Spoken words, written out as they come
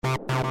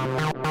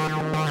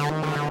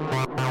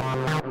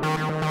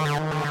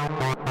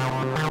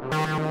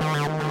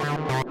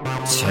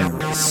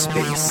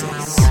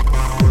TerraSpaces.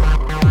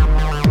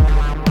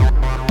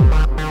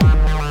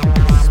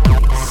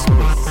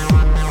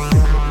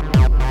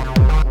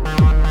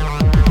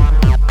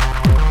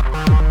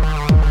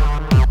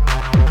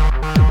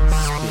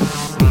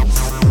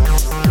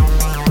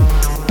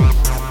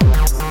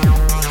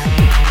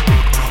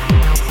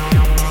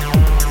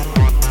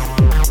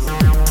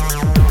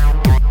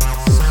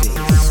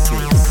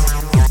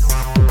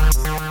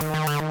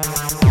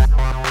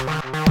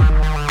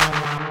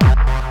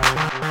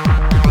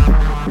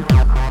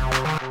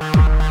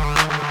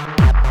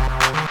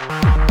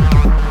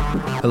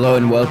 Hello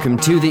and welcome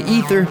to The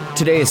Ether.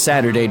 Today is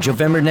Saturday,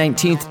 November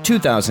 19th,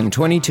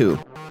 2022.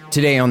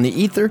 Today on The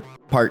Ether,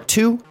 part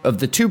 2 of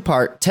the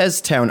two-part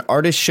TezTown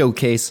Artist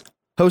Showcase,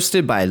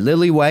 hosted by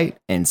Lily White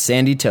and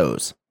Sandy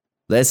Toes.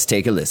 Let's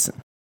take a listen.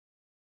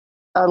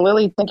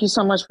 Lily, thank you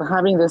so much for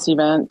having this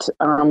event.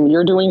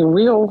 You're doing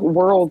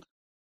real-world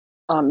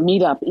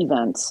meetup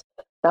events.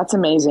 That's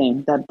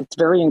amazing. It's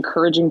very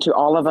encouraging to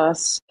all of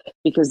us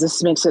because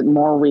this makes it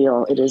more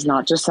real. It is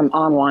not just some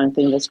online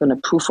thing that's going to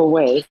poof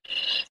away.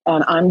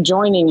 And I'm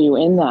joining you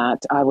in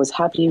that. I was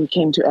happy you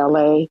came to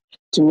LA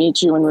to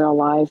meet you in real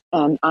life.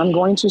 And I'm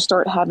going to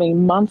start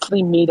having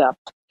monthly meetup.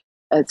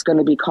 It's going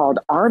to be called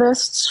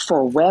Artists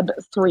for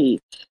Web3.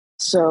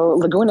 So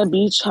Laguna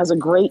Beach has a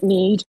great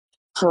need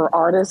for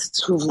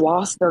artists who've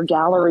lost their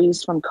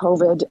galleries from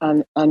COVID.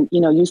 And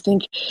you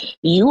think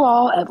you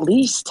all at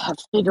least have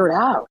figured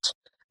out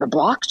the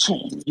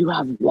blockchain. You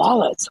have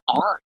wallets,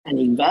 art, and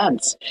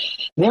events.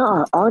 There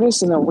are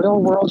artists in the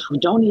real world who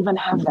don't even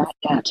have that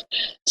yet.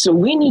 So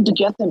we need to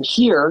get them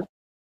here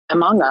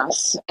among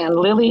us. And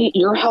Lily,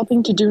 you're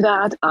helping to do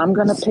that. I'm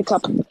going to pick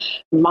up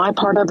my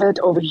part of it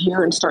over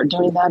here and start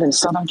doing that in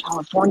Southern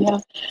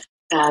California.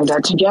 And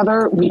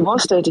together, we will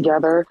stay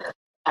together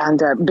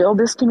and build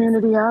this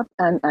community up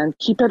and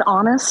keep it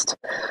honest.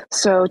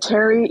 So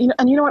Terry,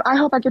 and you know what? I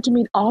hope I get to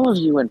meet all of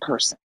you in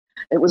person.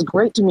 It was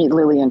great to meet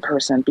Lily in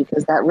person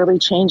because that really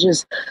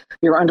changes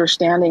your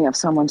understanding of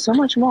someone so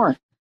much more.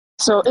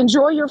 So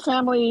enjoy your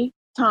family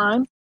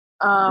time.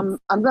 I'm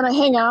going to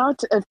hang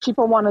out if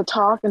people want to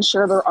talk and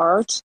share their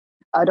art.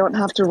 I don't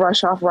have to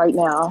rush off right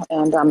now,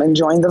 and I'm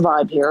enjoying the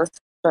vibe here.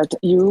 But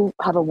you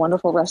have a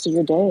wonderful rest of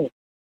your day.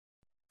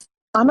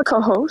 I'm a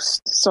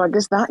co-host, so I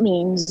guess that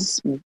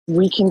means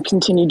we can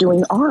continue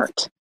doing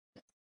art.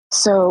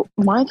 So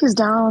Mike is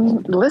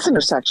down the listener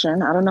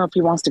section. I don't know if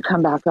he wants to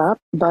come back up,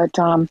 but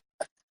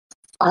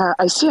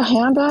I see a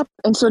hand up.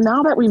 And so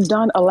now that we've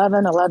done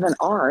 1111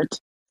 art,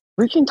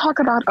 we can talk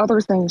about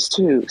other things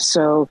too.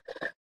 So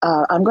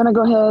I'm going to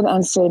go ahead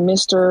and say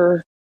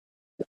Mr.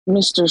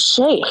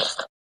 Sheikh.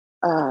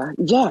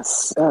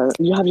 Yes,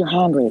 you have your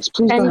hand raised.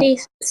 Please go ahead.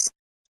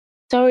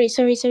 Sorry,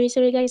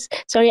 guys.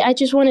 Sorry, I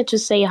just wanted to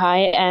say hi,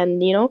 and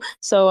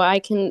so I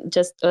can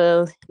just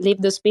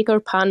leave the speaker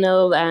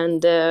panel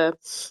and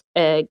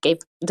give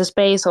the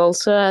space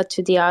also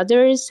to the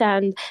others.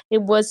 And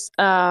it was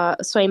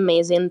so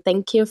amazing.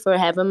 Thank you for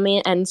having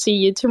me, and see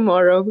you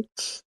tomorrow.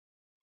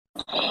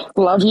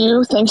 Love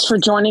you. Thanks for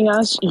joining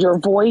us. Your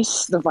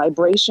voice, the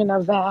vibration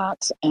of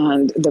that,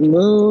 and the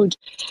mood,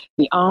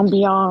 the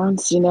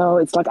ambiance.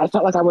 It's like I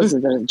felt like I was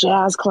at a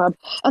jazz club.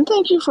 And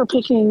thank you for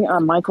picking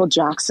Michael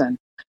Jackson.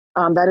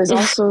 That is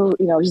also,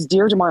 he's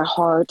dear to my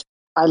heart.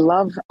 I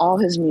love all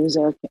his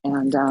music,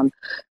 and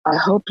I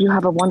hope you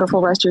have a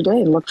wonderful rest of your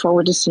day. Look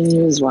forward to seeing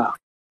you as well.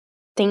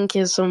 Thank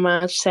you so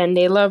much,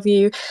 Sandy. Love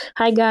you.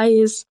 Hi,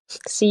 guys.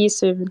 See you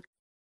soon.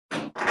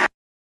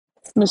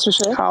 Mr.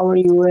 Sheikh? How are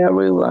you,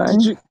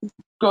 everyone?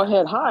 Go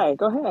ahead. Hi,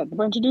 go ahead.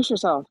 Introduce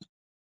yourself.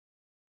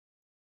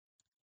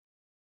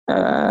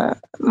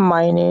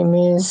 My name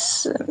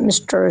is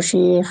Mr.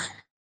 Sheikh,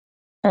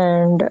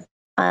 and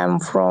I am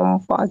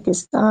from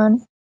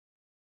Pakistan.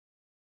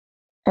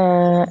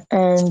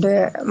 And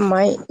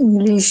my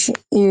English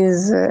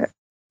is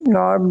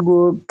not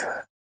good,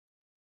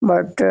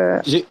 but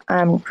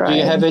I'm trying.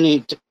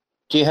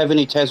 Do you have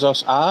any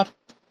Tezos art?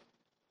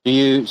 Do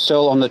you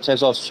sell on the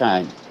Tezos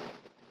chain?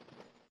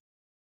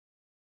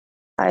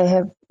 I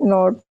have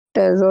not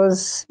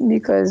Tezos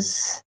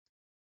because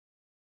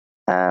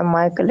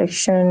my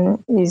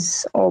collection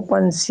is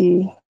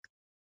OpenSea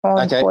on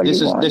Okay,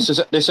 Polygon. this is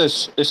a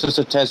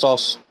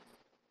Tezos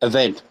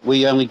event.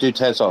 We only do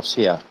Tezos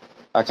here.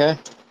 Okay,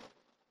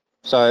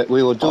 so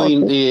we were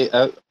doing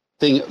the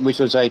thing which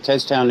was a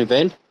TezTown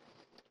event,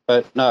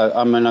 but no,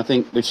 I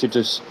think you should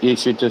just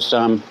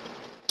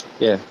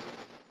yeah.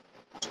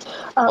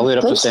 I'll leave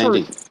it up to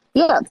Sandy.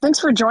 Thanks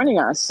for joining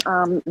us.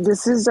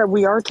 This is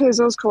we are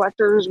Tezos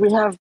collectors. We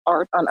have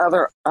art on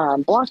other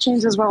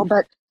blockchains as well.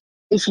 But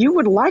if you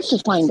would like to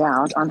find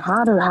out on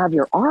how to have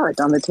your art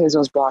on the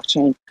Tezos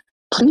blockchain,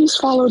 please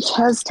follow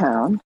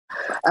TezTown.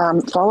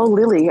 Follow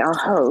Lily, our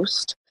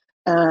host,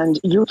 and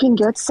you can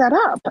get set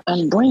up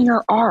and bring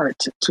your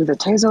art to the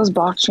Tezos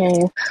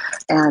blockchain.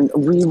 And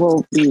we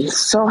will be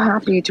so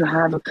happy to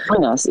have you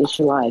join us if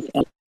you like.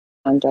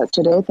 And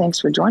today, thanks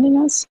for joining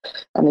us.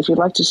 And if you'd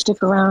like to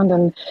stick around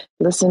and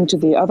listen to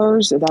the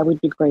others, that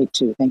would be great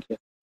too. Thank you.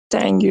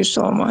 Thank you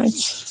so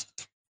much.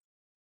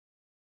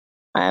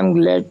 I am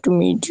glad to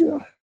meet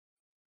you.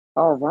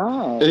 All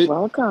right.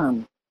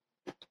 Welcome.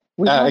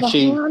 We have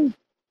actually, a hand.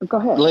 Go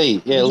ahead.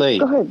 Lee. Yeah, Lee.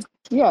 Go ahead.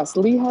 Yes,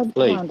 Lee had a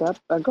Lee. hand up.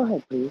 Go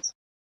ahead, please.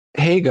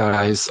 Hey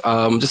guys,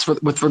 just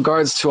with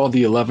regards to all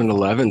the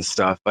 1111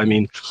 stuff, I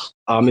mean,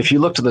 if you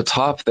look to the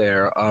top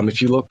there, if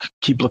you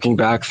keep looking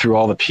back through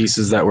all the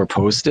pieces that were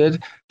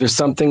posted, there's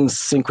something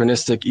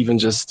synchronistic even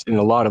just in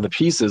a lot of the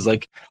pieces.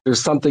 Like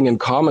there's something in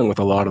common with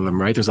a lot of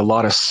them, right? There's a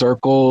lot of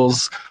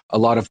circles, a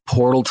lot of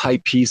portal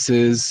type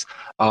pieces.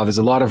 There's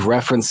a lot of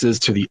references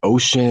to the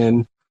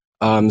ocean.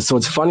 So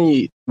it's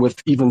funny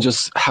with even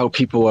just how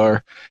people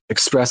are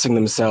expressing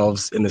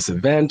themselves in this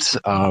event,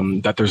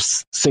 that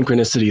there's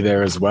synchronicity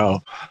there as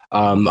well.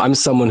 I'm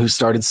someone who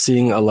started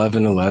seeing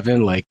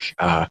 1111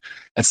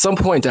 at some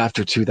point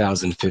after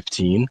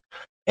 2015.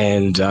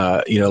 And,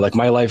 like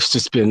my life's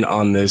just been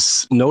on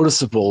this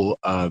noticeable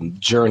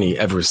journey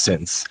ever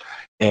since.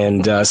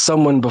 And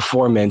someone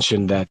before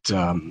mentioned that,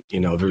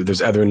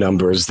 there's other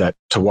numbers that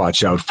to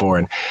watch out for.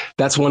 And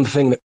that's one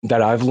thing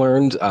that I've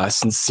learned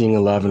since seeing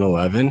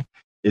 1111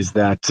 is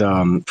that,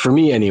 for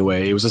me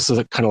anyway, it was just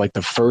kind of like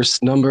the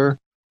first number,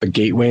 a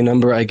gateway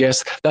number, I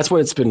guess. That's what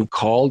it's been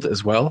called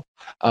as well.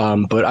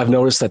 But I've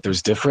noticed that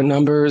there's different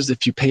numbers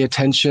if you pay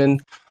attention.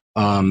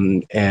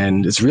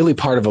 And it's really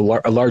part of a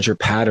larger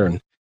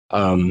pattern.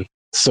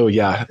 So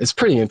yeah, it's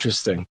pretty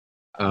interesting.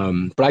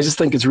 But I just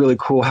think it's really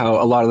cool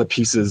how a lot of the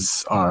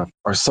pieces are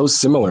so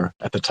similar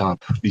at the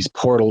top, these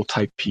portal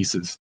type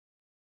pieces.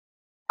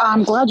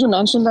 I'm glad you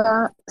mentioned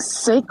that.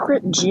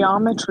 Sacred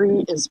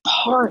geometry is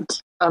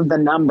part of the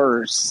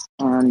numbers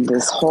and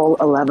this whole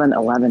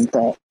 1111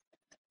 thing.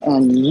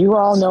 And you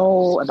all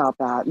know about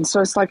that. And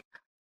so it's like,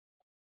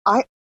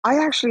 I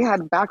actually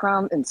had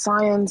background in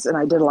science and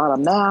I did a lot of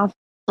math,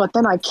 but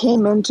then I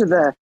came into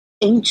the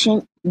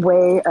ancient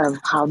way of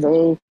how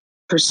they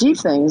perceive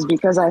things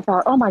because I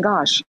thought, oh my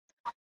gosh,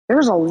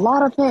 there's a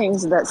lot of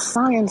things that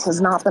science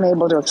has not been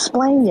able to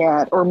explain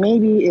yet, or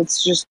maybe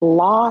it's just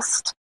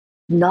lost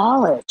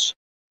knowledge.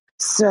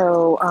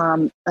 So,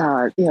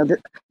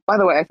 by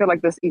the way, I feel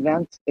like this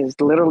event is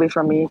literally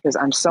for me because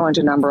I'm so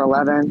into number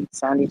 11.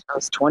 Sandy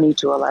chose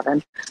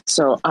 2211.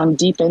 So I'm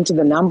deep into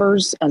the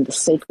numbers and the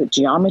sacred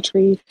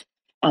geometry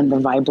and the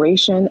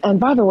vibration. And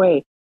by the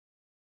way,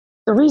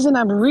 the reason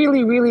I'm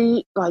really,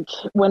 really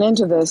went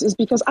into this is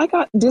because I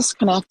got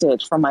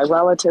disconnected from my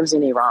relatives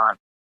in Iran.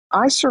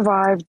 I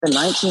survived they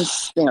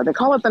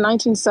call it the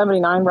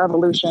 1979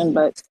 revolution,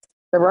 but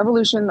the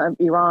revolution of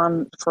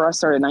Iran for us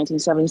started in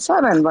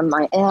 1977 when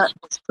my aunt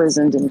was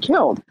imprisoned and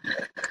killed.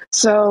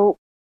 So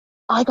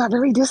I got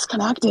very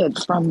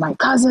disconnected from my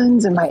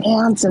cousins and my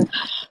aunts. And,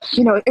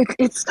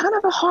 it's kind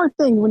of a hard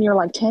thing when you're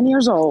like 10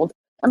 years old.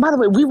 And by the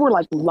way, we were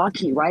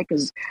lucky, right?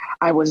 Because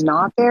I was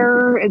not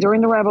there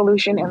during the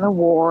revolution and the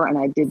war, and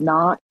I did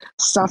not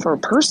suffer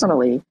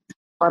personally,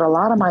 but a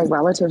lot of my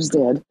relatives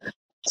did.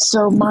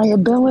 So my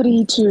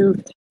ability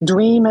to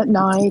dream at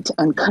night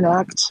and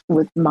connect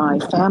with my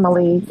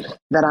family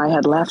that I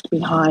had left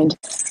behind,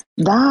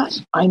 that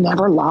I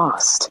never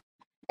lost.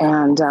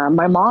 And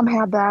my mom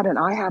had that and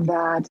I have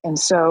that. And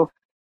so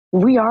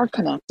we are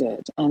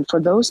connected. And for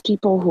those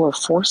people who are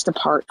forced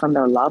apart from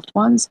their loved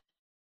ones,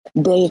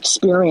 they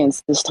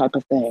experience this type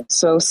of thing.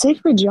 So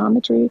sacred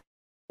geometry,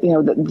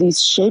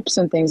 these shapes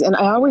and things. And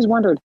I always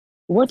wondered,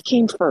 what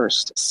came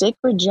first,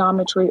 sacred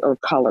geometry or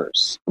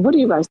colors? What do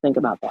you guys think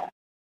about that?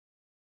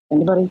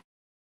 Anybody?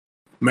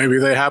 Maybe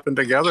they happen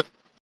together.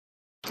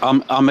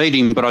 I'm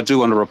eating, but I do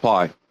want to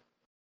reply.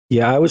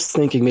 Yeah, I was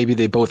thinking maybe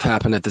they both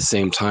happen at the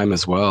same time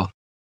as well.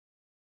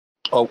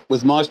 Oh,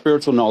 with my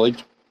spiritual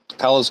knowledge,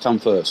 colours come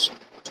first.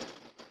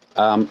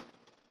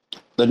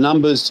 The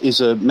numbers is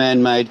a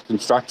man-made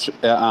construct,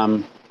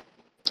 but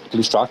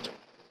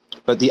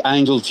the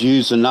angels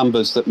use the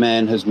numbers that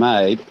man has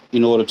made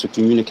in order to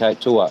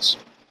communicate to us.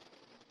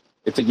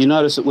 You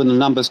notice that when the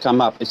numbers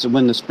come up, it's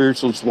when the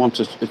spirituals want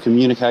to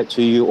communicate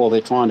to you, or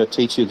they're trying to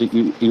teach you that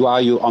you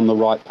are on the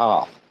right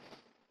path.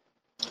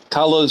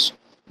 Colours,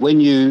 when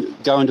you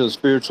go into the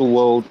spiritual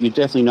world, you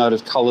definitely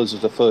notice colours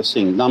is the first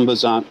thing.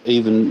 Numbers aren't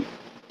even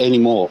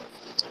anymore.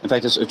 In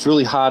fact, it's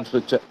really hard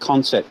to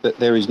concept that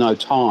there is no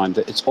time,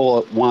 that it's all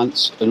at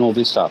once and all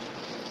this stuff.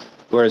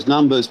 Whereas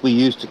numbers, we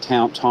use to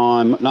count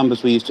time,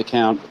 numbers we use to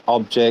count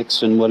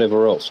objects and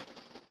whatever else.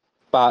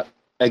 But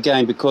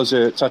again, because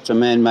they're such a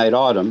man-made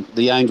item,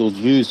 the angels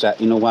use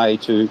that in a way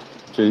to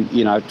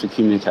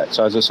communicate.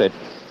 So as I said,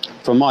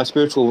 from my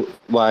spiritual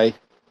way,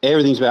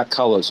 everything's about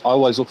colours. I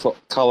always look for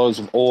colours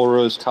of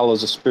auras,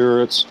 colours of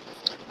spirits,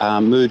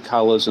 mood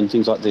colours and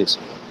things like this.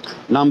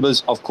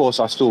 Numbers, of course,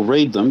 I still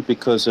read them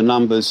because the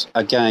numbers,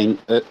 again,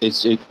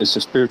 it's a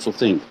spiritual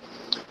thing.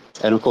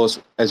 And of course,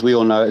 as we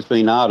all know, as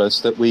being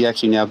artists, that we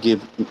actually now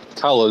give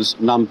colours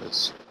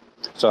numbers.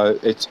 So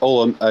it's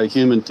all a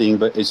human thing,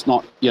 but it's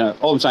not,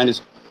 all I'm saying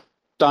is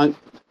don't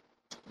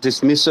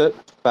dismiss it,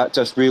 but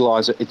just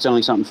realise that it's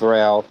only something for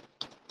our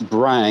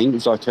brain,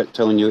 as I kept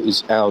telling you,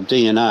 is our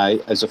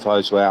DNA as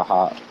opposed to our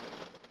heart.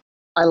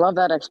 I love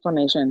that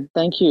explanation.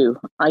 Thank you.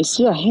 I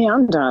see a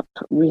hand up.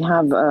 We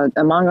have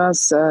among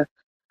us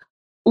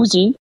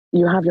Uzi.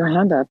 You have your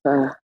hand up.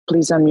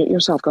 Please unmute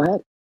yourself. Go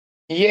ahead.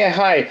 Yeah,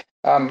 hi.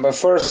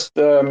 First,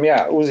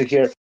 Uzi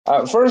here.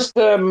 First,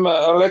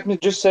 let me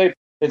just say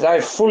that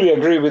I fully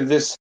agree with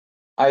this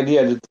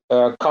idea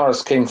that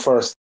cars came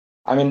first.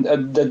 I mean,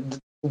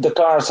 the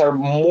cars are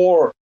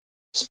more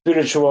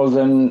spiritual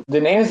than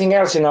anything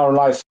else in our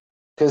life,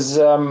 because,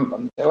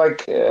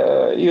 like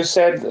you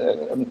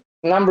said,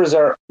 numbers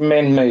are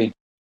man-made,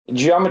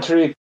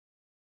 geometry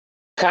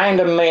kind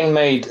of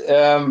man-made,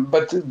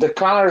 but the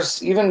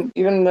cars, even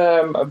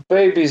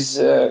babies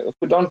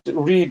who don't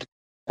read,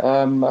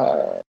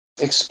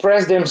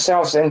 express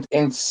themselves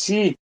and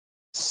see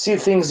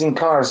things in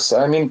cars.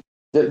 I mean,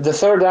 the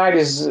third eye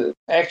is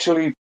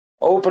actually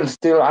open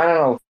till, I don't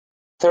know,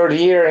 third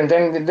year, and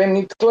then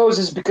it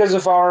closes because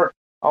of our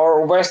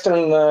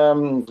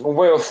Western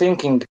way of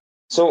thinking.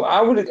 So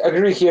I would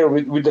agree here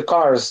with the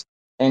cars,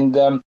 and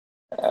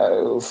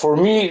for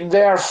me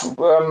they are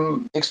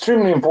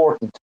extremely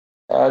important.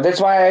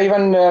 That's why I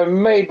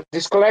even made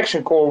this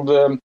collection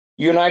called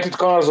United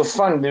Colors of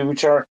Fun,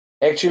 which are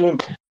actually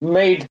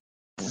made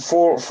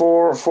for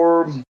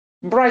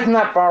brighten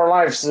up our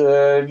lives,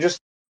 just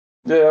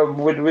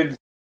with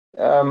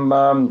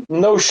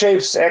no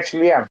shapes.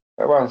 Actually, yeah,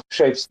 well,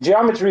 shapes.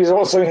 Geometry is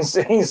also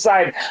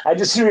inside. I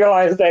just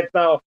realized that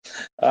now.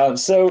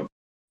 So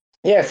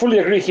yeah, fully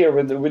agree here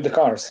with the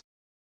cars.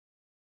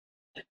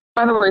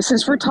 By the way,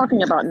 since we're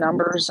talking about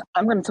numbers,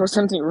 I'm going to throw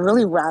something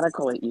really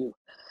radical at you.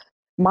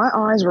 My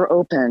eyes were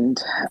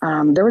opened.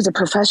 There was a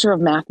professor of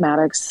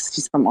mathematics.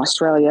 He's from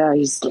Australia.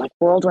 He's like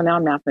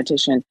world-renowned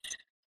mathematician.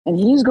 And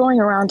he's going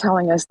around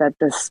telling us that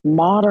this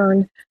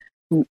modern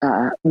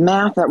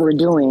math that we're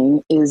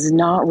doing is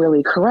not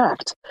really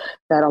correct,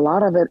 that a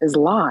lot of it is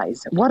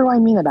lies. What do I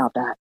mean about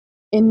that?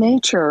 In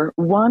nature,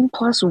 1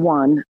 +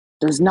 1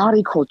 does not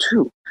equal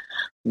 2.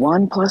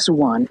 1 +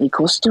 1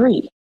 =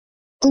 3.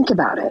 Think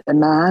about it. A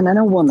man and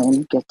a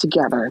woman get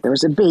together.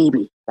 There's a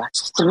baby.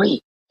 That's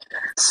 3.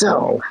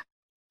 So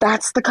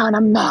that's the kind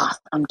of math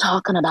I'm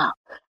talking about.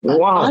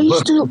 Wow. I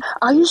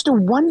used to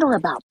wonder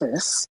about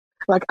this.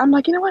 Like, I'm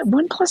like, you know what?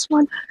 1 +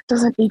 1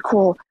 doesn't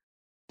equal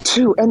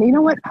 2. And you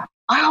know what?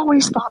 I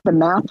always thought the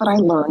math that I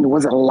learned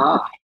was a lie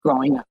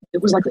growing up.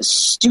 It was like a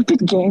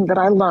stupid game that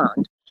I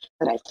learned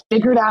that I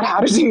figured out how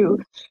to do,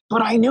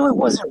 but I knew it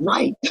wasn't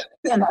right.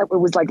 And it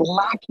was like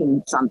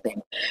lacking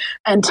something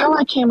until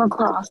I came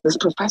across this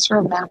professor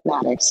of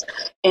mathematics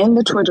in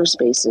the Twitter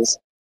spaces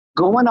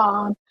going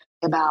on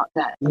about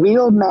that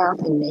real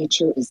math in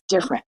nature is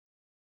different.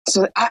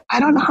 So I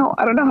don't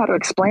know how to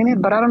explain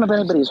it, but I don't know if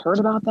anybody's heard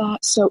about that.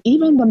 So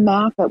even the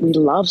math that we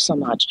love so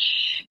much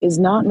is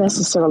not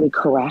necessarily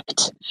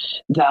correct.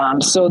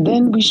 So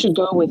then we should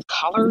go with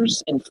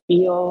colors and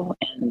feel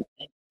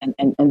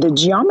and the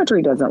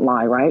geometry doesn't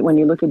lie, right? When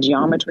you look at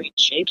geometry and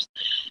shapes.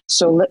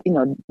 So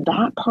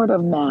that part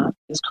of math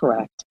is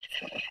correct.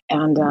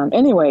 And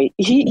anyway,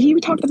 he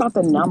talked about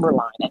the number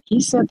line, and he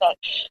said that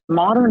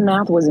modern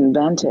math was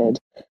invented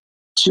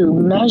to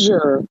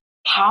measure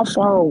how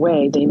far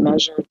away they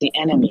measured the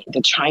enemy,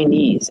 the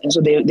Chinese. And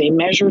so they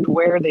measured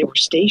where they were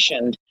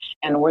stationed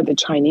and where the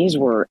Chinese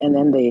were, and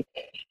then they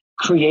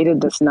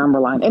created this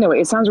number line.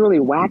 Anyway, it sounds really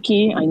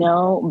wacky, I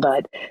know,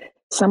 but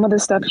some of the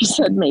stuff he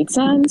said made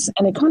sense,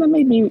 and it kind of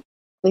made me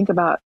think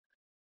about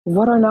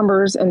what are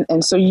numbers.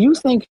 And so you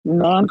think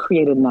man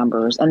created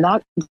numbers, and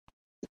that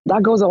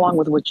goes along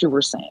with what you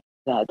were saying,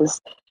 that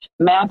this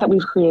math that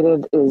we've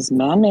created is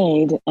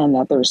man-made and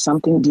that there's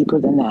something deeper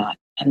than that,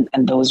 and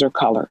those are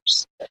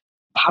colors.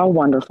 How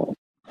wonderful.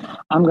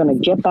 I'm going to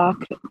get back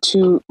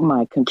to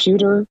my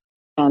computer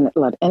and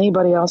let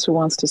anybody else who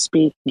wants to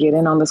speak get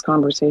in on this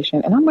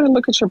conversation. And I'm going to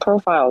look at your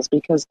profiles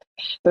because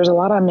there's a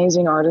lot of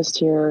amazing artists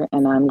here,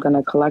 and I'm going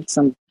to collect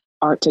some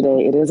art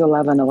today. It is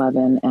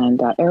 11:11,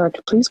 and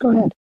Eric, please go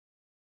ahead.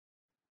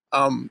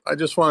 I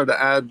just wanted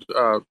to add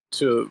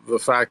to the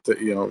fact that,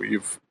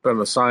 you've been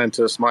a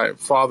scientist. My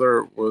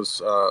father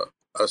was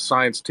a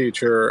science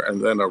teacher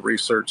and then a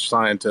research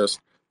scientist.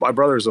 My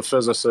brother's a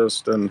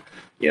physicist, and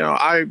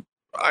I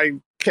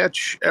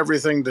catch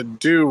everything to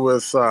do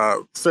with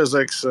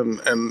physics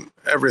and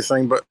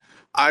everything, but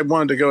I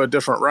wanted to go a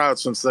different route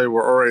since they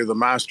were already the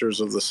masters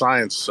of the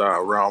science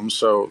realm.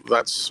 So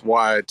that's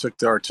why I took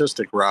the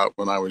artistic route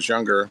when I was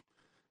younger.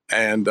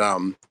 And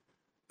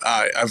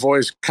I've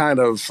always kind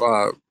of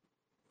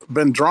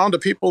been drawn to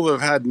people that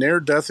have had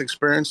near-death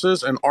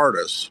experiences and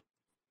artists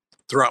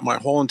throughout my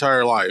whole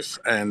entire life.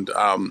 And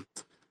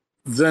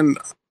then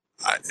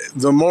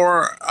the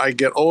more I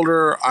get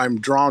older, I'm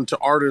drawn to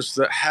artists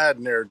that had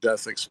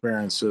near-death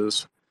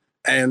experiences.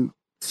 And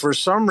for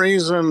some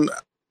reason,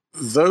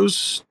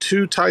 those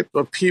two type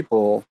of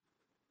people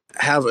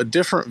have a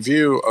different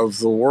view of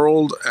the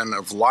world and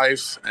of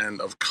life and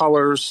of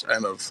colors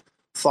and of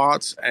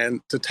thoughts,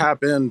 and to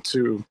tap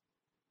into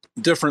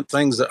different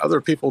things that other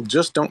people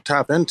just don't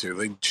tap into.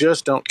 They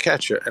just don't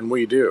catch it, and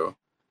we do.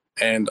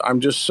 And I'm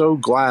just so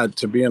glad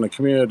to be in a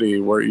community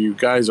where you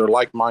guys are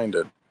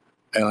like-minded.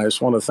 And I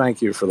just want to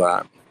thank you for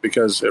that,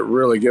 because it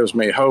really gives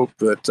me hope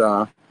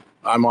that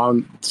I'm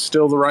on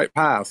still the right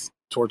path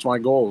towards my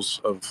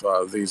goals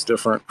of these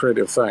different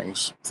creative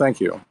things. Thank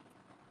you.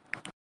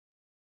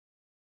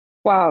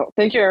 Wow,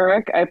 thank you,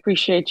 Eric. I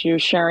appreciate you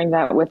sharing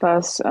that with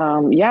us.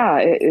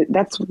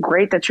 That's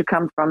great that you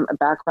come from a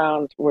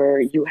background where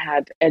you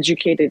had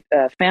educated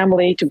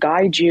family to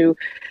guide you,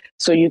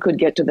 so you could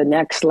get to the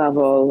next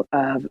level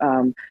of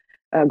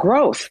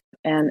growth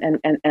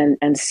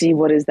and see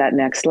what is that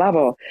next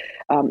level.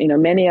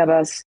 Many of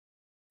us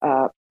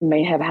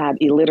may have had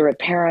illiterate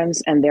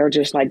parents, and they're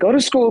just like, go to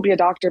school, be a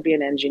doctor, be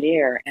an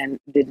engineer, and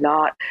did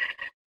not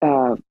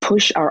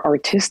push our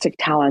artistic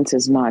talents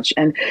as much.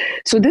 And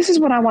so this is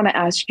what I want to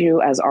ask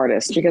you as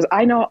artists, because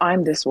I know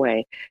I'm this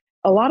way.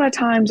 A lot of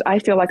times I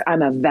feel like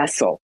I'm a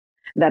vessel,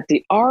 that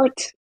the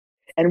art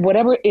and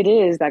whatever it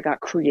is that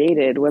got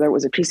created, whether it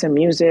was a piece of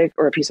music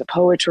or a piece of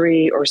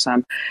poetry or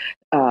some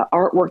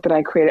artwork that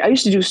I created. I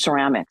used to do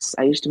ceramics.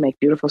 I used to make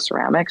beautiful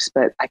ceramics,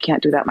 but I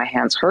can't do that. My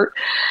hands hurt.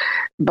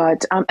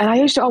 But and I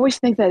used to always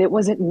think that it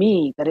wasn't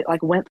me, that it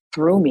like went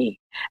through me.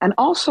 And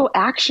also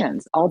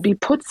actions. I'll be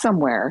put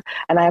somewhere,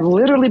 and I've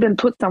literally been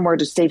put somewhere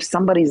to save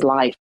somebody's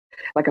life.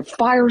 Like a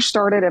fire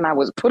started, and I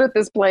was put at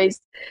this place,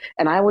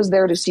 and I was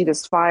there to see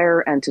this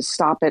fire and to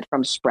stop it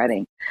from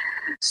spreading.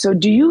 So,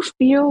 do you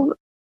feel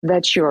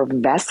that your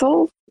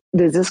vessel,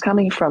 is this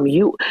coming from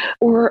you,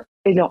 or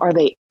are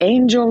they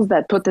angels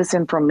that put this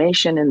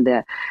information in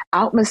the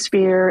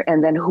atmosphere,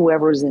 and then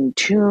whoever's in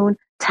tune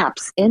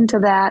taps into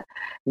that,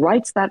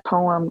 writes that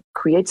poem,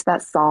 creates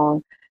that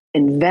song,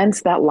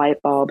 invents that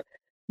light bulb?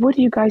 What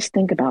do you guys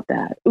think about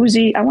that?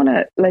 Uzi, I want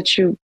to let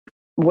you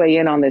weigh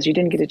in on this. You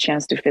didn't get a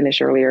chance to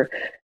finish earlier.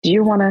 Do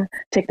you want to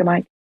take the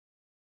mic?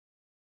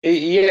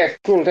 Yeah,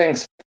 cool,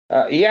 thanks.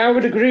 Yeah, I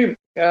would agree.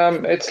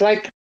 It's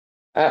like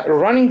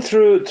running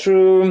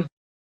through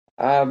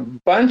a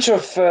bunch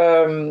of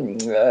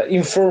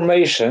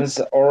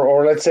informations,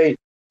 or let's say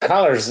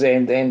colors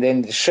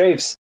and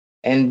shapes,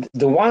 and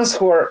the ones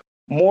who are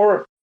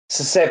more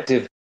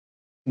susceptible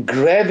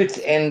grab it,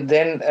 and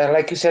then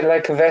like you said,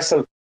 like a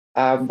vessel,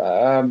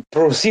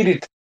 proceed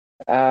it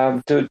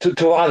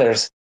to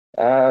others,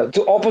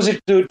 to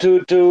opposite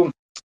to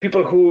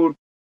people who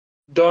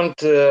don't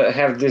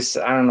have this,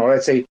 I don't know,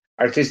 let's say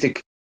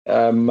artistic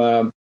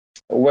way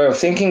of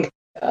thinking,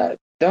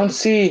 don't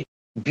see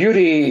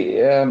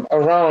beauty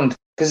around,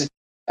 because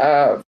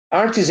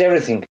art is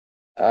everything,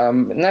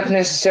 not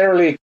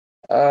necessarily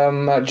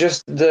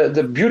just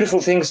the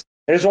beautiful things.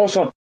 There's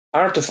also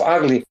art of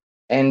ugly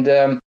and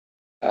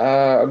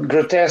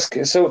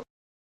grotesque. So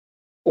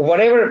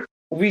whatever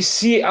we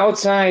see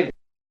outside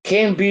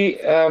can be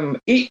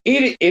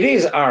it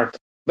is art,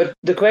 but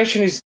the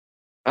question is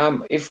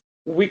if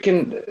we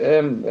can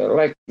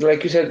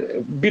like you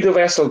said, be the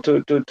vessel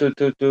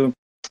to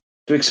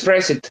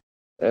express it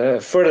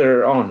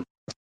further on,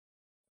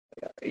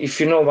 if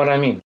you know what I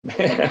mean.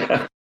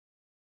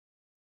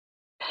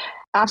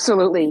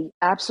 Absolutely.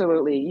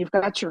 Absolutely. You've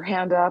got your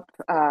hand up.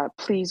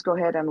 Please go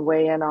ahead and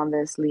weigh in on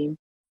this, Liam.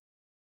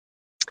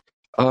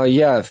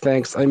 Yeah,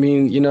 thanks. I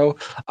mean,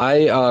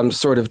 I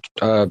sort of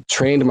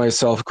trained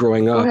myself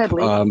growing up. Go ahead,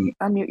 Lee.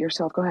 Unmute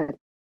yourself. Go ahead.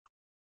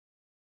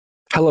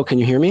 Hello, can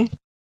you hear me?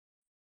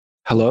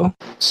 Hello?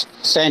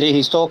 Sandy,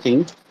 he's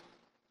talking.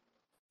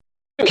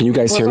 Can you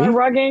guys hear me? Am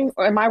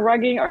I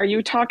rugging? Are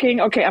you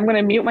talking? Okay, I'm going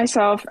to mute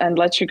myself and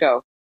let you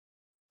go.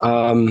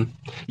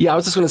 Yeah, I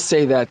was just going to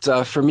say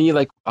that for me,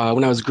 like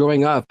when I was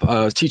growing up,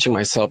 teaching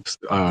myself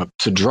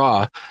to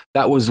draw,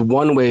 that was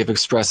one way of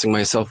expressing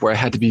myself, where I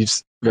had to be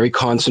very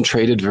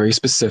concentrated, very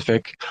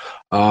specific.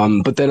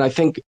 But then I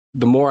think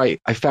the more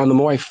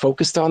I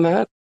focused on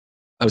that,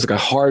 it was like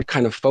a hard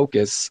kind of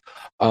focus.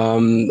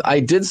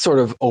 I did sort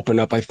of open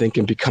up, I think,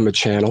 and become a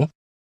channel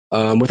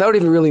without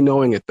even really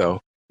knowing it,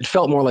 though. It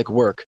felt more like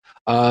work.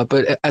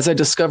 But as I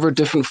discovered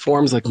different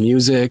forms like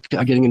music,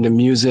 getting into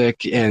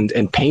music and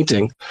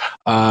painting,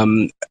 a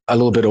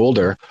little bit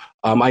older,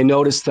 I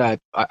noticed that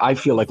I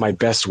feel like my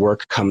best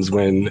work comes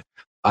when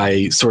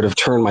I sort of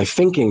turn my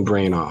thinking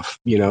brain off,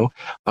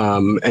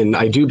 and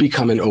I do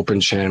become an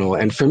open channel.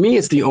 And for me,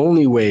 it's the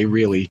only way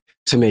really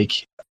to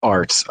make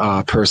art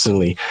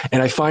personally.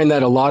 And I find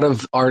that a lot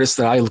of artists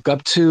that I look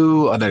up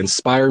to, that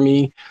inspire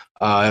me,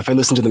 if I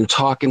listen to them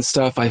talk and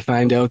stuff, I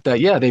find out that,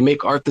 yeah, they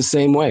make art the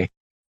same way.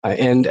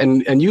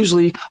 And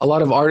usually a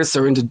lot of artists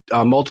are into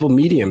multiple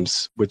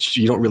mediums, which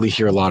you don't really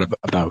hear a lot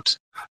about.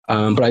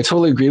 But I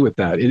totally agree with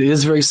that. It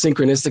is very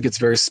synchronistic. It's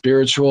very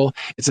spiritual.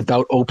 It's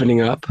about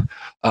opening up,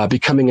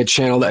 becoming a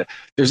channel that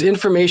there's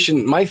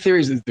information. My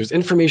theory is that there's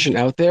information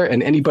out there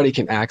and anybody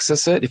can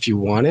access it if you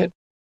want it.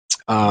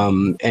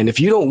 And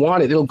if you don't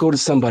want it, it'll go to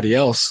somebody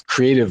else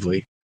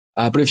creatively.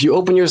 But if you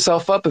open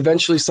yourself up,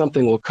 eventually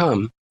something will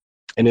come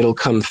and it'll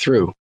come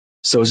through.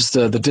 So it's just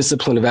the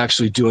discipline of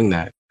actually doing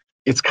that.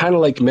 It's kind of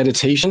like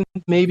meditation,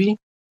 maybe,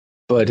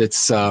 but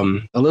it's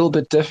a little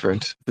bit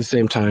different at the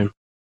same time.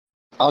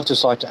 I'd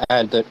just like to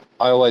add that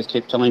I always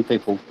keep telling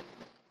people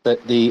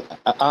that the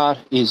art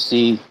is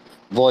the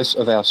voice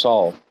of our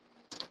soul.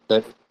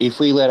 That if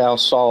we let our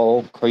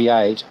soul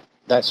create,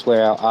 that's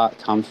where our art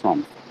comes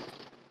from.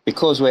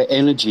 Because we're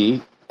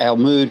energy, our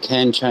mood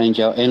can change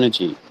our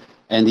energy,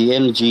 and the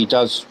energy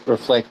does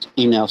reflect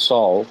in our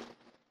soul,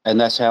 and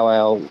that's how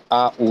our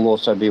art will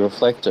also be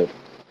reflected.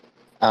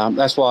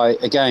 That's why,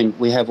 again,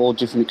 we have all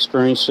different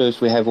experiences,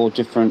 we have all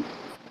different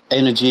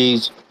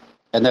energies,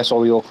 and that's why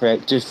we all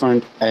create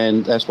different,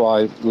 and that's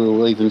why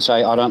we'll even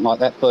say, I don't like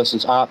that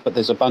person's art, but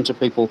there's a bunch of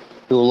people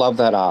who will love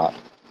that art,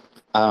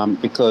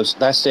 because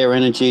that's their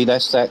energy,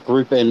 that's that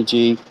group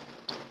energy,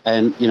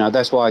 and, you know,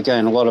 that's why,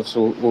 again, a lot of us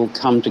will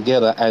come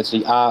together as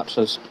the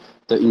artists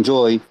that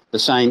enjoy the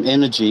same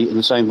energy and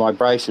the same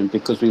vibration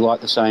because we like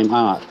the same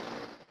art.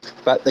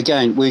 But,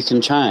 again, we can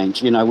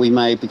change. You know, we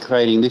may be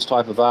creating this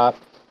type of art,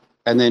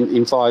 and then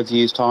in 5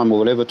 years' time or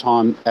whatever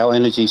time our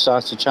energy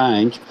starts to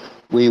change,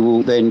 we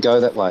will then go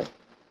that way.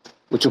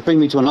 Which will bring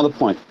me to another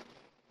point.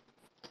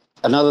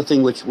 Another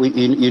thing which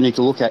you need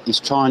to look at is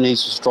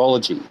Chinese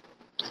astrology.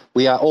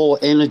 We are all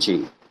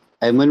energy,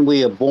 and when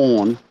we are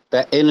born,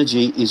 that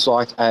energy is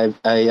like a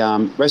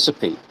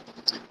recipe.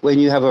 When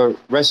you have a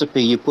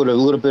recipe, you put a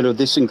little bit of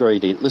this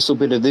ingredient, a little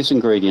bit of this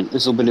ingredient, a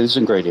little bit of this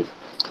ingredient.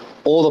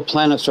 All the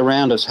planets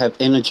around us have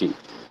energy.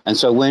 And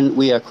so when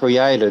we are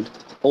created,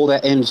 all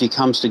that energy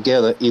comes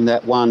together in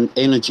that one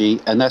energy,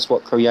 and that's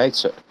what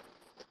creates it.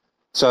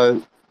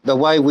 So the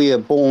way we are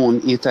born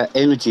with that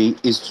energy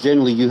is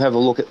generally, you have a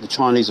look at the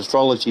Chinese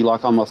astrology,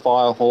 like I'm a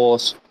fire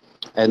horse,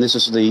 and this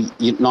is the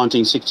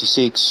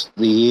 1966,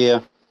 the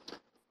year.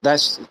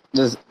 That's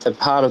a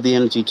part of the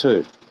energy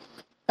too.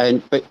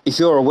 But if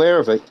you're aware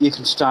of it, you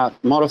can start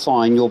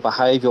modifying your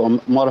behaviour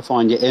or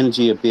modifying your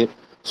energy a bit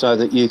so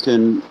that you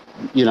can,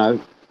 you know,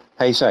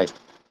 how you say,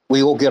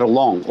 we all get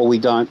along, or we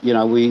don't, you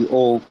know, we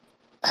all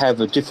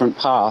have a different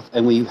path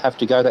and we have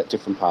to go that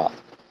different path.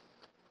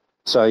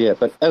 So, yeah,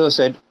 but as I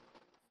said,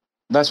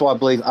 that's why I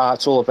believe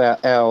art's all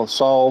about our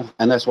soul,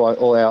 and that's why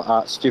all our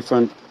art's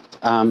different,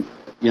 you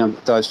know,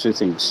 those two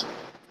things.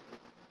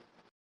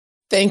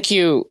 Thank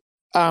you.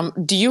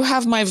 Do you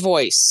have my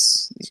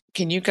voice?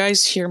 Can you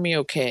guys hear me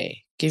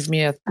okay? Give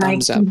me a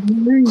thumbs up.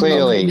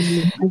 Clearly.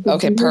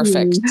 Okay,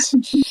 perfect.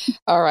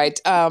 All right.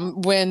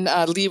 When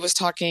Lee was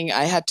talking,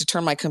 I had to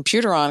turn my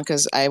computer on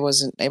because I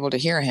wasn't able to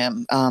hear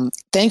him.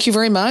 Thank you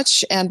very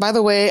much. And by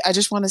the way, I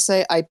just want to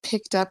say I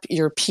picked up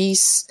your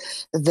piece,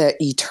 The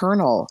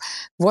Eternal.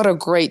 What a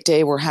great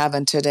day we're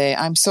having today.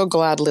 I'm so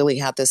glad Lily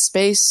had this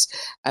space.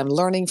 I'm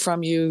learning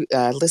from you,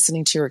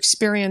 listening to your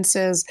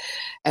experiences,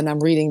 and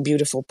I'm reading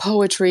beautiful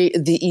poetry.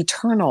 The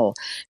Eternal.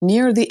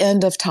 Near the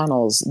end of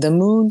tunnels, the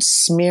moon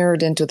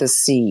smeared into the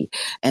sea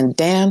and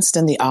danced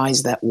in the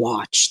eyes that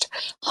watched,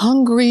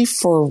 hungry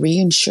for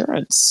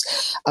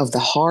reinsurance of the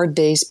hard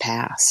days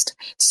past.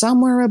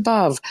 Somewhere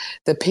above,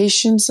 the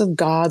patience of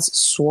God's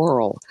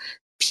swirl,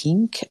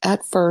 pink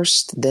at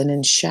first, then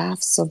in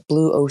shafts of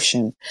blue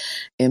ocean,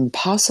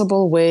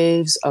 impossible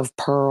waves of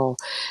pearl,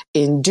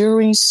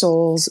 enduring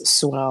souls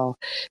swell,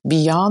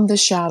 beyond the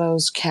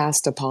shadows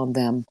cast upon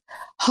them.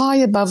 High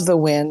above the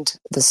wind,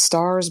 the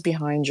stars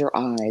behind your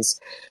eyes,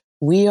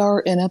 we are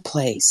in a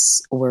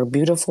place where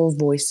beautiful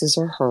voices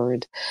are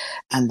heard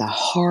and the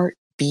heart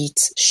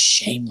beats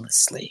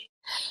shamelessly.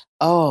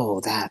 Oh,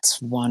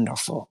 that's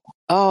wonderful.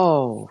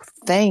 Oh,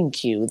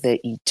 thank you,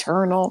 the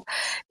eternal.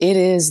 It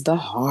is the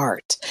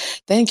heart.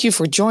 Thank you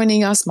for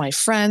joining us, my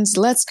friends.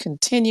 Let's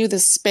continue the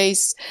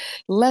space.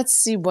 Let's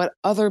see what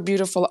other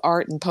beautiful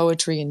art and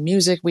poetry and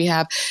music we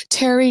have.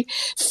 Terry,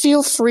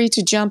 feel free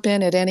to jump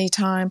in at any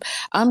time.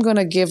 I'm going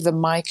to give the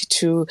mic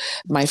to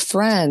my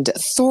friend,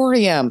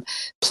 Thorium.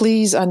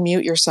 Please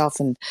unmute yourself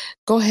and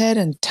go ahead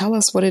and tell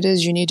us what it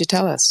is you need to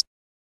tell us.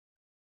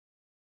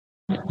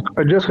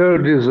 I just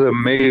heard this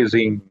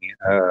amazing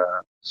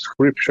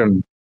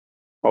description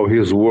of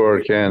his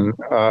work, and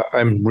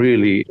I'm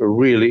really,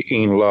 really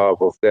in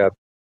love with that.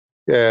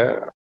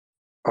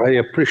 I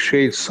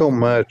appreciate so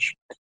much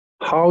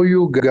how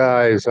you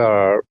guys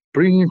are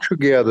bringing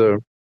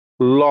together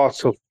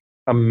lots of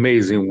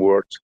amazing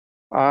works.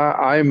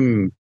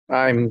 I'm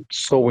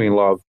so in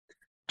love.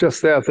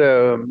 Just that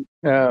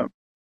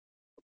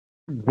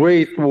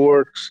great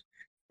works,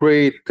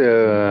 great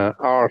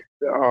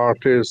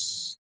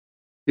artists.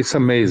 It's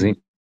amazing.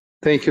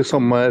 Thank you so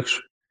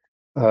much.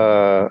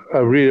 I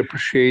really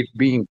appreciate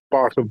being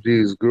part of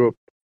this group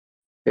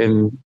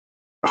and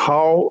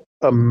how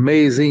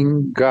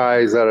amazing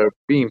guys are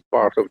being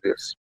part of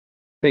this.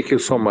 Thank you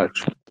so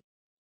much.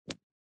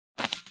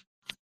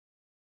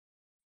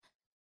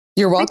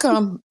 You're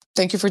welcome.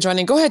 Thank you for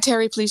joining. Go ahead,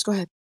 Terry, please go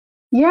ahead.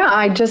 Yeah,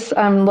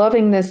 I'm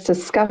loving this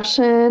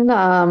discussion.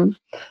 I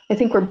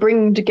think we're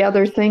bringing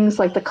together things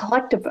like the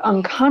collective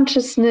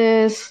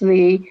unconsciousness,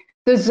 the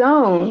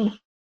zone,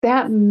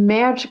 that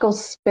magical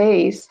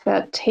space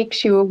that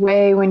takes you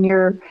away when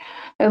you're,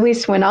 at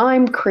least when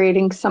I'm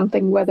creating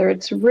something, whether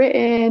it's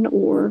written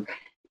or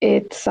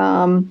it's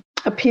a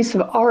piece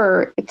of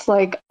art, it's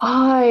like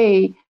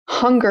I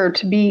hunger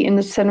to be in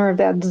the center of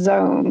that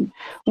zone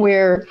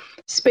where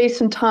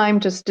space and time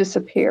just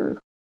disappear.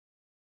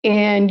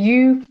 and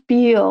you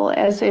feel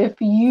as if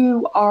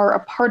you are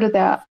a part of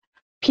that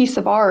piece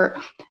of art.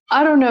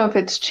 I don't know if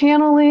it's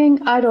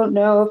channeling. I don't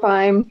know if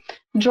I'm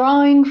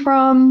drawing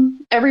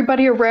from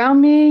everybody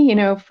around me,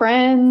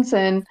 friends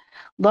and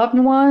loved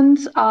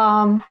ones,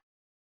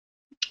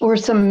 or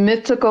some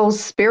mythical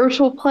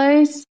spiritual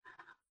place.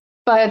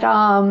 But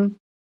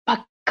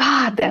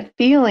God, that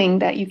feeling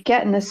that you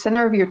get in the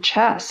center of your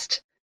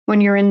chest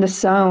when you're in the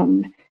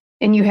zone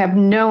and you have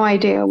no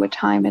idea what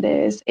time it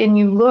is, and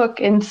you look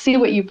and see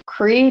what you've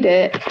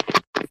created,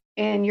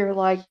 and you're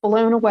like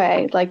blown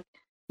away. Like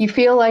you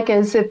feel like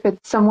as if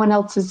it's someone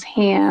else's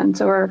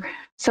hands or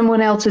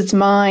someone else's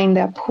mind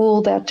that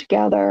pulled that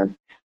together,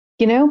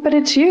 but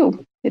it's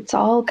you. It's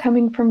all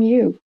coming from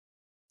you.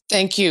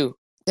 Thank you.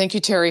 Thank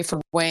you, Terry,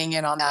 for weighing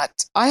in on that.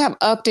 I have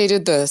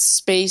updated the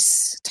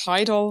space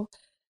title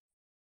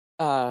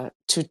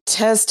to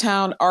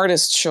TezTown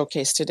Artist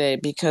Showcase today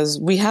because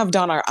we have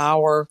done our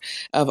hour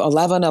of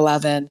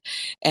 11:11,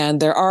 and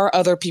there are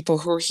other people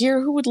who are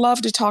here who would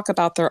love to talk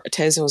about their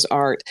Tezo's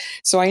art.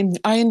 So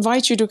I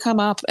invite you to come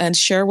up and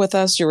share with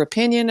us your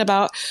opinion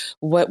about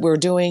what we're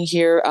doing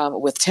here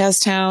with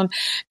TezTown,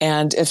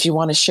 and if you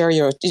want to share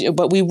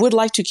but we would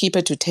like to keep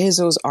it to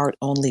Tezo's art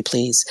only,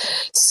 please.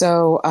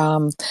 So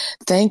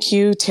thank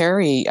you,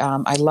 Terry.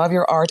 I love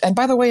your art, and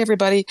by the way,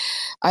 everybody,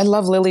 I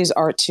love Lily's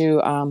art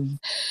too.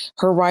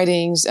 Her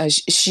writings,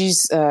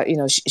 she's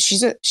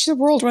a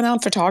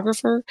world-renowned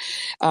photographer.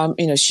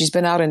 She's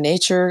been out in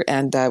nature,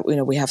 and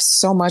we have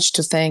so much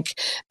to thank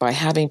by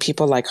having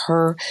people like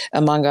her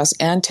among us,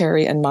 and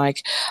Terry and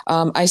Mike.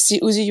 I see,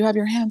 Uzi, you have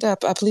your hand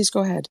up. Please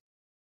go ahead.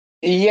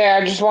 Yeah,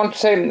 I just want to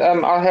say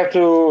I'll have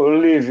to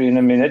leave in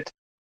a minute.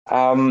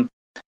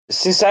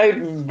 Since I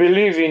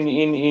believe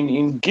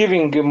in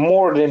giving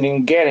more than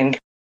in getting,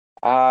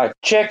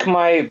 check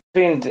my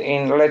pin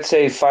in, let's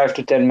say, 5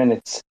 to 10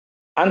 minutes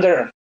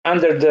under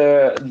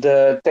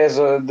the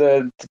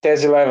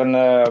Tez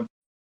 11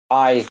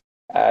 eye.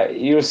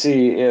 You'll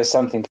see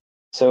something.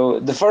 So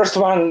the first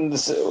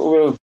ones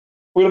will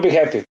be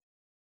happy.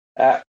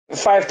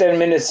 5-10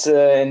 minutes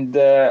and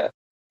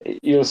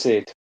you'll see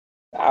it.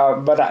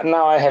 But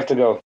now I have to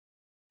go.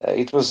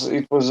 It was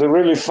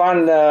really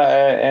fun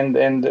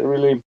and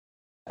really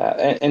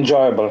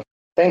enjoyable.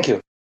 Thank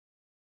you.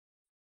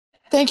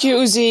 Thank you,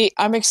 Uzi.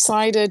 I'm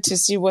excited to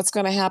see what's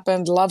going to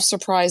happen. Love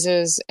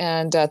surprises.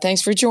 And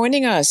thanks for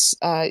joining us.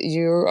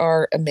 You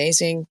are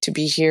amazing to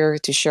be here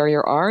to share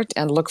your art,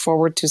 and look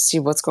forward to see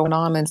what's going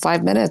on in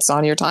 5 minutes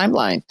on your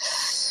timeline.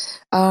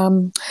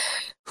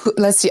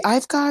 Let's see.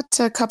 I've got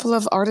a couple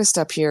of artists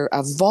up here.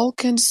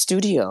 Vulcan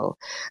Studio.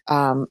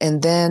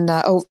 And then,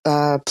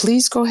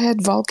 please go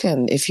ahead,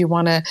 Vulcan. If you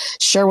want to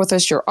share with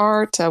us your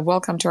art,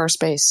 welcome to our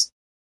space.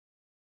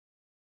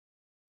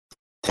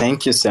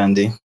 Thank you,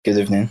 Sandy. Good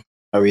evening.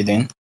 How are you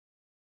doing?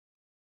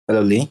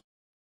 Hello, Lee.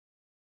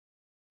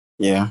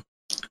 Yeah.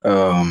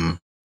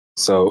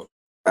 So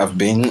I've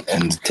been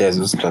in the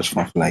Tezos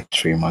platform for like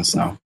 3 months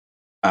now,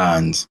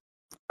 and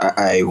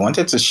I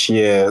wanted to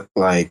share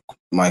like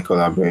my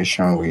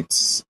collaboration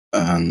with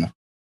an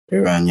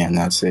Iranian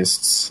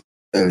artist,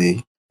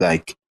 Eli.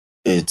 Like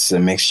it's a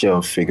mixture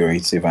of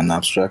figurative and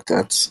abstract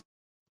art.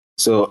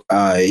 So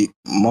I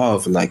more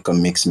of like a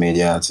mixed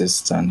media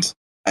artist, and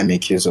I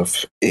make use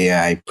of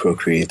AI,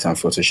 Procreate, and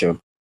Photoshop.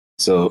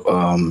 So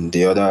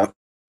the other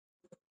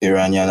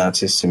Iranian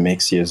artist who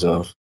makes use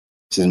of,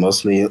 she's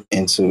mostly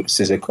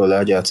she's a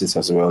collage artist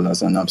as well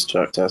as an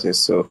abstract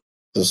artist. So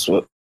this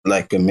was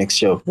like a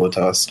mixture of both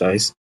our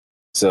styles.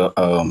 So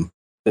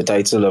the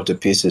title of the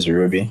piece is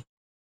Ruby.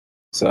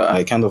 So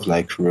I kind of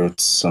like wrote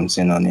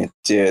something on it.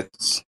 Yeah.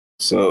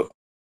 So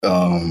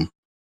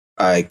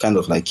I kind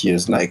of like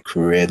used like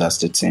red as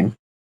the theme,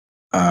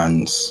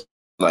 and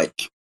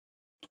like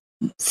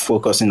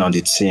focusing on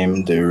the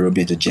theme, the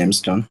ruby, the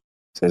gemstone.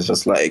 So it's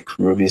just like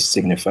ruby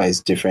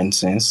signifies different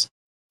things.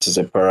 It is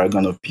a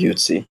paragon of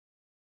beauty.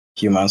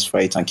 Humans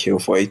fight and kill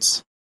for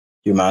it.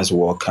 Humans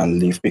walk and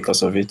live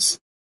because of it.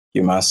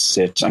 Humans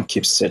search and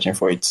keep searching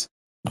for it.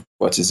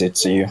 What is it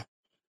to you?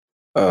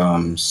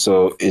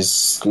 So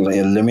it's a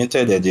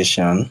limited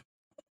edition,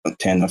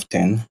 10 of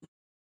 10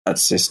 at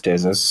 6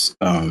 Tezos.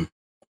 I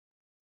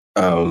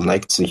would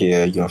like to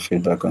hear your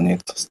feedback on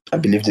it. I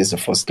believe this is the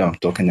first time I'm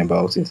talking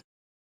about it.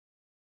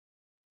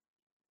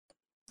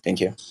 Thank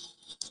you.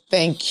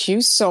 Thank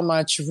you so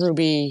much.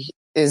 Ruby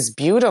is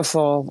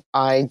beautiful.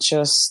 I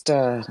just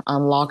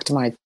unlocked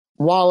my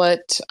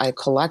wallet. I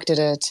collected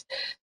it.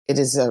 It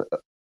is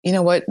you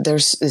know what?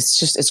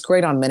 It's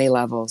great on many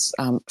levels.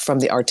 From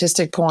the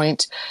artistic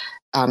point,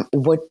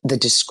 what the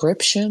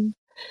description,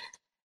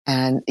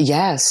 and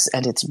yes,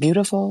 and it's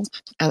beautiful,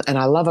 and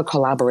I love a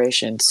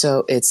collaboration.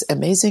 So it's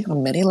amazing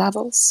on many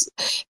levels.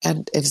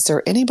 And is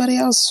there anybody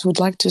else who'd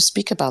like to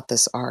speak about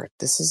this art?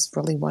 This is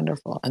really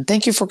wonderful. And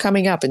thank you for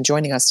coming up and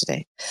joining us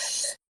today.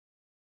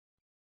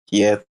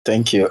 Yeah,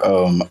 thank you.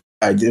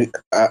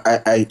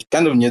 I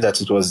kind of knew that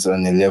it was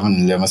an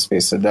 11:11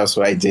 space, so that's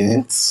why I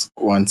didn't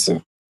want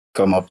to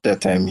come up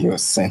that time you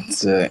sent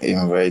the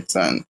invite.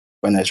 And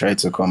when I tried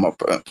to come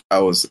up, I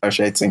was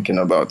actually thinking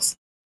about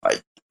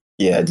like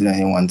yeah, I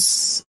didn't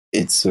want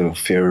it to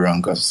feel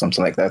wrong or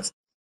something like that.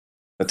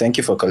 But thank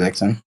you for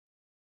collecting.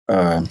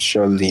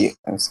 Surely,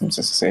 I was supposed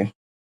to say,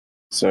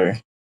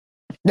 sorry.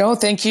 No,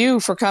 thank you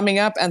for coming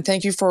up, and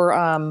thank you for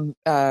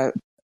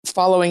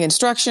following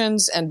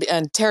instructions. And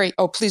Terry,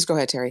 oh, please go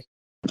ahead, Terry.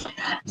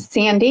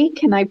 Sandy,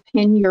 can I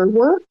pin your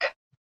work?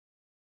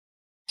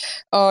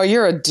 Oh,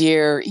 you're a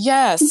dear.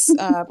 Yes,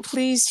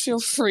 please feel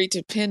free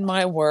to pin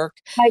my work.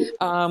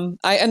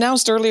 I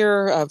announced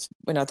earlier, at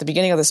the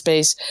beginning of the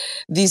space,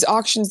 these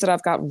auctions that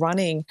I've got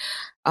running,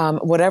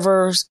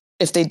 whatever.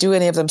 If they do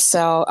any of them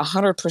sell,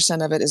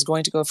 100% of it is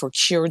going to go for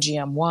Cure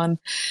GM1,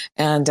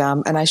 and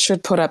I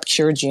should put up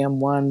Cure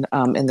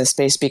GM1 in the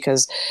space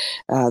because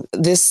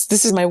this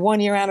is my 1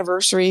 year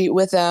anniversary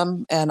with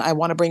them, and I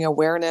want to bring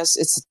awareness.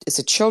 It's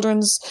a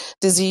children's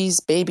disease,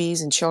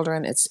 babies and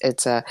children.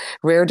 It's a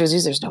rare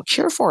disease. There's no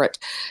cure for it,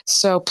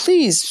 so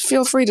please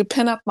feel free to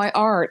pin up my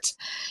art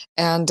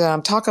and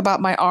talk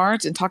about my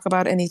art and talk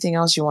about anything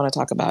else you want to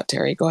talk about.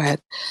 Terry, go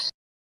ahead.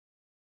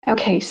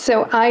 Okay,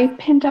 so I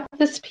pinned up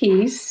this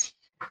piece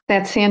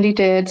that Sandy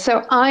did.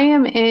 So I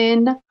am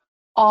in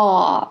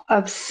awe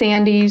of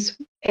Sandy's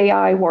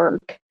AI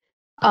work.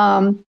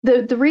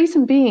 The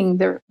reason being,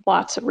 there are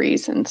lots of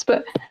reasons,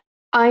 but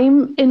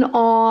I'm in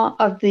awe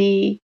of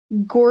the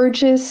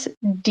gorgeous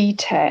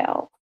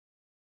detail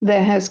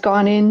that has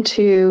gone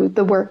into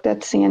the work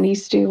that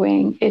Sandy's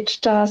doing. It's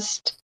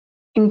just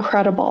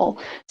incredible.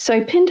 So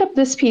I pinned up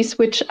this piece,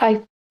 which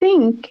I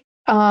think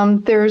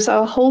there's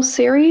a whole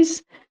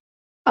series.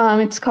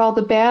 It's called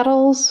The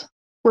Battles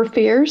Were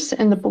Fierce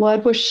and the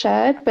Blood Was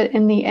Shed, but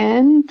in the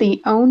end,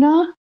 the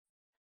Ona,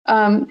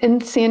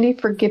 and Sandy,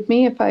 forgive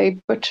me if I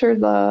butcher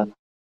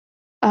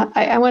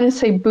I want to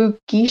say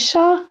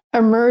Bugisha,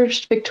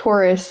 emerged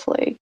victorious.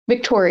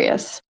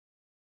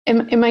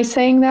 Am I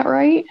saying that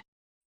right?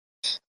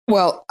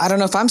 Well, I don't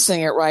know if I'm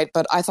saying it right,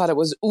 but I thought it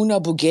was Una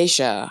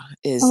Bugeisha.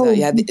 These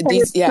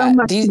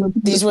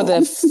were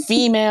the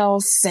female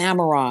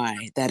samurai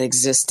that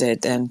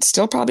existed and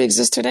still probably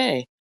exist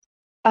today.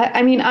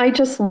 I mean, I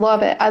just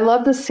love it. I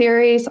love the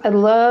series. I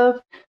love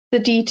the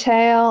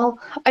detail.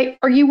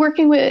 Are you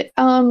working with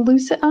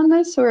Lucid on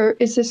this, or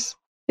is this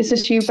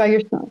you by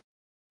yourself?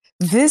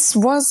 This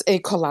was a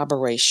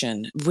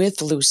collaboration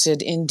with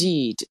Lucid,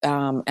 indeed.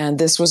 And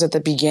this was at the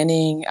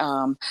beginning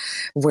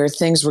where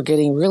things were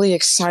getting really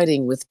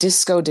exciting with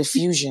disco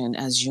diffusion,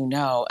 as you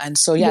know. And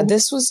so,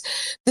 this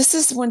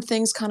is when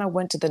things kind of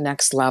went to the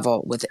next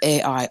level with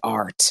AI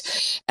art.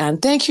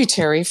 And thank you,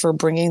 Terry, for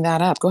bringing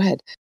that up. Go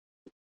ahead.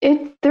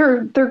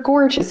 They're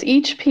gorgeous.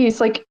 Each piece,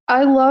 like,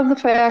 I love the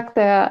fact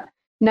that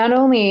not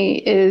only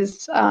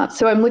is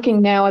so I'm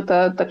looking now at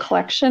the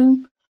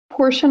collection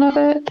portion of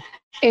it,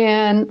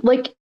 and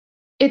like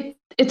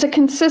it's a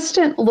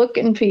consistent look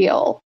and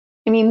feel.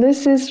 I mean,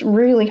 this is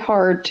really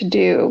hard to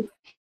do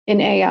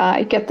in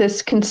AI. Get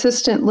this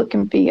consistent look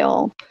and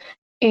feel,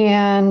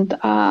 and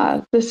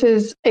this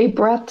is a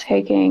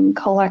breathtaking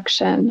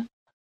collection.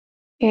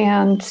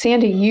 And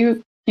Sandy,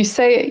 you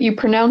say it, you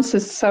pronounce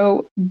this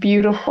so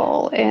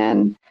beautiful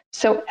and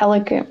so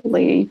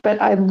elegantly,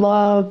 but I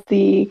love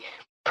the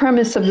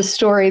premise of the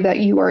story that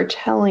you are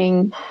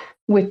telling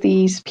with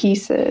these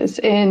pieces.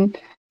 And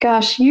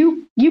gosh,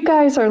 you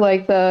guys are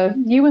like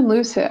you and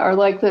Lucid are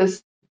like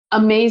this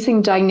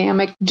amazing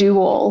dynamic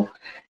duel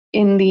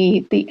in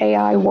the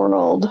AI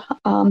world,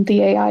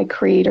 the AI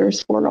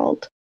creators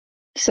world.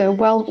 So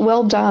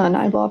well done.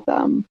 I love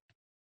them.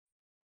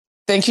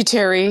 Thank you,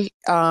 Terry.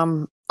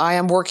 I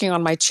am working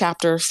on my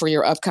chapter for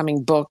your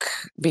upcoming book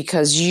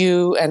because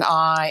you and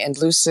I and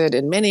Lucid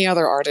and many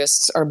other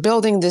artists are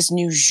building this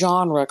new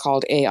genre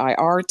called AI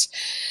art.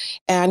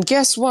 And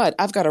guess what?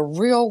 I've got a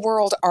real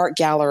world art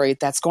gallery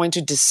that's going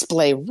to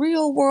display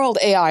real world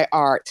AI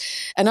art.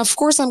 And of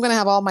course, I'm going to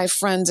have all my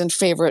friends and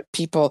favorite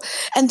people.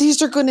 And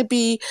these are going to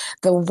be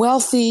the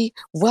wealthy,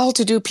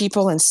 well-to-do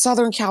people in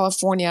Southern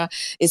California.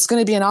 It's going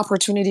to be an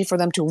opportunity for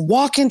them to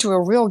walk into a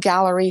real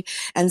gallery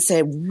and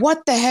say,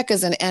 what the heck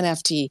is an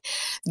NFT?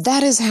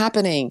 That is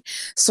happening.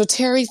 So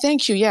Terry,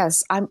 thank you.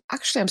 Yes, I'm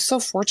so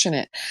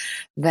fortunate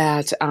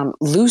that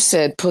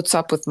Lucid puts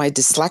up with my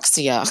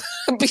dyslexia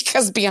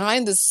because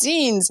behind the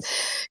scenes,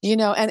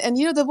 and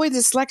the way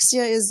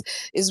dyslexia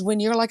is when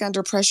you're like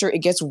under pressure, it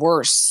gets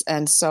worse.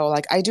 And so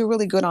like I do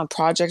really good on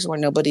projects where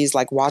nobody's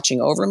like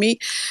watching over me.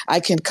 I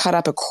can cut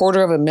up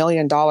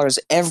 $250,000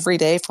 every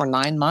day for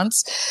 9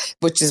 months,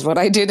 which is what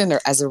I did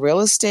as a real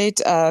estate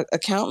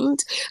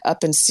accountant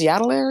up in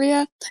Seattle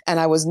area.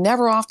 And I was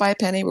never off by a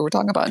penny. We were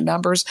talking about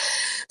numbers.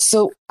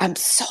 So I'm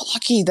so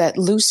lucky that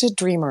Lucid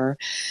Dreamer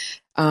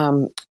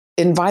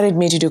invited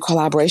me to do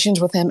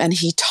collaborations with him, and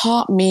he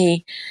taught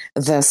me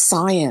the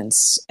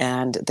science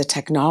and the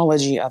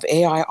technology of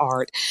AI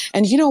art.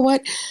 And you know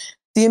what?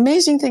 The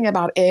amazing thing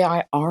about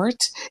AI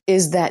art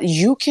is that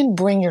you can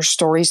bring your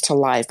stories to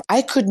life.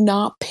 I could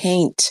not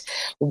paint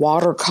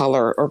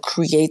watercolor or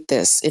create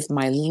this if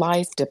my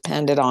life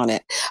depended on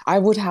it. I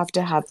would have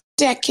to have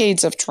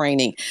decades of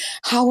training.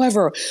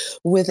 However,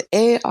 with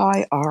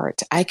AI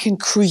art, I can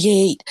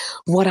create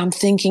what I'm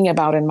thinking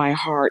about in my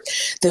heart.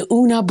 The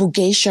Una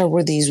Bugeisha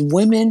were these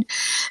women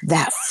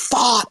that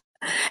fought,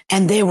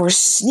 and they were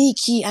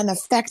sneaky and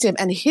effective,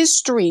 and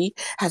history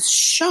has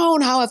shown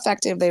how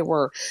effective they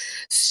were.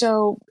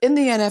 So in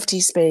the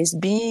NFT space,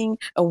 being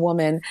a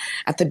woman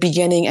at the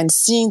beginning and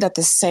seeing that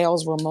the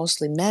sales were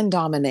mostly men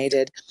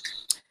dominated,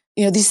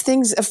 these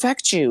things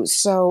affect you.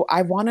 So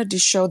I wanted to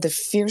show the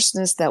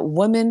fierceness that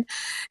women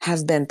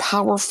have been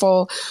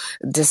powerful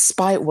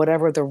despite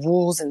whatever the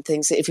rules and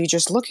things. If you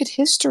just look at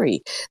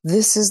history,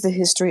 this is the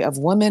history of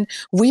women.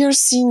 We are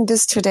seeing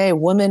this today.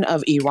 Women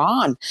of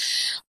Iran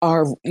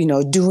are,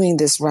 doing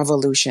this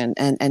revolution,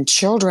 and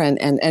children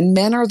and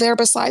men are there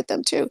beside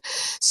them too.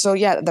 So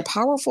yeah, the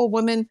powerful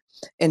women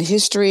in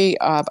history,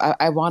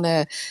 I want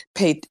to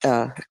pay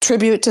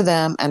tribute to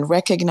them and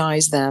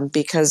recognize them,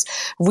 because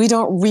we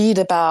don't read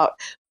about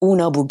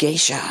Una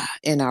Bugeisha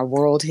in our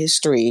world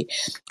history.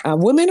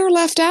 Women are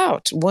left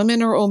out.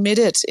 Women are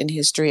omitted in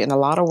history in a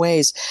lot of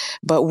ways,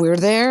 but we're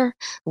there.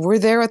 We're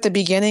there at the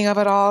beginning of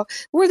it all.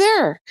 We're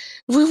there.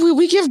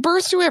 We give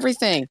birth to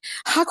everything.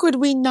 How could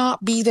we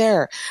not be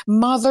there?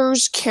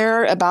 Mothers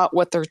care about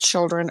what their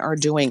children are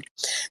doing.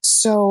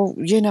 So,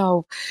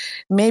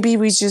 maybe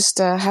we just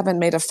haven't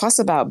made a fuss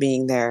about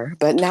being there.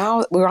 But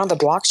now we're on the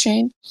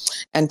blockchain.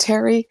 And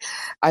Terry,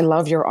 I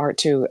love your art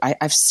too.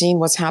 I've seen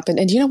what's happened.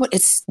 And you know what?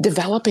 It's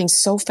developing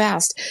so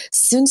fast.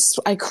 Since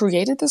I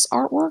created this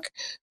artwork,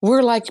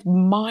 we're like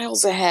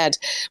miles ahead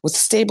with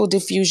Stable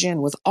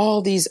Diffusion, with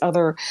all these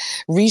other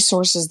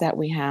resources that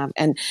we have.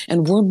 And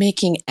we're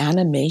making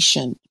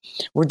animation.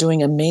 We're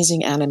doing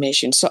amazing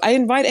animation. So I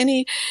invite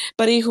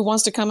anybody who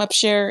wants to come up,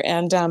 share.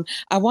 And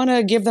I want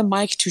to give the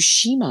mic to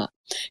Shima.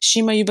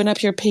 Shima, you've been up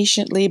here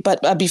patiently.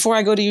 But before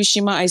I go to you,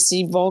 Shima, I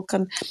see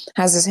Volkan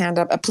has his hand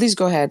up. Please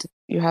go ahead.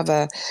 You have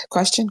a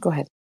question? Go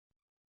ahead.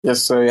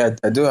 Yes, so yeah,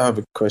 I do have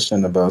a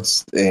question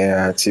about,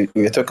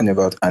 we're talking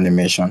about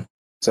animation.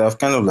 So I've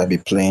kind of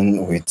been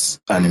playing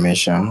with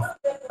animation,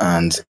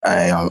 and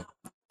I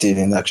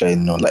didn't actually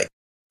know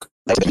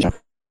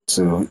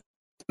to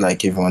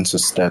if you want to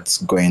start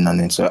going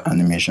on into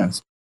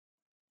animations.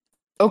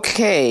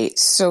 Okay,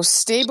 so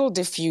Stable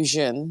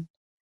Diffusion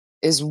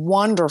is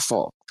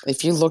wonderful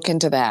if you look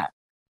into that.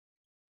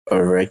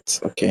 All right,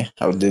 okay,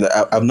 I'll do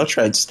that. I've not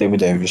tried Stable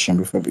Diffusion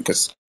before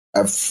because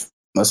I've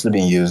mostly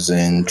been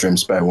using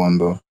Dreams by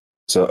Wombo.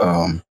 So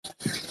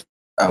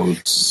I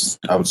would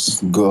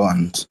go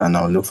and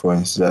I'll look for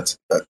that.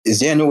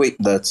 Is there any way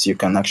that you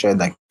can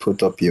actually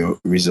put up your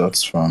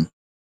results from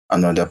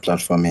another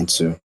platform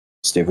into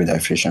Stable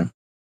Diffusion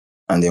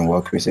and then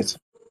work with it?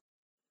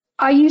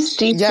 I use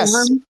Deforum.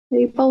 Yes.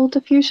 Stable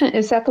Diffusion.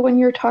 Is that the one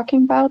you're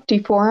talking about?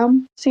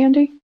 Deforum,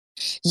 Sandy?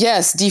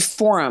 Yes,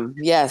 Deforum.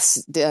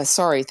 Yes.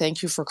 Sorry.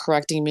 Thank you for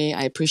correcting me.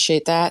 I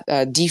appreciate that.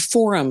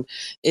 Deforum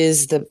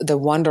is the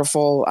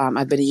wonderful.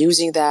 I've been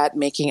using that,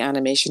 making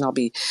animation. I'll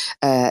be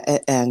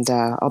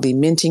I'll be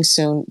minting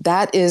soon.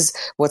 That is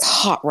what's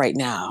hot right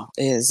now.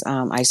 Is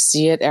I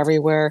see it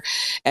everywhere,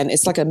 and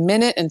it's like 1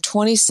 minute and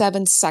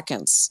 27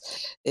 seconds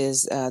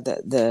is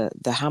the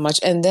how much,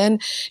 and then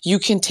you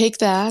can take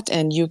that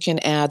and you can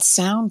add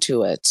sound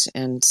to it,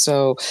 and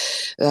so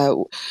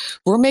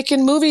we're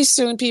making movies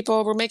soon,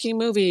 people. We're making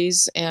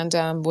movies. And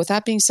with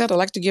that being said, I'd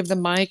like to give the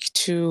mic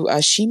to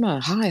Shima.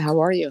 Hi, how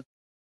are you?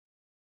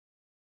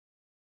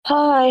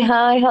 Hi,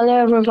 hello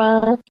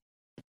everyone.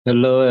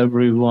 Hello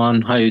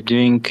everyone, how are you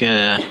doing? We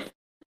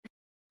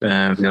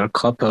are a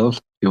couple,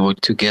 we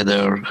work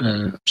together.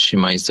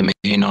 Shima is the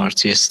main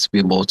artist.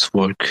 We both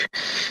work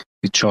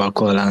with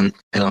charcoal and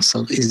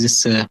pencil. Is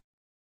this the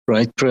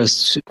right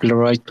place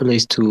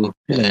to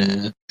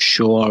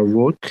show our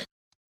work?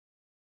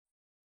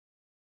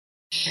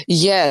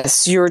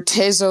 Yes, your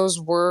Tezo's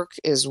work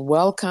is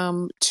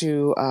welcome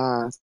to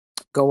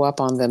go up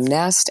on the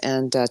nest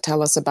and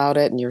tell us about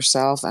it and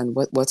yourself and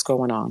what's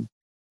going on.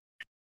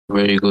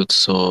 Very good.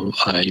 So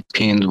I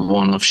pinned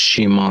one of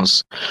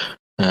Shima's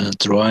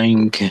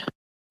drawing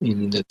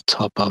in the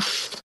top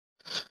of...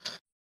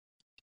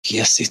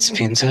 Yes, it's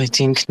pinned, I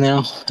think,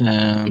 now.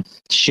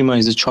 Shima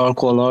is a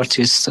charcoal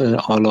artist.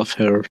 All of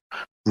her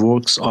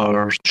works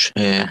are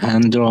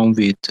hand-drawn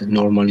with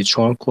normally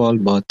charcoal,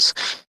 but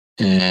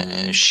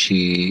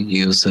she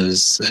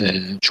uses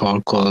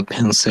charcoal,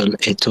 pencil,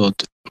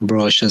 etude,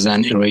 brushes,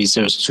 and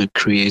erasers to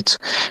create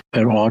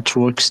her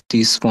artworks.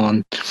 This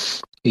one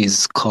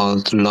is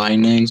called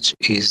Lineage.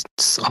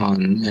 It's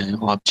on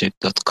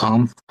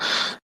object.com,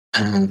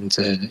 and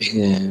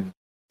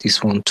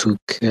this one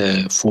took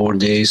 4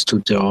 days to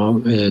draw.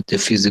 The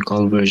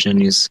physical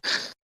version is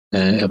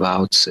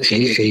about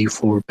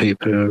A4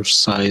 paper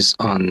size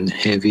on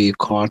heavy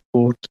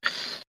cardboard.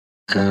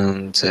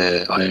 and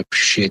I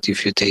appreciate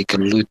if you take a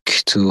look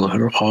to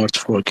her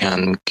artwork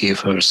and give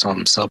her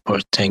some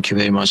support. Thank you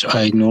very much.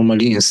 I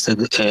normally, instead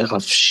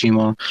of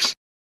Shima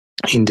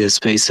in the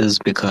spaces,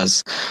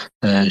 because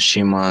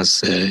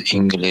Shima's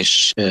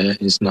English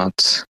is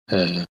not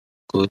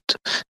good.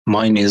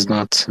 Mine is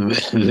not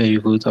very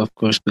good, of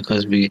course,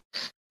 because we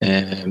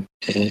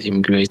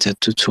immigrated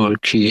to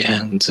Turkey,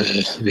 and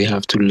we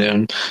have to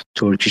learn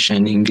Turkish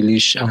and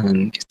English,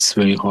 and it's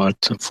very hard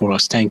for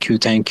us. Thank you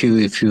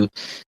if you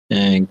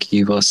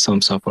give us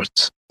some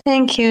support.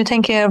 Thank you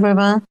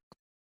everyone.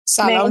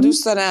 Salam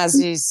دوستان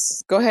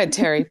عزیز. Go ahead,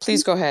 Terry.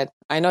 Please go ahead.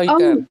 I know you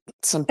got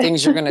some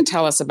things you're going to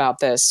tell us about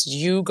this.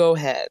 You go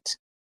ahead.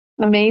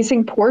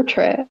 Amazing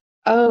portrait.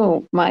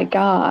 Oh my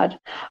God.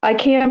 I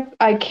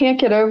can't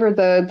get over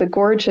the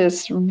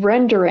gorgeous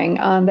rendering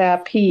on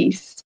that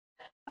piece.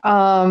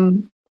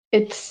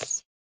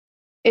 It's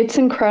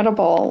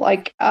incredible.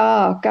 Like,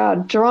 oh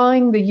God,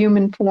 drawing the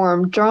human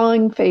form,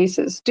 drawing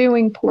faces,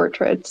 doing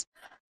portraits.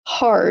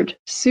 Hard,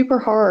 super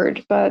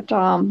hard, but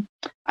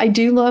I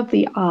do love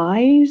the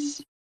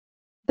eyes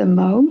the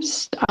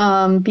most,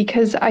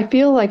 because I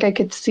feel like I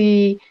could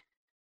see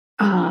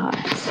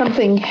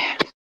something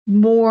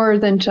more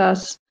than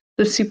just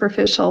the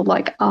superficial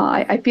like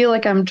eye. I feel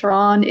like I'm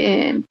drawn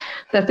in,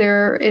 that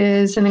there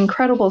is an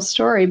incredible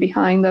story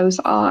behind those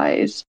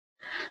eyes.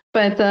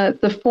 But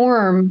the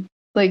form,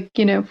 like,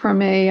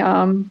 from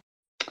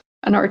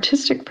an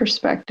artistic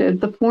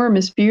perspective, the form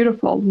is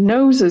beautiful.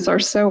 Noses are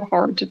so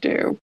hard to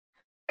do.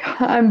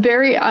 I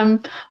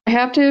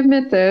have to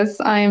admit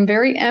this, I am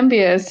very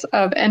envious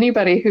of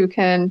anybody who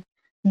can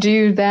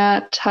do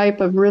that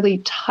type of really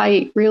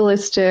tight,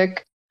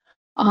 realistic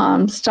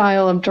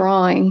style of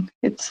drawing.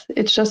 It's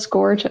just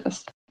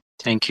gorgeous.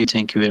 Thank you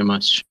very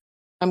much.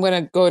 I'm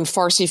going to go in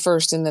Farsi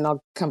first, and then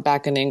I'll come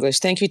back in English.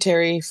 Thank you,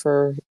 Terry,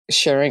 for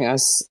sharing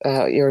us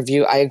your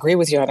view. I agree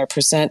with you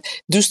 100%.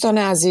 دوستان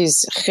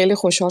عزیز، خیلی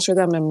خوشحال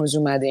شدم امروز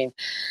اومدین.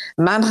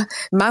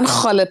 من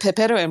خاله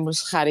پپه رو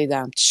امروز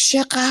خریدم.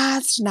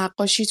 چقدر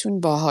نقاشیتون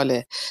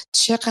باحاله.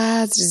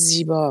 چقدر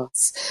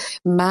زیباست.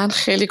 من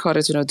خیلی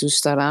کارتون رو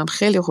دوست دارم.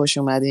 خیلی خوش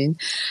اومدین.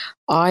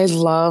 I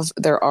love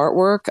their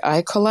artwork.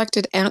 I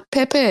collected Aunt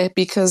Pepe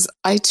because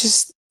I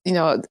just,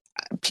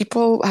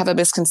 people have a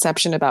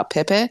misconception about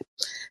Pepe.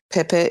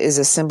 Pepe is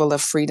a symbol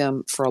of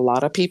freedom for a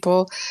lot of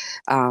people.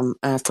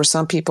 For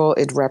some people,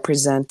 it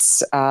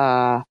represents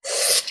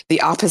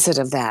the opposite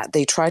of that.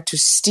 They try to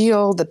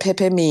steal the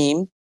Pepe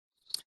meme.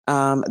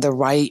 The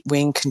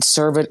right-wing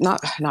conservative,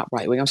 not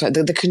right-wing, I'm sorry,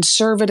 the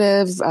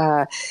conservative,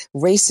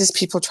 racist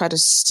people try to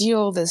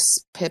steal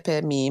this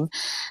Pepe meme,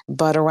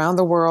 but around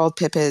the world,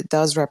 Pepe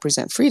does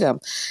represent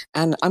freedom.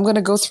 And I'm going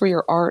to go through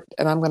your art,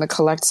 and I'm going to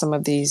collect some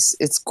of these.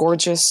 It's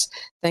gorgeous.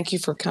 Thank you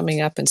for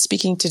coming up and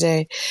speaking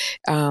today.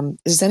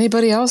 Does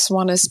anybody else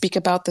want to speak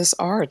about this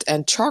art?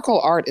 And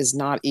charcoal art is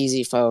not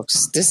easy,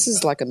 folks. This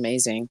is like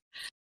amazing.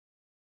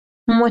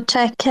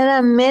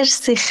 متشکرم.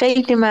 مرسی.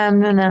 خیلی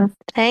ممنونم.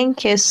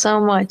 Thank you so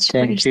much.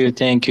 Thank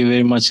you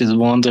very much. It's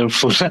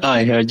wonderful.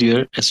 I heard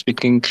you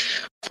speaking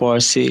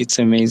Farsi. It's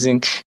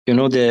amazing.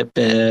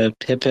 The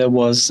Pepe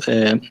was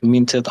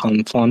minted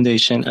on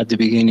foundation at the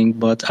beginning,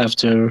 but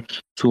after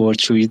 2 or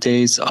 3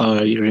 days,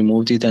 I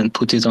removed it and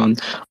put it on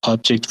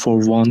object for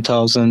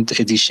 1000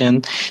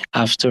 edition.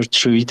 After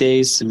 3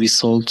 days, we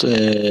sold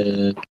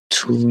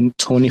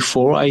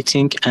 24, I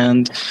think,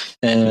 and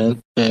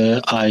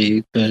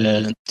I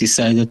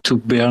decided to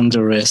burn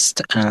the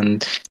rest,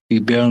 and we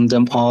burned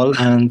them all,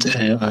 and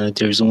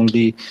there's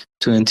only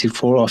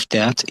 24 of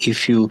that.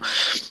 If you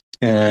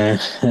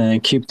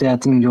keep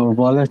that in your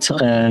wallet,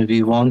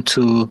 we want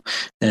to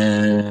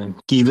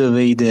give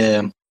away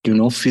the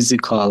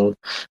physical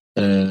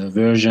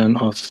version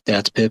of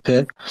that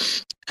Pepe,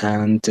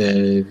 and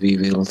we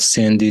will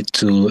send it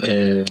to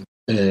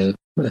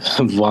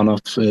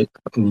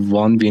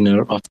one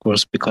winner, of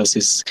course,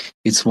 because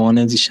it's one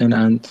edition,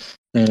 and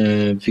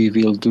we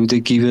will do the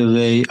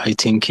giveaway, I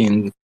think,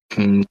 in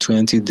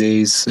 20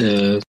 days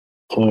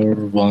or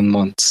 1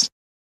 month.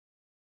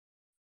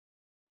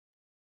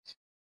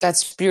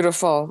 That's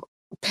beautiful.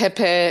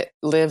 Pepe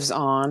lives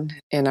on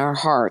in our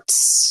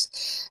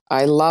hearts.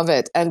 I love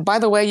it. And by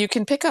the way, you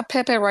can pick up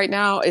Pepe right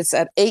now. It's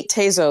at 8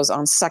 Tezos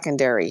on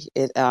secondary.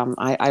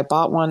 I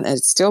bought one, and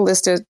it's still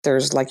listed.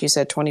 There's, like you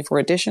said, 24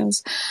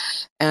 editions.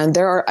 And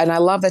I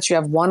love that you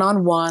have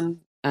one-on-one,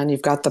 and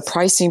you've got the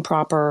pricing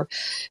proper.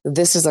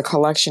 This is a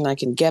collection I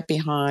can get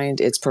behind.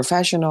 It's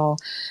professional,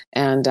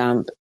 and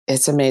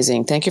it's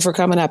amazing. Thank you for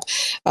coming up.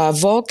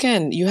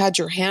 Vulcan, you had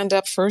your hand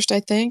up first, I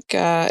think,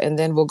 and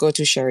then we'll go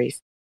to Sharif.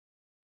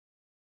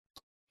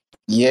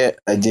 Yeah,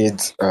 I did.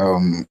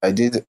 I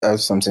did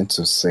have something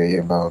to say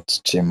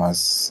about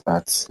Chima's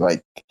art.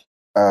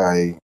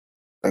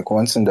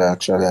 One thing that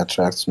actually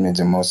attracts me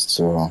the most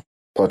to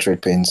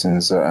portrait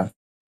paintings,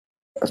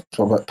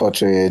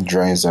 portrait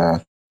drawings,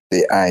 are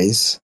the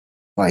eyes.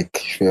 Like,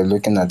 if you're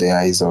looking at the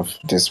eyes of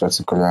this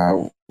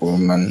particular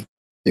woman,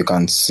 you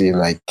can see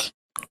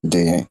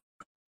the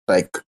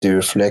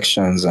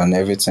reflections and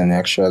everything.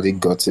 Actually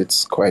got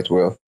it quite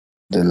well.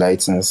 the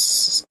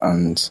lightness,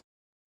 and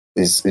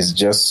it's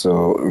just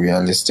so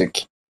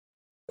realistic.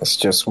 That's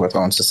just what I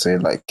want to say.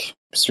 Like,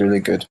 it's really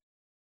good.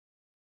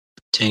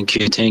 Thank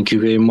you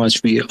very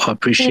much. We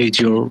appreciate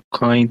your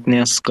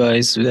kindness,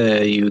 guys.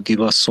 You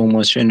give us so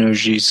much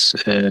energies,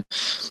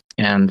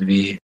 and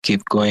we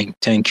keep going.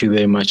 Thank you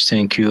very much.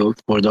 Thank you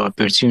for the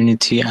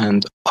opportunity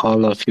and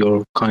all of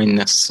your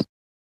kindness.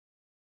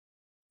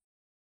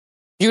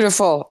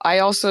 Beautiful. I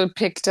also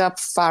picked up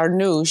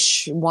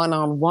Farnoosh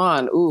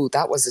one-on-one. Ooh,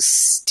 that was a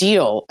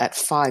steal at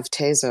 5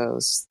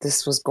 Tezos.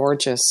 This was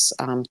gorgeous.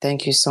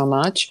 Thank you so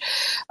much.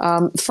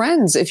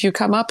 Friends, if you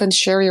come up and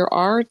share your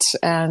art,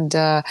 and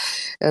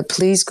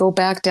please go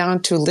back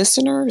down to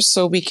listeners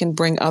so we can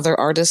bring other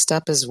artists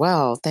up as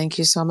well. Thank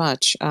you so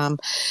much.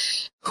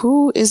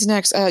 Who is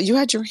next? You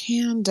had your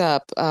hand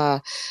up.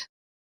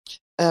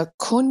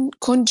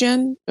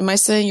 Kunjan, am I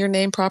saying your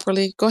name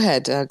properly? Go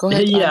ahead. Go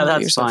ahead. Yeah,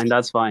 that's fine.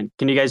 That's fine.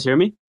 Can you guys hear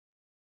me?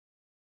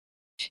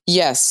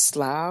 Yes,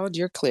 loud.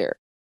 You're clear.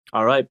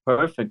 All right,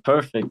 perfect.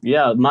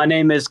 Yeah, my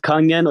name is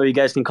Kangyan, or you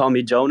guys can call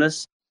me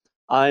Jonas.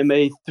 I'm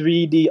a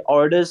 3D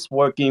artist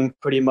working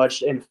pretty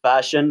much in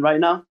fashion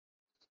right now.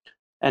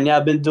 And yeah,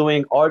 I've been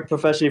doing art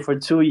professionally for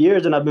 2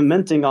 years, and I've been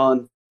minting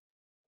on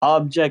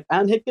Object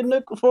and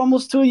Hickenlook for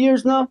almost 2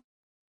 years now.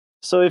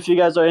 So if you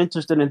guys are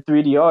interested in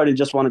 3D art and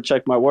just want to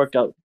check my work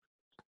out,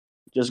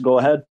 just go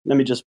ahead. Let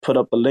me just put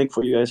up a link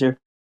for you guys here.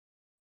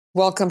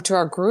 Welcome to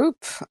our group.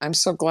 I'm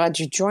so glad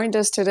you joined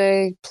us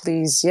today.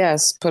 Please,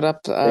 yes, put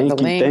up the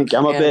link. Thank you.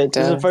 I'm a bit,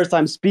 this is the first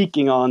time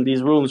speaking on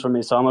these rooms for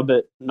me, so I'm a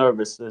bit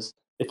nervous,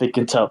 if you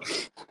can tell.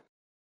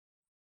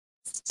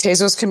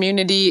 Tezos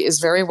community is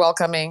very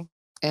welcoming,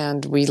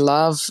 and we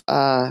love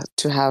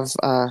to have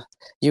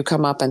you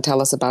come up and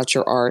tell us about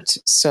your art.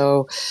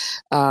 So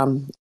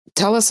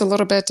tell us a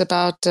little bit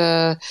about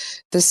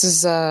this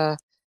is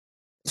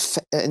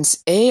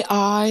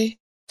AI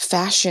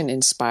fashion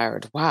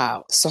inspired.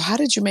 Wow. So how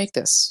did you make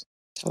this?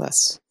 Tell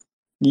us.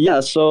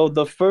 Yeah, so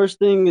the first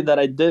thing that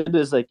I did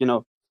is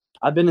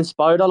I've been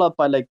inspired a lot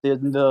by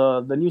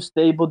the new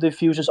stable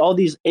diffusers, all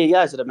these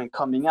AIs that have been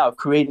coming out,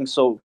 creating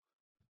so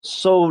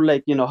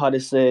how to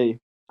say,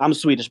 I'm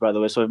Swedish, by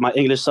the way, so if my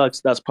English sucks,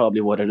 that's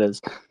probably what it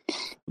is.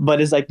 But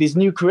it's like these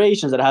new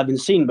creations that I haven't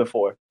seen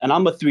before. And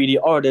I'm a 3D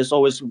artist,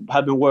 always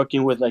have been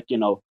working with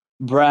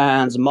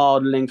brands,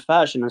 modeling,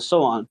 fashion, and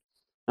so on.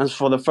 And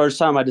for the first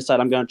time, I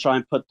decided I'm going to try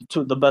and put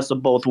the best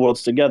of both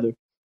worlds together.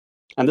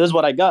 And this is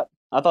what I got.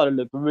 I thought it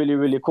looked really,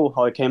 really cool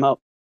how it came out.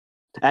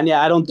 And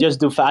yeah, I don't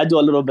just I do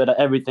a little bit of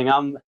everything.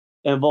 I'm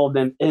involved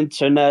in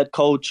internet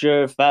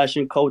culture,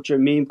 fashion culture,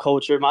 meme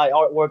culture. My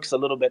artwork's a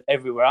little bit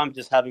everywhere. I'm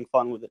just having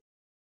fun with it.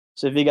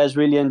 So if you guys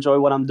really enjoy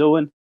what I'm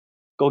doing,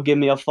 go give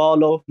me a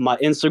follow. My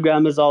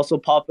Instagram is also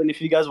popping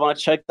if you guys want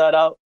to check that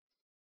out.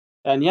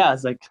 And yeah,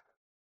 it's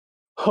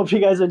hope you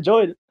guys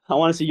enjoyed it. I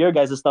want to see your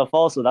guys' stuff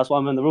also. That's why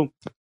I'm in the room.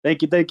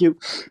 Thank you.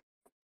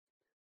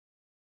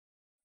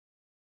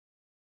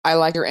 I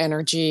like your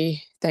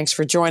energy. Thanks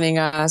for joining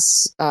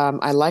us.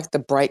 I like the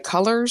bright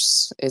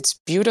colors. It's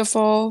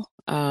beautiful.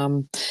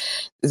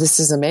 This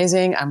is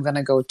amazing. I'm going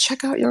to go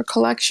check out your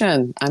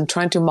collection. I'm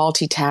trying to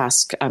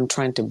multitask. I'm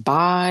trying to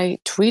buy,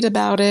 tweet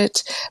about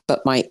it,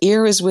 but my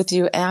ear is with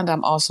you, and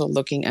I'm also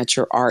looking at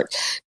your art.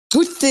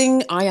 Good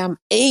thing I am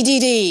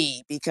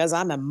ADD, because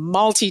I'm a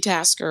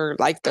multitasker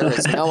like there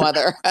is no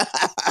other.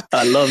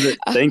 I love it.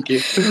 Thank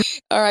you.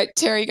 All right,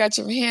 Terry, you got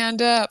your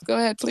hand up. Go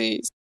ahead,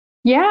 please.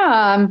 Yeah,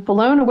 I'm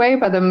blown away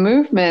by the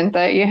movement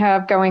that you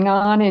have going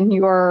on in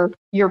your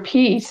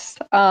piece.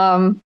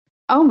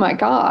 Oh my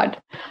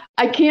God.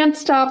 I can't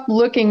stop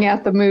looking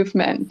at the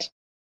movement.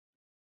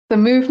 The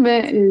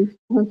movement is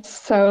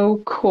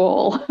so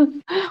cool.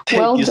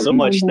 Thank you so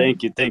much.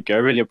 Thank you. I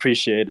really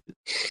appreciate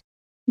it.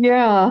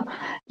 Yeah.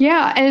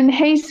 And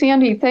hey,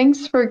 Sandy,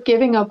 thanks for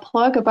giving a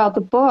plug about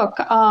the book.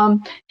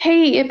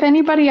 Hey, if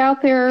anybody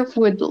out there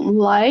would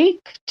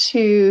like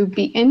to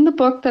be in the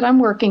book that I'm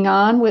working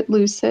on with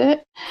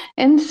Lucid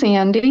and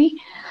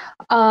Sandy,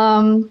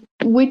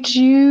 would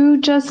you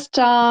just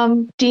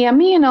DM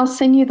me and I'll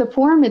send you the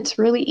form? It's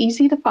really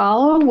easy to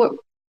follow.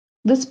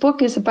 This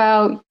book is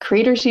about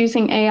creators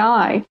using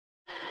AI.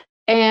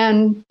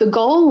 And the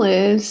goal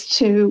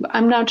is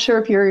I'm not sure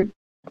if you're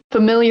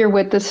familiar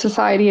with the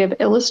Society of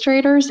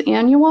Illustrators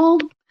annual,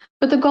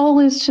 but the goal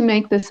is to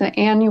make this an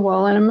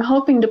annual, and I'm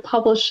hoping to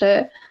publish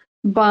it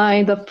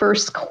by the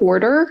first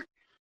quarter.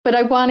 But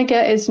I want to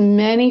get as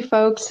many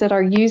folks that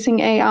are using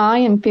AI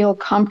and feel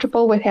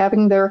comfortable with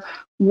having their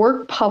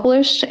work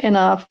published in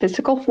a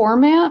physical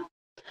format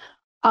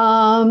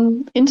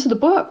into the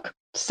book.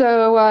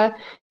 So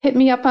hit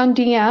me up on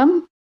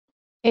DM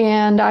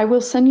and I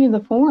will send you the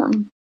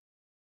form.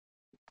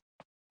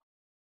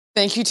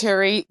 Thank you,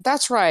 Terry.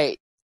 That's right.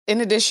 In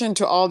addition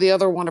to all the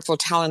other wonderful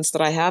talents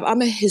that I have,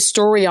 I'm a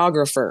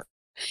historiographer.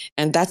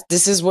 And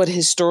this is what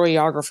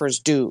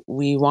historiographers do.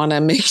 We want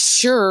to make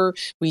sure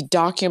we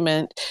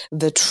document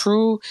the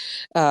true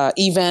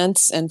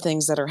events and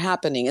things that are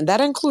happening. And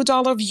that includes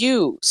all of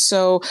you.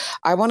 So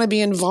I want to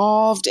be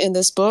involved in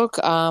this book.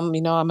 I'm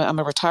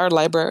a retired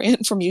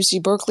librarian from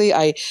UC Berkeley.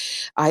 I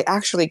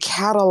actually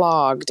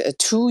cataloged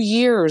 2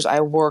 years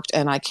I worked,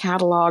 and I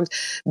cataloged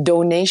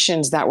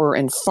donations that were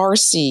in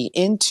Farsi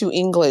into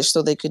English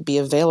so they could be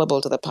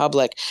available to the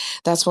public.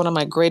 That's one of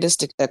my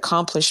greatest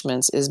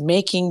accomplishments, is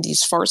making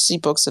these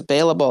Farsi books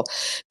available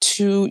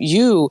to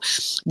you,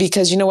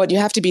 because you know what, you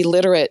have to be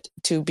literate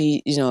to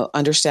be,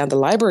 understand the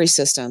library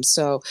system.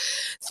 So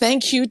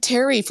thank you,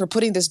 Terry, for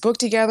putting this book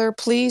together.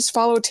 Please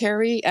follow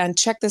Terry and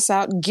check this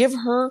out. Give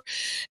her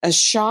a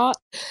shot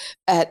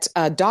at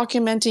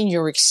documenting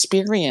your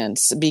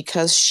experience,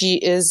 because she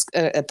is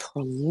a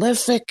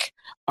prolific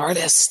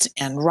artist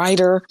and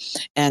writer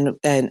and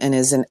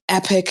is an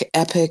epic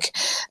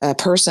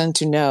person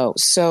to know.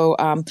 So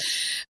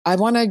I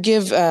want to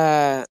give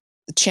a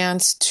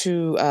chance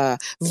to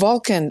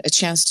Vulcan a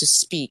chance to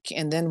speak,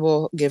 and then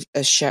we'll give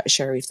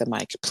Sharif the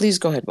mic. Please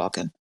go ahead,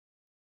 Vulcan.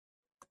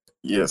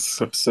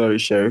 Yes, sorry,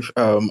 Sheriff.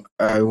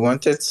 I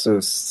wanted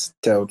to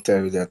tell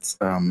Terry that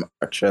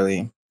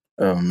actually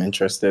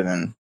interested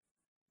in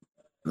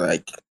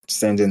like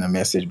sending a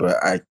message, but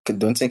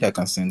don't think I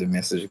can send a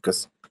message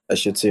because I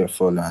should see your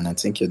follow, and I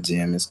think your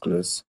DM is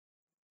closed.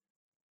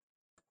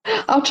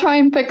 I'll try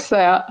and fix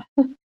that.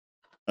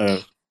 All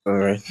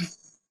right.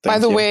 By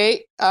the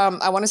way,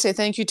 I want to say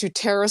thank you to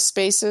Terra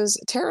Spaces.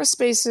 Terra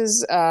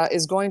Spaces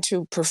is going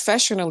to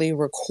professionally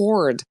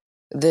record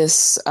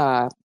this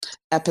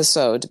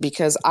episode,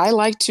 because I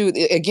like to,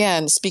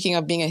 again, speaking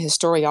of being a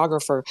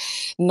historiographer,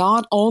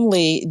 not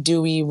only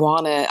do we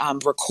want to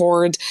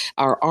record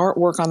our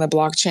artwork on the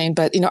blockchain,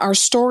 but our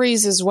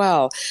stories as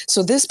well.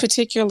 So this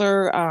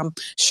particular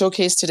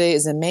showcase today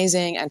is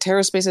amazing, and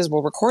TerraSpaces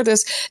will record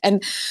this.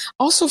 And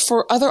also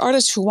for other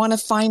artists who want to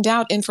find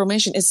out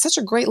information, it's such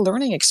a great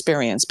learning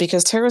experience,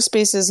 because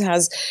TerraSpaces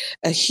has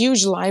a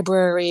huge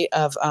library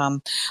of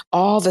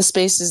all the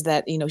spaces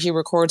that he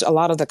records, a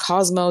lot of the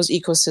Cosmos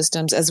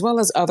ecosystems, as well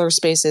as other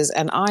spaces.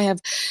 And I have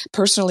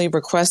personally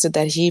requested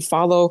that he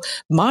follow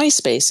my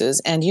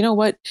spaces. And you know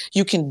what?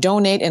 You can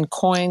donate in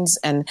coins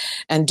and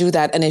do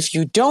that. And if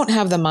you don't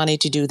have the money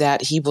to do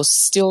that, he will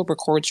still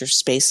record your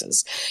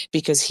spaces,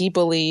 because he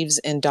believes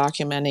in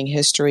documenting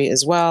history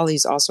as well.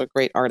 He's also a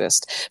great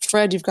artist.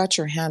 Fred, you've got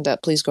your hand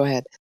up. Please go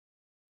ahead.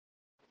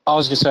 I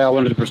was going to say I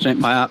wanted to present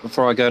my art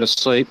before I go to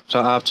sleep. So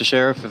after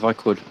Sheriff, if I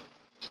could.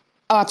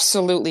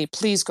 Absolutely.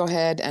 Please go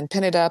ahead and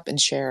pin it up and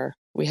share.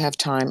 We have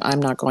time. I'm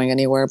not going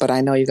anywhere, but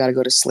I know you got to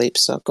go to sleep.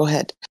 So go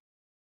ahead.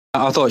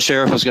 I thought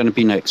Sheriff was going to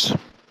be next.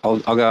 I'll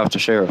go after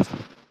Sheriff.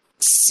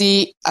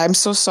 See, I'm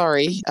so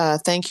sorry.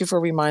 Thank you for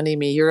reminding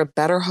me. You're a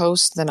better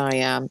host than I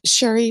am.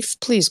 Sharif,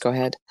 please go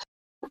ahead.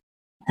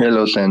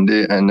 Hello,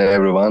 Sandy and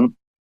everyone.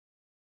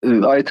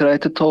 I try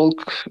to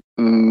talk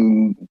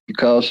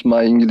because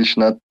my English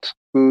not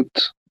good,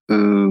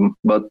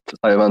 but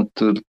I want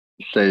to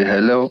say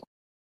hello.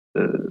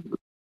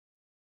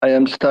 I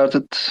am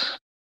started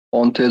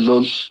on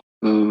Tezos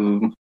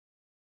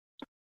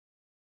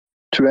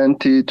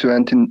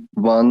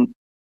 2021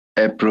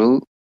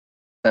 April,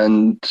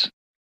 and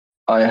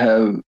I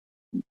have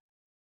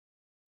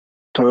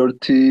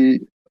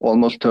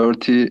almost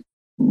 30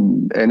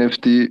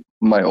 NFT,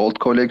 my old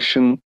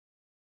collection,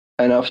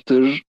 and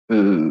after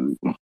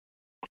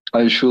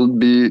I should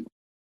be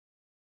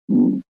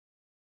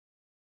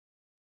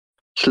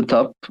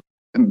stop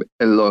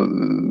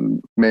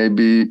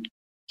maybe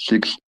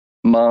 6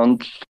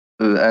 months,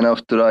 and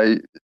after I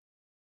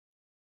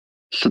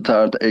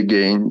start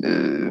again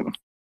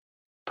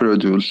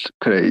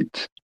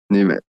create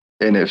new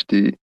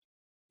NFT.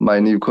 My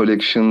new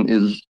collection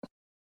is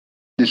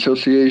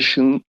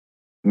dissociation.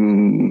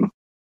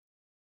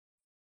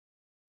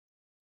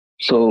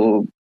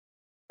 So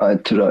I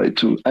try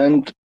to,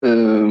 and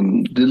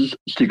this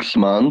 6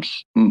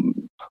 months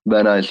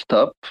when I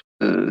stop,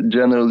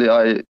 generally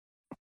I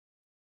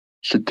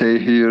stay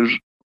here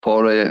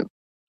for a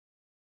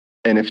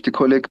NFT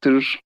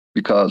collector,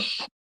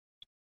 because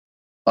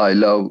I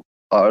love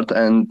art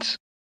and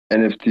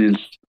NFT is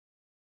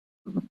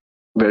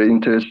very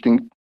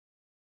interesting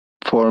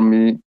for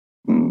me.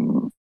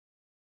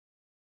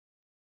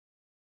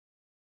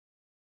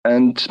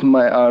 And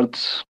my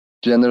art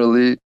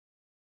generally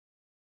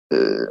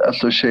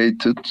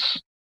associated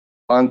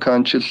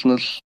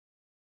unconsciousness.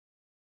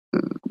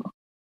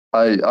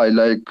 I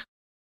like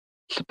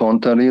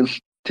spontaneous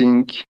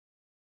thing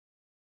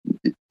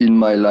in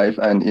my life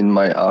and in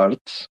my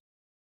art.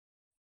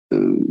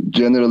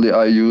 Generally,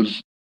 I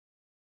use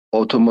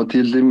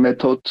automatism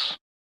method.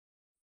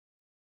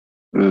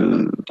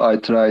 I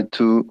try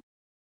to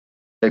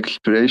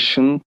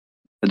expression,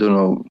 I don't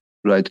know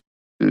right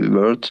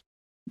word,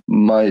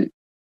 my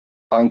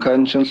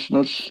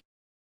unconsciousness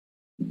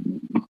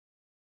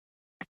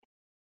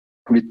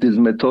with this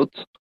method.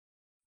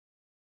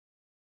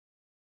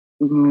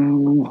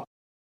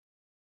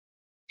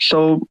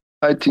 So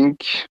I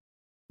think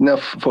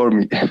enough for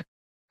me.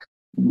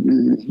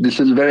 this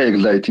is very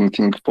exciting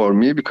thing for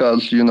me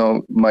because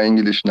my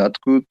English not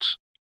good,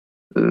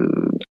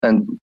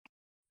 and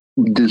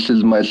this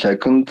is my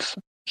second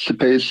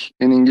space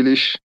in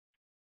English.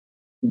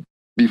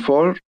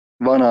 Before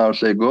 1 hour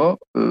ago,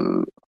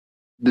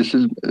 this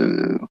is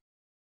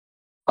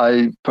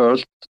I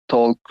first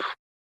talk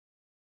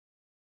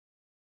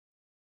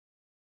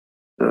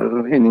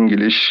in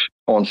English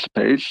on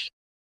space.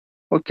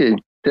 Okay,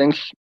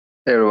 thanks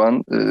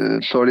everyone.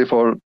 Sorry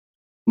for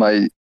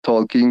my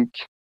talking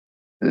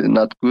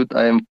not good.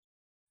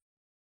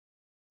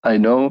 I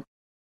know,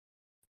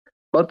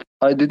 but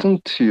I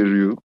didn't hear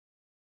you.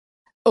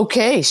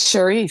 Okay,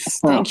 Sharif,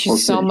 thank you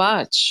so Okay.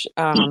 much.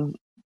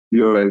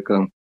 You're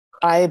welcome.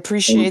 I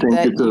appreciate Thank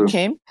that you you too.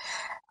 came.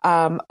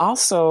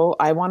 Also,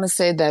 I want to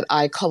say that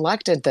I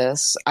collected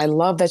this. I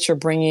love that you're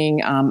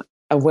bringing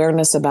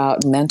awareness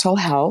about mental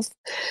health.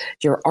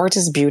 Your art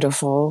is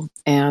beautiful,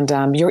 and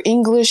your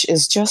English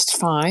is just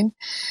fine.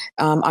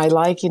 I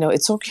like,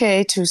 it's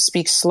okay to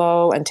speak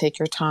slow and take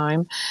your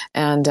time.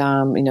 And,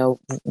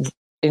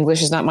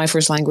 English is not my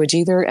first language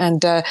either,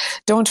 and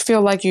don't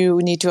feel like you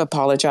need to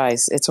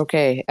apologize. It's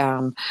okay.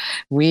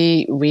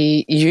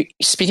 You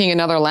speaking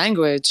another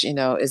language,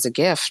 is a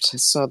gift,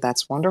 so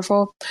that's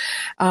wonderful.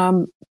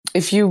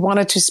 If you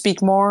wanted to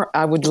speak more,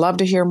 I would love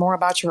to hear more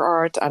about your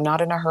art. I'm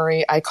not in a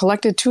hurry. I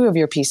collected 2 of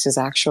your pieces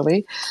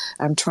actually.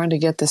 I'm trying to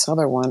get this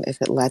other one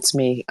if it lets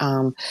me.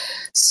 The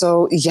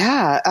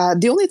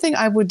only thing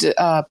I would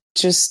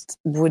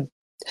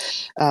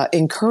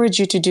encourage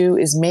you to do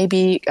is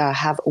maybe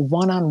have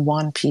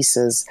one-on-one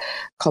pieces.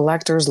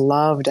 Collectors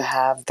love to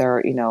have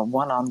their,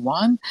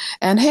 one-on-one.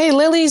 And hey,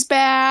 Lily's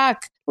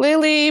back.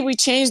 Lily, we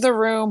changed the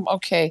room.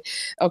 Okay,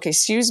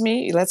 excuse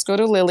me. Let's go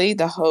to Lily,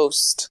 the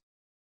host.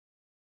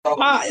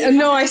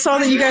 No, I saw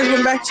that you guys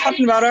went back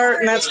talking about art,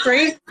 and that's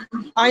great.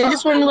 I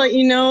just want to let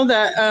you know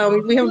that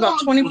we have about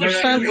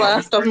 20%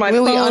 left of my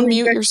Lily, phone.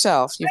 unmute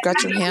yourself. You've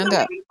got your hand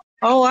up.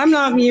 Oh, I'm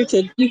not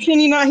muted. Can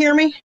you not hear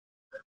me?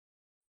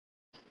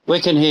 We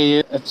can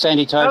hear you.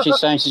 Sandy Toshi's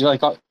saying she's only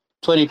got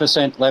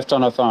 20% left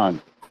on her phone.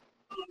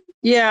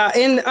 Yeah,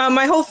 and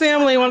my whole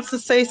family wants to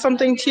say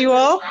something to you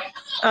all.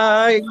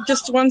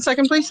 Just 1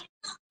 second, please.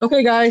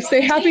 Okay, guys, say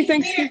happy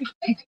Thanksgiving.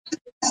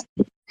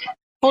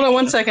 Hold on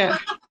 1 second.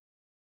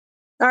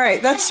 All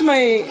right, that's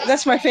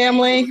my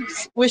family.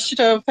 Wish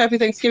of happy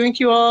Thanksgiving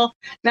to you all.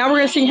 Now we're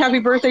gonna sing happy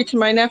birthday to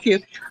my nephew.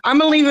 I'm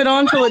gonna leave it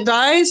on till it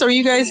dies, or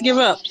you guys give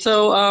up.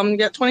 So you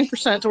got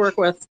 20% to work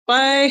with.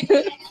 Bye.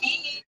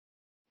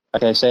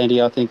 Okay, Sandy,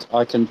 I think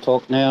I can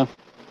talk now.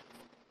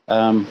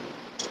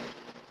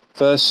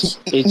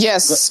 First,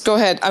 yes, go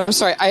ahead. I'm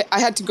sorry. I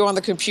had to go on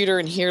the computer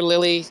and hear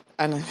Lily.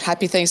 And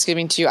happy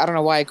Thanksgiving to you. I don't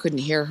know why I couldn't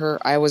hear her.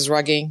 I was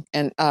rugging.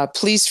 And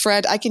please,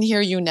 Fred, I can hear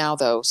you now,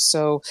 though.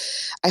 So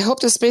I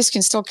hope the space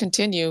can still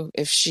continue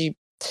if she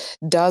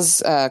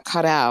does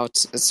cut out.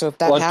 So if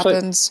that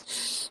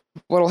happens,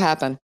 what'll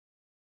happen?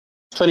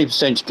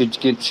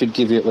 20% should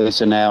give you at least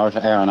an hour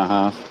to hour and a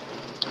half.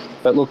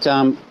 But look,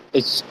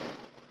 it's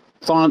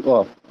fine.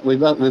 Well, we've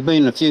been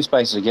in a few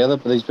spaces together,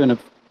 but there's been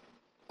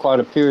quite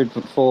a period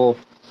before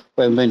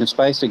we haven't been in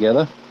space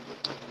together.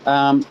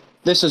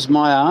 This is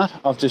my art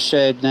I've just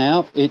shared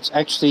now. It's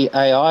actually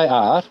AI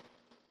art.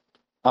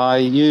 I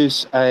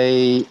use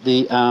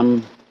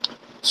the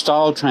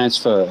style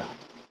transfer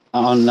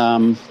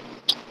on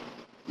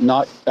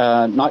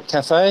Night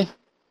Cafe.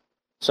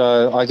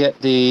 So I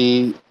get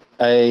an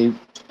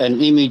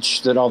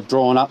image that I've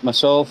drawn up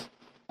myself,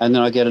 and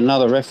then I get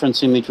another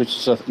reference image, which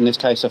is in this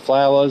case of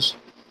flowers.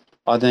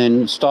 I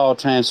then style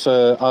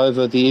transfer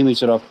over the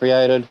image that I've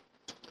created,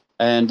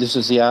 and this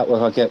is the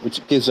artwork I get,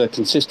 which gives a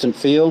consistent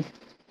feel.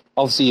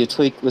 Obviously, you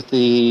tweak with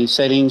the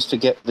settings to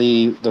get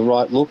the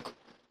right look,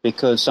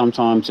 because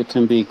sometimes it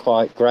can be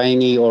quite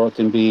grainy or it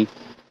can be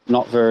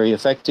not very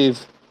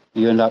effective.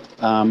 You end up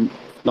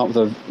not with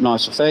a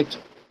nice effect.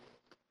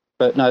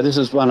 But no, this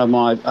is one of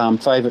my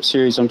favourite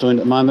series I'm doing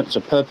at the moment. It's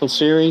a purple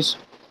series.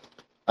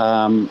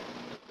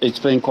 It's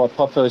been quite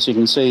popular, as you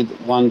can see.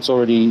 One's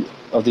already,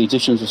 of the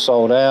editions are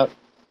sold out.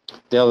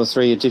 The other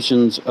 3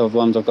 editions of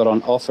ones I've got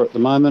on offer at the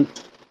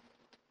moment.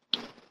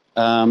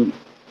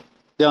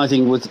 The only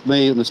thing with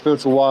me in the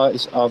spiritual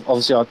wise, I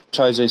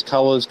chose these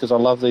colours because I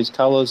love these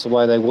colours, the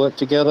way they work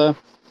together.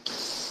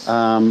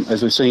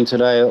 As we've seen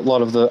today, a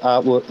lot of the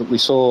artwork that we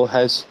saw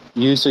has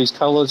used these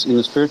colours in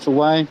the spiritual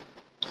way.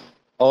 I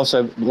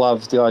also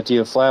love the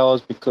idea of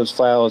flowers, because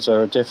flowers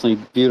are definitely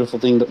a beautiful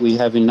thing that we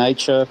have in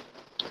nature,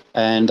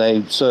 and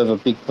they serve a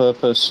big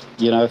purpose,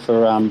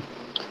 for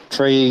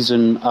trees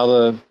and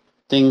other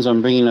things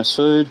on bringing us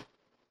food.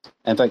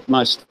 In fact,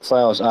 most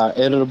flowers are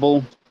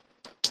editable.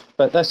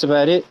 But that's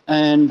about it.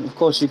 And of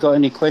course, if you've got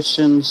any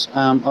questions,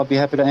 I'll be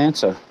happy to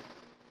answer.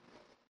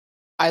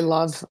 I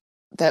love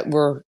that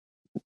we're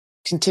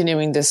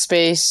continuing this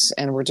space,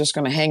 and we're just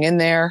going to hang in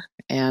there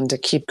and to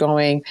keep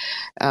going.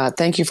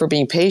 Thank you for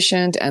being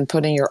patient and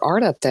putting your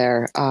art up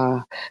there.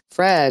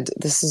 Fred,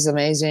 this is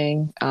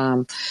amazing.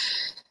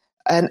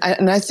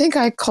 and I think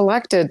I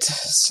collected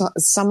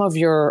some of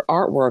your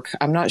artwork.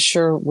 I'm not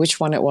sure which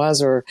one it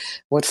was or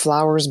what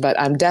flowers, but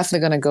I'm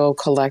definitely going to go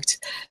collect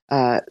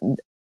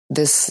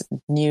this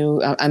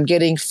new. I'm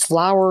getting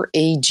Flower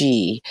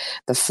AG,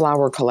 the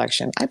flower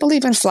collection. I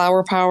believe in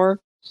flower power.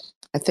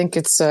 I think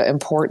it's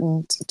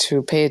important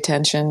to pay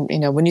attention. You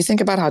know, when you think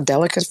about how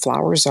delicate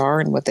flowers are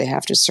and what they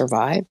have to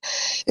survive,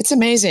 it's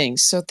amazing.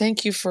 So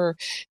thank you for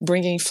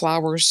bringing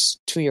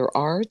flowers to your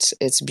art.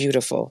 It's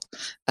beautiful.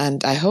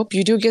 And I hope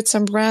you do get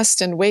some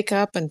rest and wake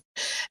up and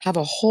have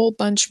a whole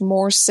bunch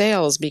more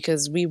sales,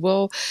 because we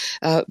will,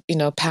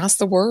 pass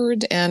the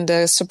word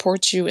and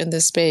support you in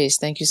this space.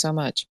 Thank you so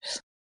much.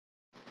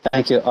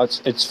 Thank you.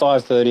 It's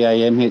 5:30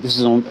 a.m. here. This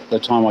is on the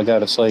time I go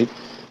to sleep.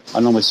 I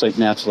normally sleep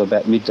now till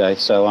about midday,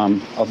 so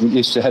I'm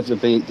used to have to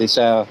be this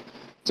hour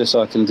just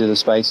so I can do the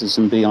spaces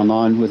and be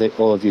online with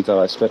all of you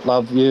guys. But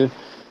love you,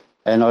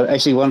 and I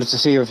actually wanted to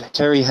see if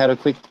Terry had a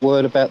quick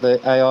word about the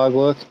AI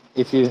work.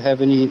 If you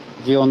have any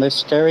view on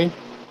this, Terry?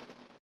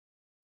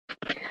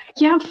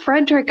 Yeah,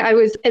 Frederick, I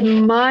was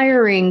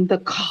admiring the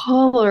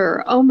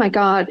color, oh my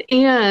God,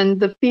 and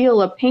the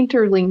feel of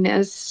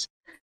painterliness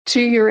to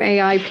your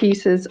AI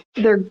pieces.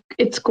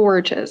 It's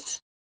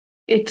gorgeous.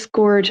 It's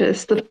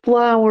gorgeous. The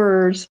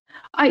flowers.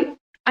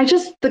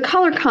 The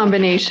color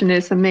combination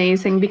is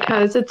amazing,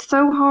 because it's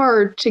so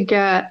hard to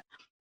get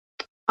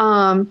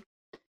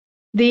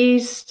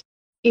these,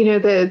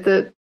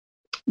 the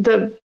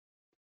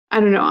I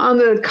don't know, on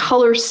the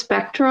color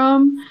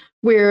spectrum,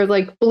 where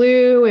like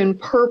blue and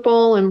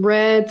purple and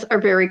reds are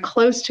very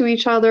close to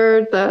each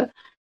other.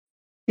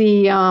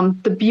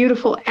 The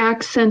beautiful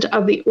accent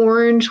of the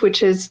orange,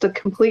 which is the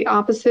complete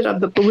opposite of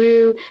the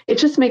blue, it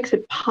just makes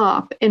it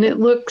pop, and it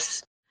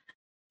looks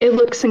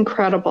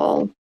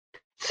incredible.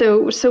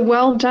 So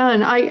well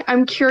done.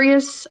 I'm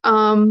curious,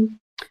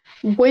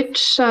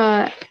 which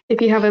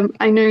if you have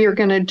I know you're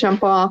going to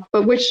jump off,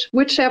 but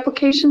which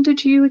application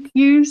did you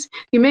use?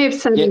 You may have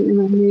said it,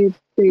 and I may have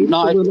spaced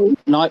a little.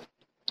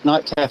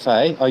 Night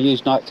Cafe. I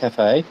use Night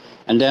Cafe,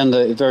 and down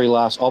the very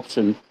last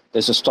option,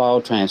 there's a style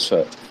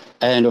transfer.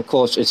 And of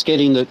course, it's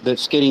getting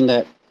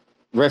that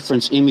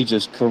reference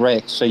images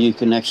correct, so you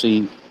can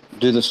actually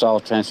do the style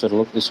transfer to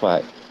look this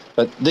way.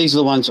 But these are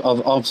the ones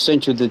I've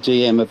sent you the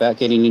DM about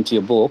getting into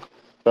your book.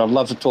 But I'd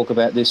love to talk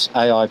about this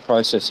AI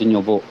process in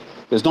your book.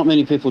 There's not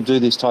many people do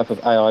this type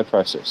of AI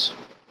process.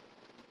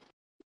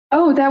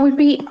 Oh, that would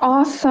be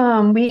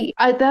awesome.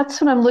 That's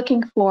what I'm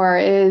looking for,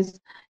 is,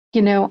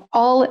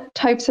 all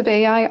types of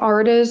AI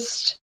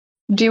artists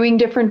doing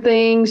different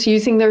things,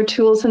 using their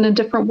tools in a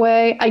different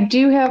way. I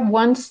do have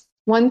one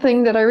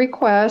thing that I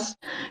request: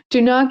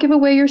 do not give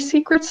away your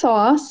secret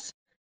sauce.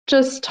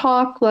 Just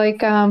talk like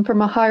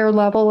from a higher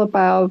level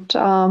about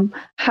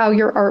how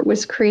your art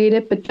was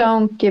created, but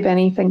don't give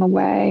anything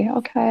away,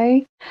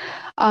 okay?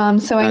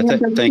 So I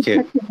have thank you.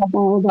 Of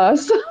all of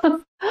us.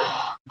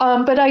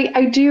 But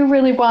I do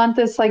really want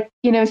this, like,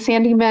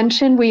 Sandy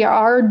mentioned, we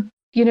are,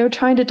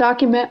 trying to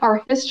document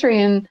our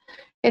history, and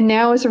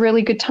now is a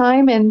really good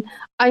time. And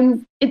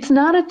it's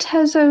not a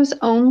Tezos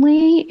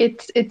only.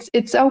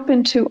 It's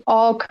open to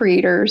all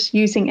creators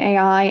using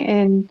AI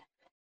and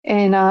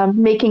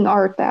making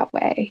art that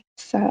way.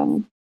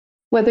 So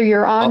whether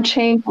you're on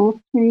chain, off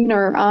chain,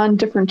 or on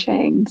different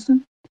chains.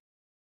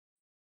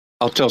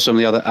 I'll tell some of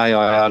the other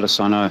AI artists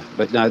I know,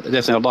 but no,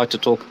 definitely I'd like to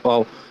talk.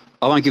 Well,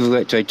 I won't give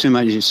away too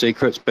many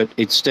secrets, but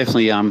it's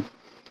definitely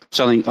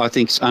something I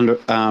think is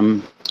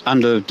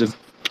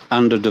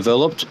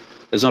underdeveloped.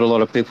 There's not a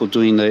lot of people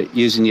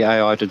using the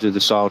AI to do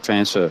the style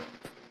transfer.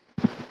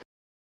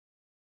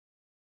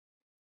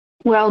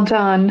 Well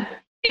done.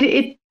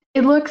 It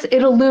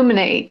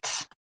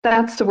illuminates.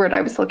 That's the word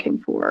I was looking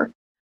for.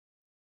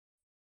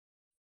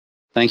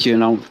 Thank you,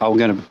 and I'm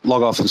going to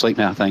log off and sleep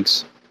now.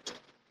 Thanks.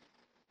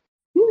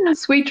 Yeah,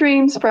 sweet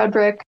dreams,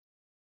 Frederick.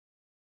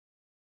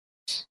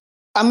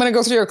 I'm going to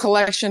go through your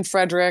collection,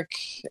 Frederick,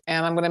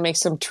 and I'm going to make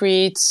some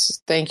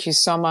tweets. Thank you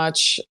so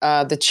much.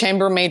 The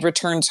Chambermaid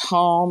Returns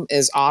Home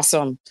is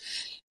awesome.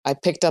 I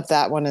picked up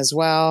that one as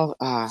well.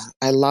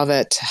 I love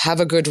it. Have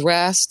a good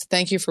rest.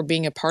 Thank you for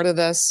being a part of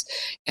this.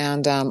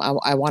 And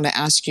I want to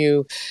ask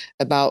you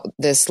about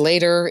this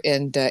later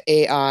in the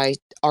AI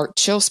art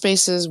chill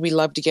spaces. We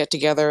love to get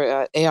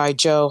together. AI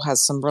Joe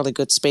has some really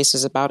good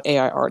spaces about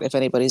AI art if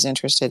anybody's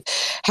interested.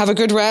 Have a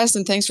good rest,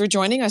 and thanks for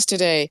joining us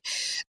today.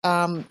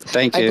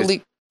 Thank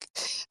you.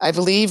 I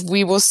believe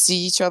we will see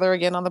each other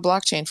again on the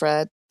blockchain,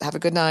 Fred. Have a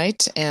good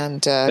night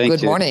and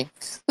good morning.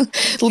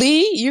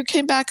 Lee, you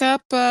came back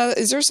up.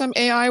 Is there some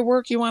AI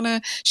work you want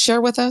to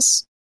share with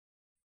us?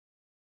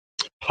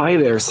 Hi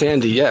there,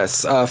 Sandy.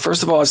 Yes.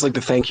 First of all, I'd just like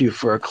to thank you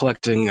for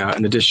collecting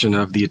an edition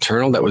of The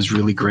Eternal. That was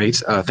really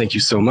great. Thank you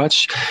so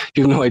much.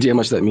 You have no idea how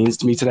much that means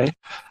to me today.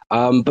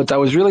 But I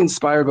was really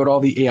inspired about all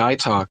the AI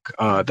talk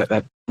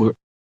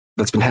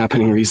that's been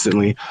happening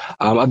recently.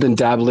 I've been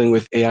dabbling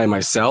with AI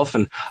myself,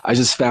 and I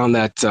just found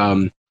that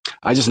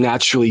I just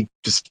naturally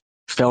just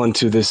fell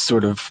into this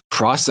sort of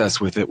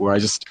process with it where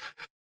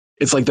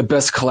it's like the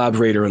best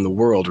collaborator in the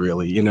world,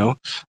 really, you know?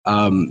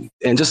 And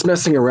just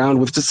messing around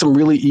with just some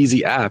really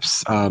easy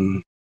apps.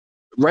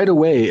 Right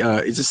away,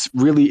 it just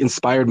really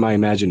inspired my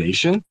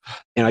imagination,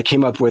 and I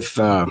came up with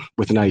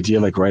an idea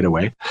like right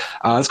away.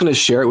 I was going to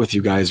share it with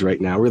you guys right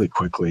now, really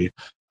quickly.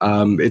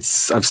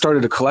 I've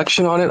started a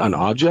collection on it on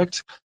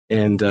Object,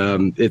 and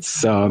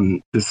it's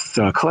this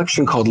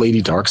collection called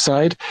Lady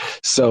Darkside.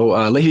 So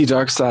Lady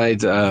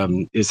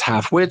Darkside is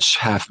half witch,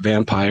 half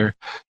vampire,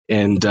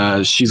 and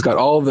she's got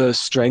all the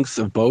strengths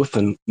of both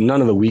and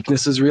none of the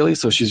weaknesses really.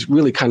 So she's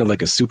really kind of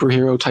like a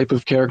superhero type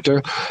of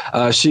character.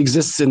 She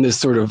exists in this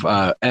sort of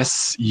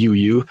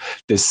SUU,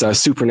 this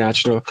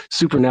supernatural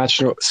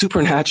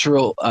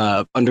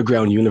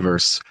underground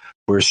universe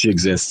where she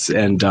exists.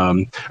 And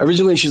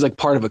originally she's like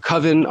part of a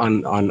coven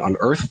on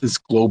Earth, this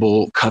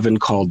global coven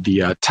called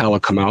the Tala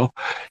Kamau.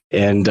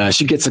 And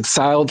she gets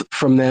exiled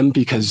from them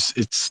because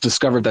it's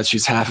discovered that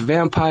she's half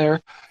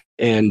vampire.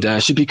 And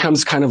she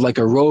becomes kind of like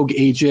a rogue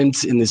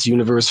agent in this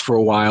universe for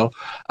a while.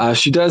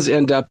 She does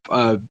end up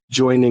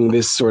joining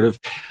this sort of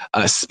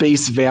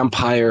space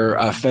vampire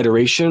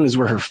federation, is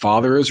where her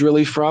father is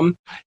really from.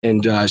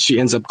 And she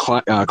ends up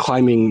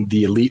climbing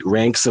the elite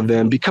ranks of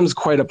them, becomes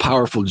quite a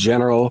powerful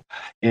general.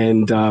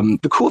 And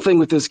the cool thing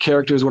with this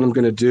character is what I'm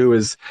going to do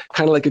is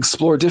kind of like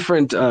explore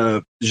different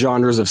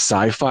genres of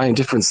sci-fi and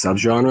different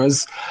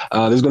subgenres.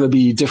 There's going to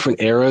be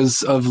different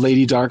eras of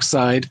Lady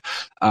Darkside,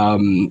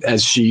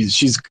 as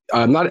she's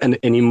not an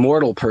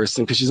immortal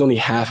person because she's only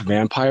half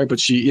vampire, but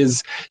she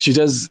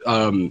does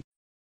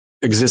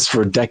exist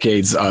for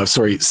decades,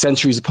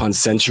 centuries upon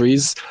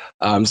centuries.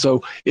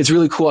 So it's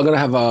really cool. I'm going to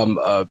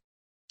have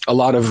a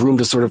lot of room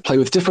to sort of play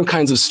with different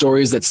kinds of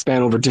stories that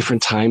span over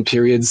different time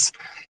periods.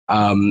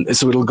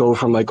 So it'll go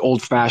from like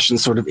old-fashioned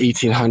sort of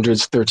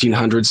 1800s,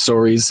 1300s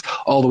stories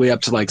all the way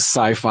up to like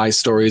sci-fi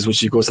stories when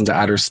she goes into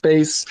outer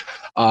space.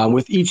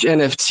 With each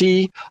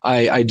NFT,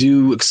 I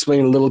do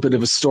explain a little bit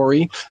of a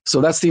story.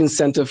 So that's the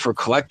incentive for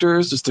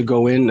collectors, just to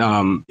go in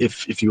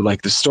if you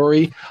like the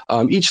story.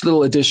 Each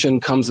little edition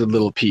comes with a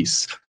little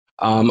piece.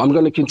 I'm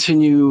going to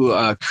continue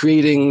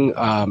creating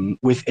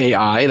with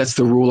AI. That's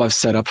the rule I've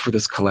set up for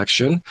this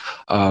collection.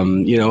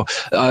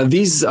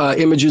 These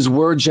images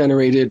were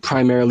generated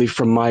primarily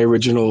from my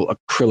original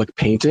acrylic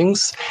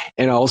paintings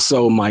and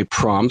also my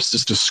prompts,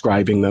 just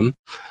describing them.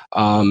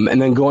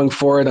 And then going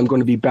forward, I'm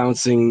going to be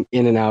bouncing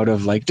in and out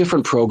of like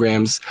different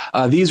programs.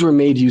 These were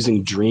made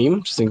using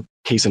Dream, just in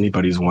case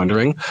anybody's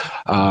wondering.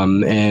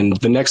 And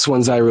the next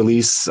ones I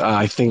release,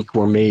 I think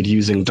were made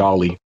using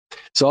Dolly.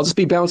 So I'll just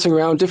be bouncing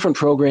around different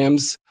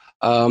programs,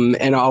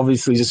 and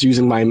obviously just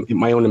using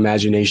my own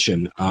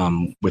imagination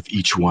with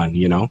each one,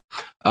 you know.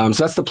 So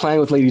that's the plan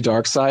with Lady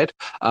Darkside.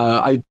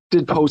 I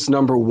did post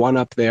number 1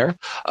 up there.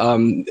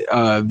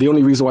 The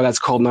only reason why that's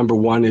called number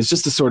 1 is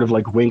just to sort of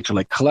like wink to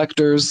like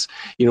collectors.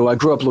 You know, I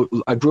grew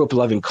up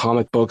loving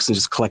comic books and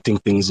just collecting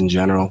things in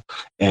general.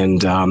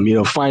 And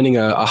finding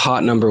a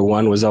hot number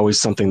 1 was always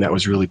something that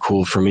was really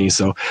cool for me.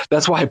 So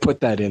that's why I put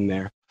that in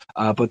there.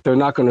 But they're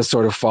not going to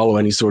sort of follow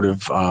any sort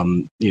of,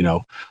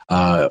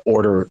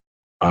 order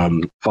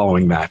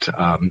following that.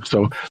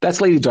 So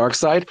that's Lady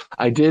Darkside.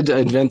 I did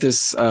invent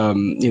this,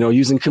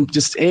 using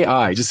just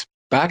AI, just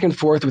back and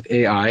forth with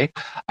AI,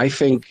 I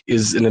think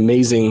is an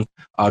amazing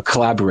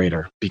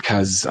collaborator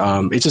because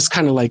it's just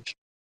kind of like,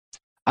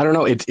 I don't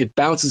know, it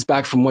bounces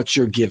back from what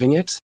you're giving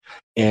it.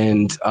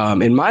 And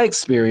in my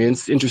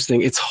experience,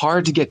 interesting, it's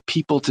hard to get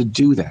people to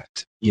do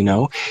that. You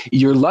know,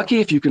 you're lucky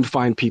if you can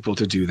find people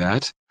to do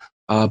that.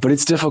 But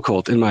it's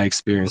difficult in my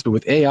experience. But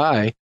with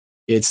AI,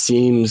 it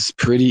seems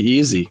pretty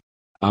easy.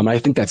 I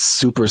think that's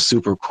super,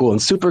 super cool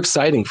and super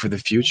exciting for the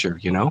future,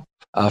 you know,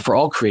 for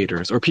all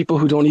creators or people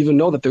who don't even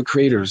know that they're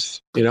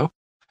creators, you know.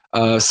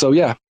 So,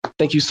 yeah,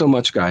 thank you so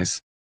much, guys.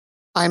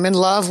 I'm in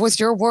love with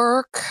your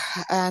work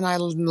and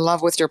I'm in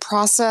love with your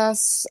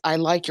process. I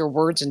like your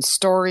words and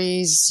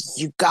stories.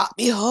 You got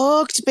me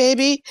hooked,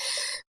 baby.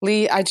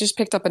 Lee, I just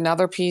picked up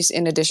another piece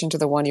in addition to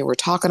the one you were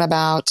talking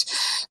about.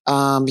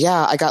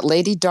 I got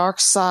Lady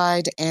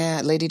Darkside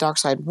and Lady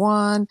Darkside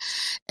 1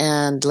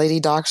 and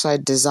Lady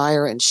Darkside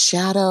Desire and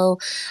Shadow.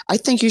 I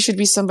think you should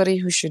be somebody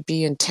who should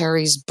be in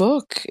Terry's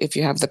book if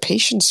you have the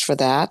patience for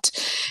that.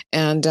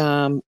 And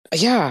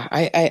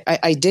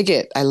I dig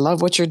it. I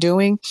love what you're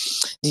doing.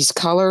 These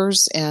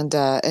colors and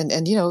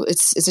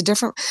it's a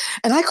different,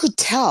 and I could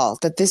tell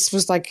that this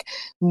was like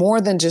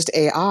more than just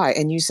AI.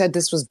 And you said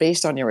this was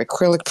based on your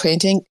acrylic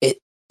painting.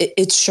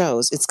 It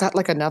shows. It's got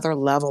like another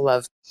level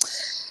of,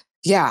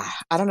 I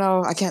don't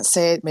know. I can't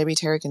say it. Maybe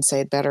Terry can say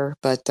it better,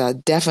 but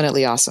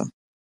definitely awesome.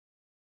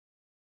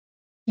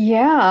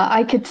 Yeah,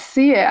 I could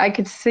see it. I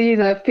could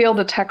feel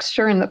the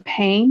texture and the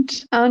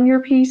paint on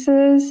your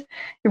pieces.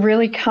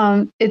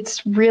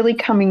 It's really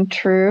coming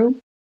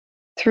through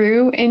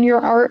in your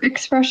art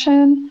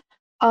expression.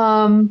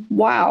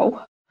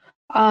 Wow.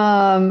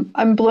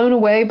 I'm blown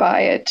away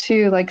by it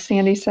too. Like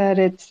Sandy said,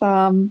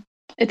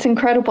 it's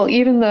incredible.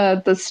 Even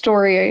the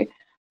story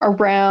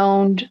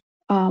around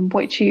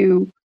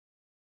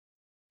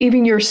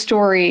even your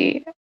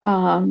story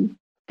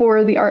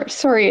for the art.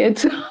 Sorry,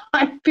 it's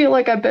I feel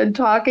like I've been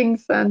talking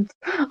since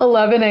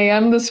 11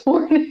 a.m. this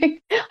morning.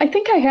 I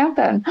think I have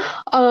been.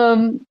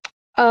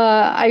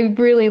 I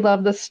really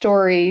love the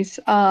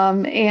stories,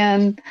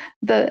 and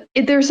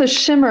there's a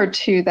shimmer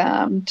to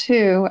them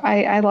too.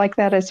 I like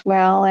that as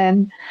well.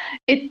 And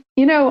I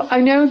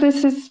know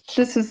this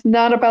is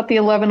not about the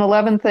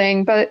 1111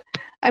 thing, but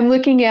I'm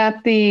looking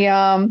at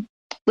the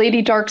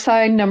Lady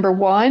Darkside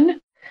 #1.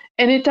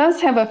 And it does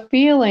have a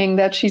feeling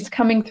that she's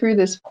coming through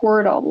this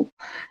portal.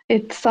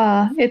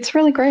 It's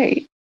really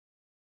great.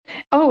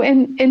 Oh,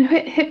 and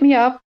hit me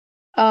up.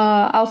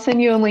 I'll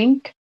send you a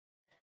link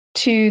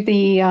to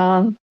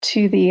the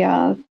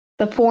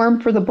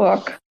form for the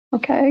book.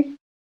 Okay.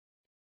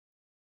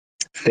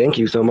 Thank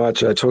you so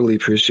much. I totally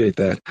appreciate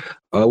that.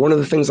 One of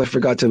the things I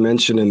forgot to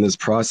mention in this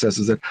process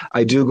is that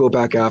I do go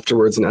back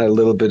afterwards and add a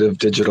little bit of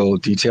digital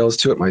details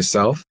to it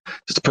myself,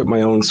 just to put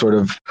my own sort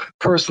of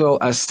personal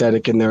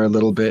aesthetic in there a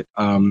little bit.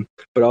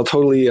 But I'll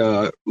totally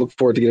look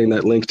forward to getting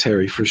that link,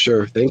 Terry, for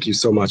sure. Thank you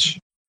so much.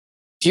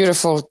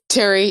 Beautiful.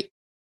 Terry,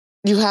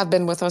 you have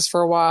been with us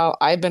for a while.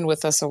 I've been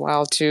with us a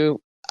while too.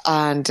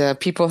 And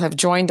people have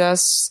joined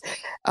us.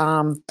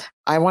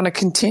 I want to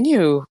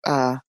continue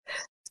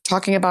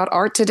talking about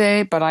art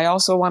today, but I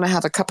also want to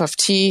have a cup of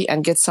tea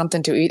and get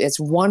something to eat. It's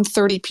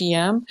 1:30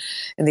 p.m.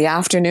 in the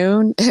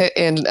afternoon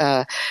in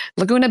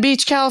Laguna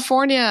Beach,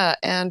 California,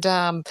 and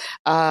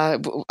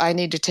I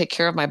need to take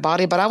care of my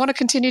body, but I want to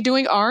continue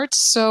doing art,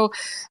 so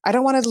I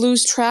don't want to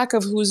lose track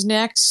of who's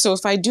next. So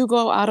if I do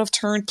go out of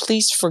turn,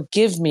 please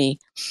forgive me.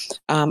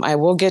 I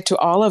will get to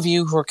all of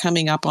you who are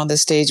coming up on the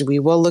stage. We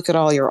will look at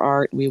all your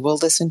art. We will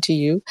listen to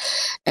you.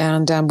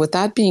 And with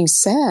that being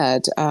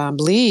said,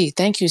 Lee,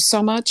 thank you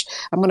so much.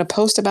 I'm going to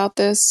post about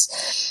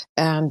this,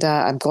 and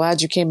I'm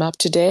glad you came up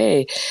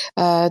today.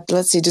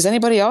 Let's see. Does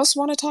anybody else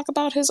want to talk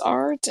about his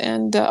art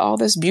and all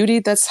this beauty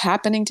that's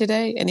happening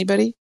today?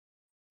 Anybody?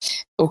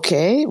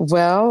 Okay.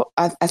 Well,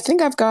 I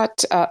think I've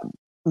got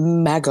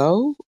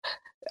Mago.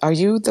 Are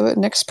you the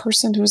next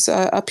person who's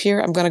up here?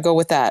 I'm going to go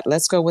with that.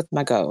 Let's go with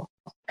Mago.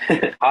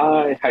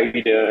 Hi, how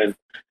you doing?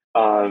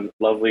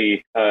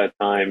 Lovely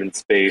time and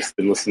space.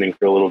 Been listening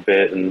for a little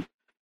bit and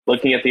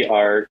looking at the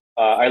art.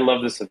 I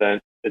love this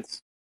event.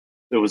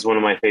 It was one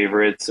of my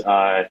favorites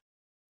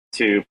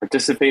to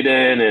participate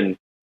in, and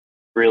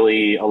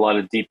really a lot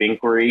of deep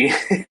inquiry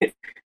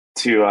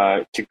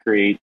to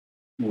create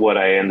what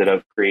I ended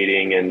up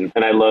creating. And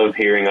I love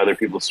hearing other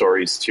people's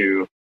stories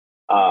too,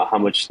 how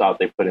much thought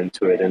they put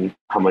into it and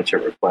how much it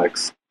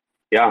reflects.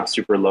 Yeah,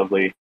 super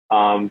lovely.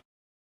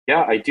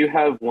 Yeah, I do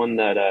have one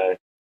that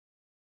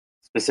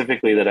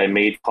specifically that I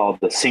made called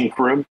the Sink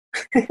Room.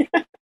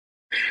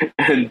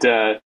 And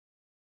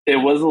it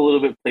was a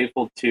little bit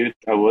playful too.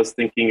 I was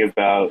thinking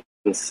about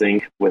the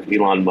sink with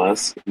Elon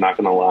Musk, not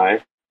gonna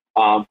lie.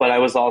 But I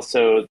was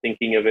also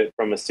thinking of it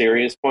from a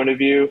serious point of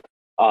view,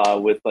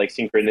 with like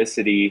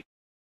synchronicity.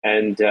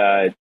 And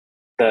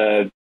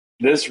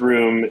this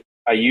room,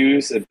 I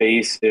use a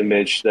base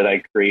image that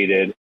I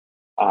created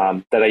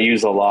that I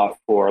use a lot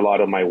for a lot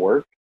of my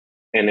work.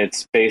 And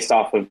it's based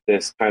off of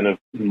this kind of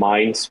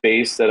mind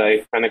space that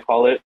I kind of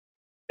call it.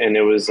 And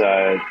it was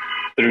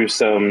through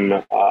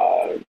some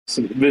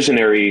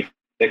visionary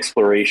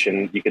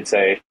exploration, you could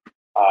say,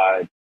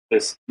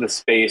 this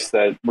space,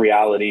 that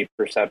reality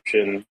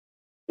perception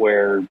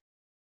where,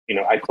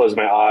 I'd close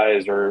my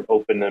eyes or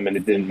open them and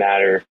it didn't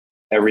matter.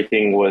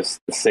 Everything was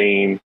the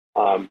same.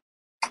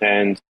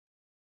 And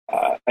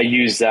I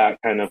use that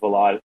kind of a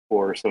lot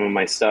for some of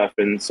my stuff.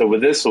 And so with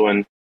this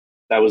one,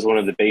 that was one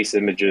of the base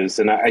images.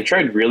 And I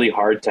tried really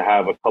hard to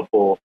have a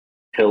couple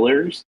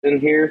pillars in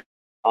here.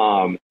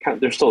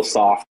 They're still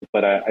soft,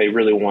 but I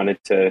really wanted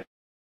to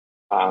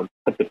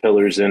put the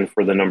pillars in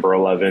for the number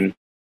 11.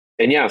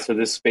 And yeah, so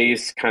this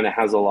space kind of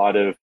has a lot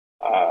of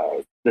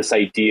this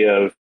idea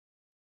of,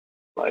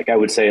 like, I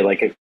would say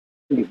like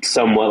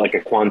somewhat like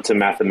a quantum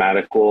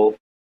mathematical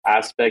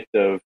aspect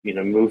of,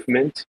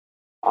 movement.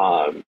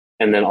 And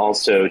then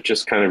also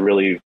just kind of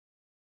really,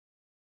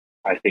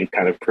 I think,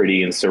 kind of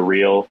pretty and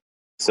surreal.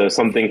 So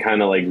something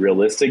kind of like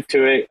realistic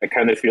to it. I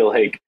kind of feel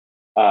like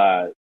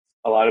a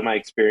lot of my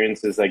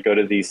experiences, I go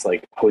to these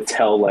like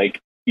hotel like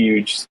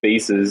huge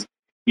spaces,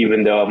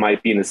 even though it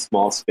might be in a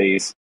small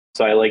space.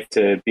 So I like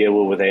to be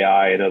able, with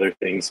AI and other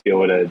things, be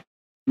able to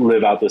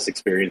live out those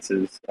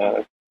experiences.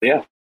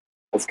 Yeah,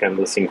 that's kind of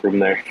the sync room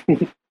there.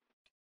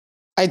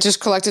 I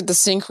just collected the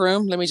sync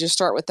room. Let me just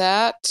start with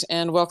that.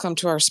 And welcome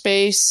to our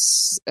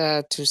space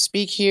to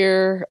speak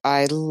here.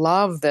 I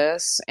love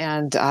this.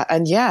 And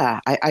yeah,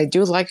 I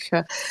do like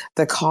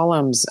the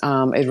columns.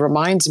 It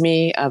reminds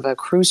me of a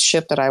cruise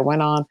ship that I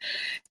went on.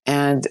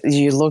 And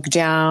you look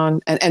down,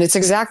 and it's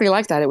exactly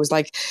like that. It was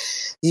like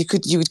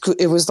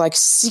it was like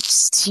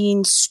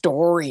 16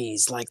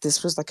 stories. Like,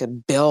 this was like a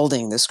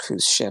building, this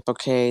cruise ship.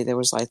 Okay. There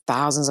was like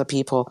thousands of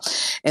people.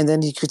 And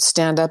then you could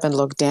stand up and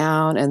look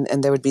down,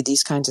 and there would be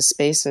these kinds of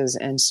spaces.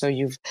 And so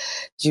you've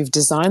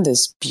designed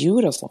this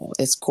beautiful,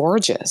 it's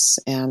gorgeous.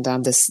 And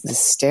the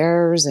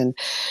stairs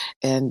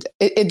and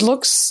it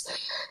looks,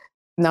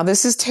 now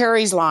this is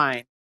Terry's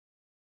line.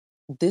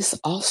 this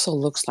also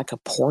looks like a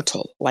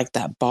portal, like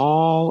that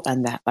ball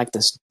and that, like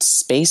this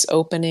space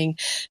opening.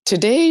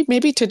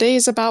 Maybe today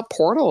is about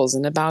portals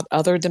and about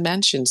other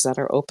dimensions that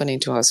are opening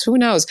to us. Who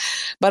knows?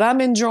 But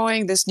I'm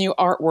enjoying this new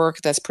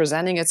artwork that's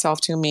presenting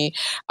itself to me.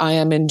 I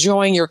am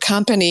enjoying your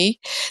company.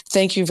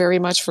 Thank you very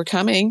much for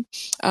coming.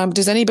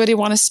 Does anybody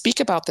want to speak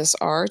about this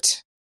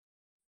art?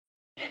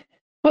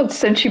 Well,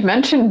 since you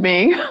mentioned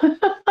me,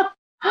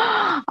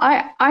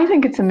 I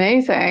think it's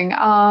amazing.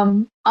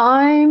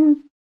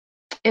 I'm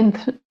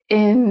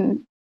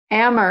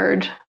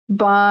enamored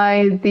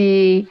by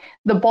the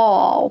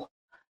ball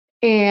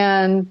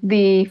and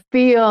the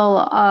feel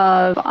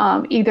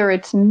of either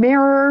its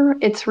mirror,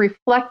 it's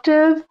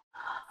reflective.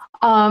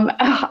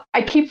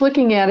 I keep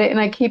looking at it and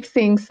I keep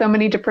seeing so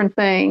many different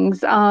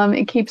things.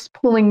 It keeps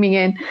pulling me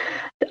in,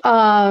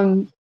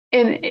 and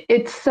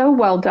it's so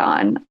well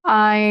done.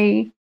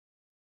 I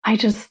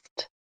just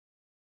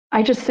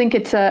think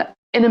it's an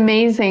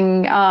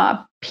amazing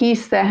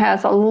piece that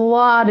has a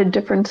lot of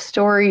different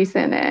stories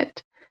in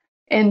it,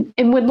 and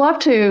would love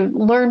to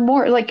learn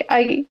more. Like,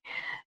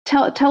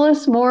 tell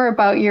us more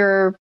about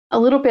a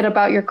little bit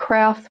about your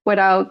craft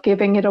without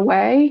giving it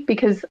away,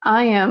 because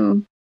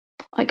I'm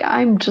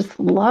just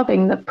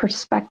loving the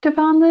perspective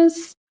on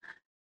this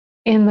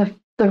and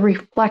the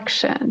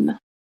reflection.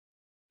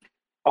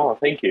 Oh,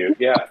 thank you.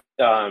 Yeah.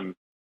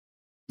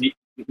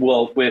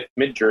 Well, with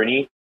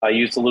Midjourney, I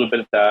used a little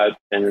bit of that,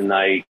 and then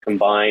I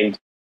combined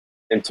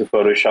into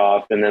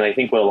Photoshop. And then I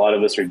think what a lot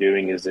of us are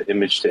doing is the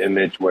image to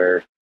image, where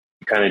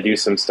you kind of do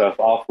some stuff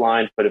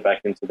offline, put it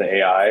back into the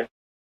AI.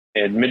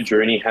 And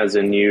Midjourney has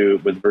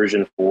with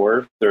version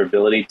 4, their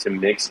ability to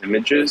mix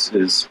images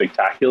is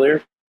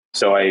spectacular.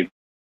 So I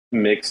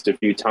mixed a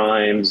few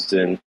times,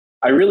 and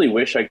I really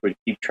wish I could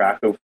keep track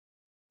of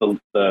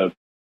the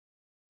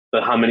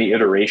how many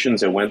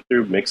iterations it went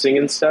through mixing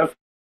and stuff.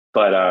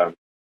 But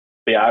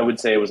yeah, I would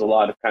say it was a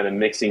lot of kind of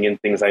mixing in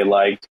things I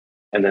liked,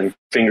 and then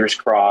fingers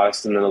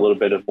crossed, and then a little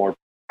bit of more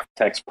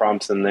text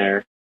prompts in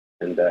there.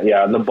 And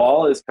yeah, the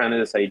ball is kind of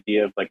this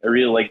idea of, like, I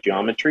really like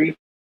geometry.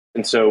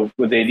 And so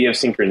with the idea of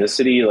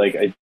synchronicity,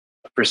 like,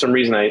 for some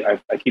reason, I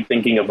keep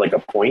thinking of like a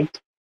point.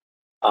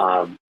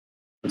 And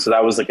so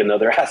that was like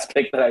another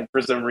aspect that I,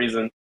 for some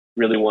reason,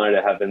 really wanted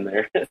to have in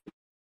there.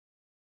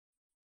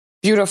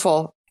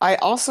 Beautiful. I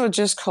also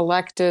just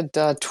collected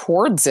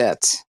Towards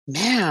It.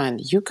 Man,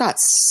 you got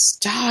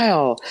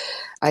style.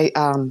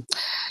 You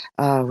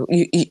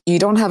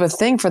don't have a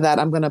thing for that.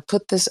 I'm going to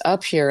put this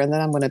up here, and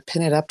then I'm going to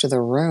pin it up to the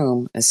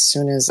room as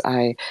soon as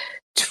I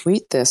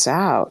tweet this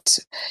out.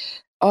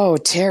 Oh,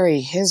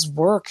 Terry, his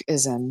work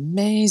is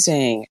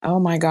amazing. Oh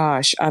my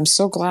gosh. I'm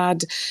so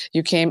glad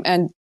you came.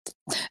 And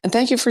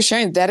thank you for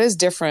sharing. That is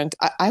different.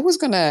 I was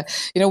going to,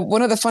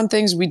 one of the fun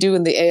things we do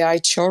in the AI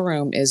chill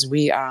room is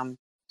we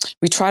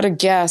try to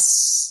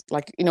guess,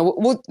 like,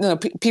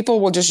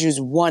 people will just use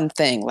one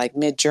thing, like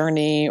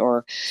Midjourney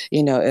or,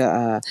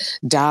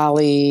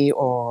 Dolly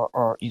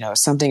or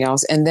something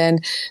else. And then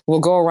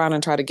we'll go around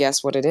and try to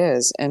guess what it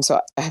is. And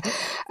so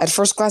at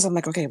first class, I'm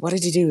like, okay, what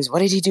did he do? What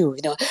did he do?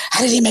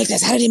 How did he make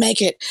this? How did he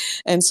make it?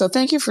 And so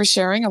thank you for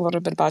sharing a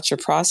little bit about your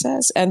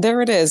process. And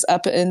there it is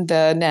up in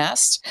the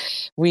nest.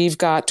 We've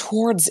got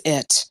Towards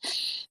It.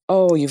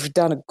 Oh, you've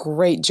done a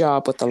great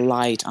job with the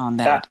light on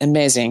that.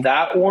 Amazing.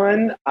 That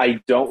one, I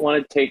don't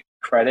want to take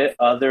credit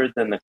other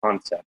than the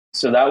concept.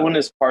 So that one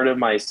is part of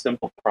my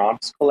simple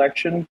prompts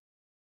collection.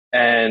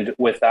 And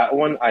with that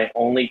one, I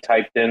only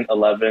typed in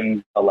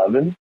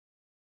 1111.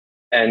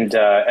 And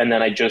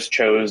then I just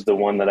chose the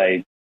one that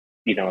I,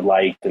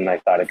 liked, and I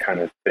thought it kind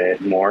of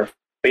fit more.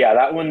 But yeah,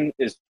 that one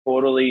is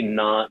totally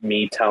not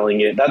me telling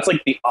it. That's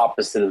like the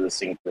opposite of the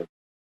synchro.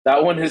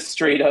 That one is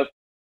straight up.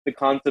 The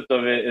concept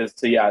of it is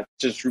to,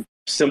 just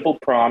simple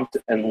prompt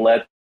and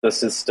let the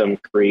system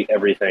create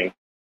everything.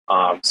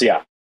 So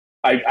yeah,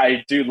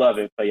 I do love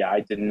it, but yeah,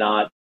 I did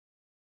not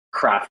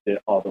craft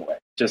it all the way,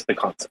 just the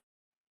concept.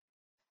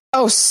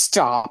 Oh,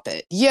 stop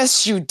it.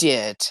 Yes, you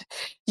did.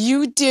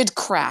 You did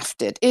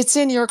craft it. It's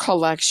in your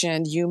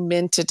collection. You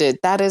minted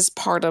it. That is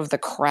part of the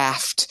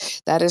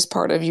craft. That is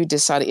part of you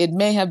deciding. It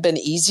may have been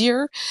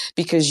easier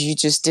because you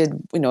just did,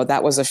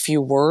 that was a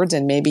few words,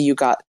 and maybe you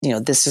got,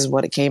 this is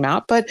what it came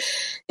out, but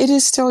it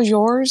is still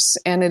yours,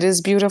 and it is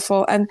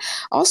beautiful. And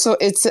also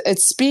it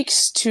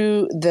speaks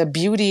to the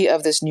beauty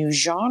of this new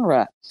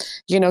genre.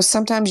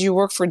 Sometimes you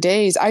work for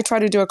days. I try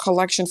to do a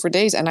collection for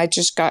days, and I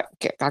just got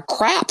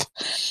crap.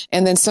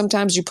 And then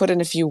sometimes you put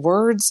in a few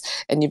words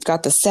and you've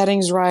got the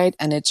settings right,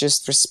 and it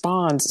just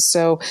responds.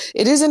 So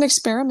it is an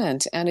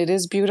experiment, and it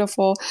is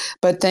beautiful.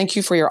 But thank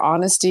you for your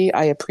honesty.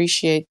 I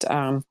appreciate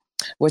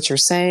what you're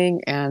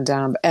saying. And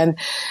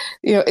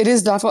it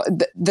is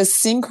the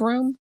sync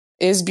room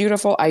is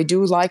beautiful. I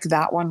do like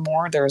that one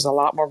more. There's a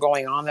lot more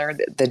going on there.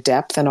 The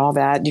depth and all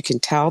that, you can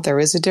tell there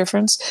is a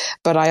difference.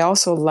 But I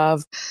also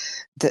love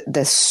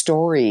the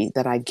story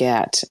that I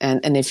get.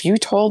 And if you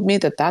told me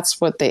that that's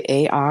what the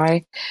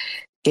AI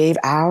gave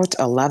out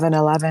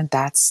 1111.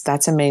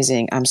 That's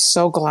amazing. I'm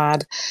so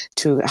glad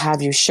to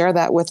have you share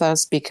that with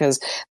us, because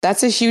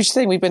that's a huge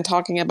thing. We've been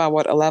talking about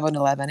what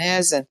 1111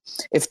 is, and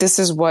if this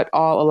is what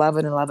all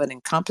 1111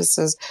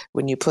 encompasses,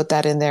 when you put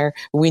that in there,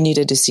 we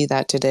needed to see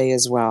that today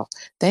as well.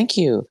 Thank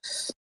you.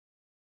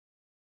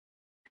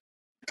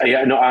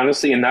 Yeah, no,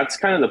 honestly, and that's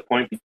kind of the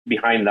point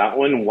behind that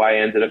one, why I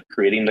ended up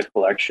creating the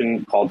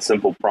collection called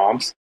Simple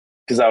Prompts,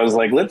 because I was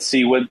like, let's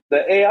see what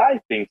the AI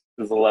thinks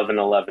is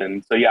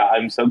 1111. So yeah,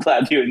 I'm so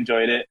glad you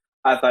enjoyed it.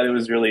 I thought it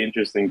was really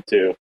interesting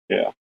too.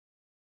 Yeah.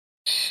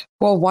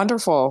 Well,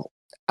 wonderful.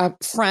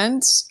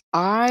 Friends,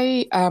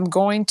 I am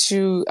going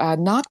to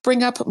not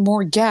bring up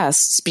more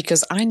guests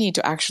because I need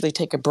to actually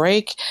take a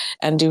break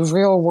and do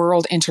real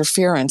world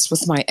interference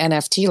with my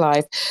NFT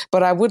life.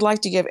 But I would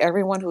like to give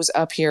everyone who's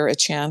up here a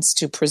chance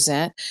to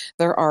present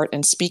their art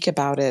and speak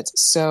about it.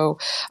 So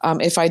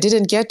if I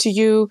didn't get to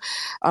you,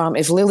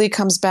 if Lily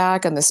comes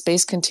back and the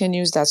space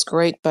continues, that's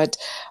great. But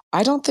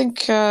I don't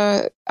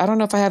know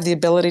if I have the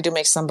ability to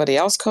make somebody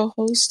else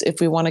co-host if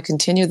we want to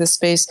continue the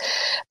space.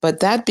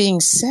 But that being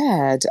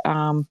said,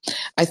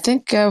 I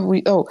think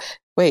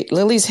wait,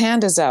 Lily's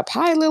hand is up.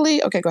 Hi,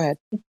 Lily. Okay, go ahead.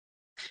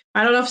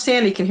 I don't know if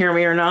Sandy can hear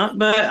me or not,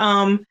 but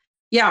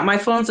yeah, my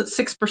phone's at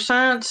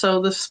 6%,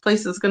 so this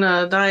place is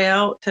gonna die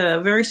out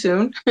very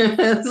soon.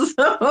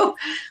 So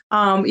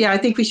yeah, I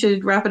think we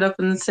should wrap it up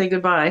and say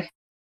goodbye.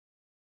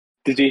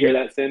 Did you hear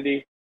that,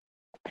 Sandy?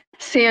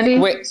 Sandy?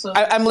 Wait,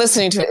 I'm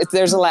listening to it.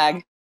 There's a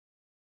lag.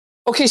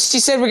 Okay, she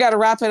said we got to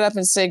wrap it up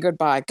and say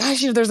goodbye.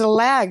 Gosh, there's a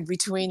lag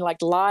between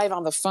like live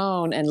on the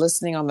phone and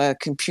listening on the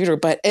computer.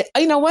 But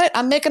you know what?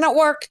 I'm making it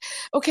work.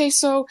 Okay,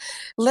 so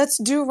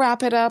let's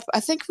wrap it up.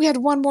 I think we had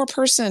one more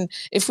person.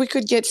 If we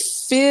could get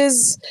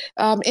Fizz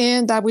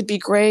in, that would be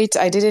great.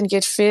 I didn't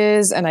get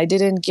Fizz and I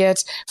didn't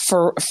get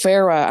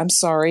Farah. I'm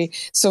sorry.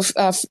 So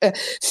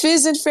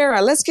Fizz and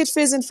Farah. Let's get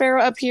Fizz and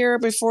Farah up here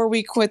before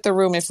we quit the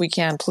room if we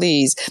can,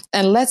 please.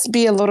 And let's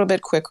be a little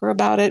bit quicker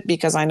about it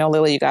because I know,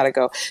 Lily, you got to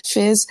go.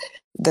 Fizz,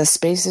 the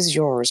space is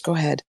yours. Go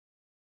ahead.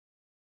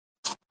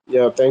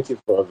 Yeah, thank you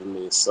for having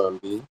me,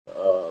 Sandy.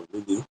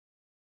 Lily.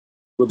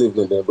 Good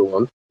evening,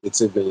 everyone.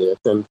 It's evening here,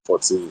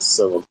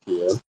 10:47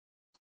 p.m.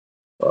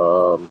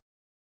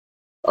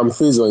 I'm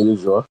Fizz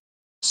unusual.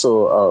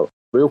 So,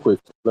 real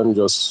quick, let me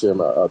just share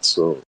my art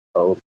so I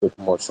won't take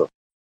much of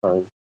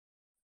time.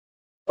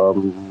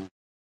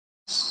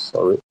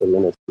 Sorry, a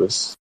minute,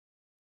 please.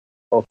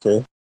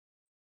 Okay.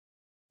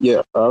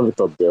 Yeah, I have it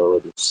up there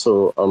already.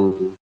 So,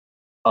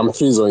 I'm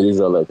Fizz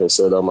unusual, like I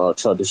said. I'm a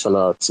traditional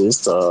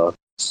artist.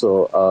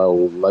 So I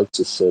would like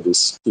to share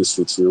this piece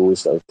with you,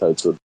 which I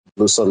titled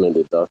Blossom in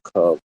the Dark.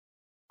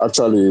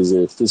 Actually, it's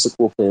a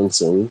physical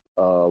painting,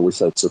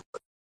 which I took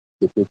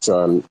the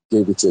picture and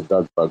gave it a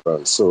dark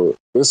background. So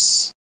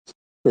this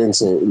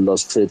painting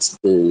illustrates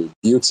the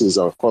beauties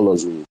and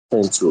colors we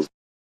tend to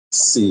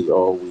see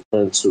or we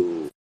tend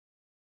to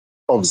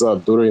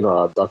observe during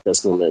our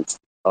darkest moments.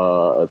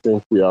 I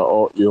think we are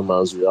all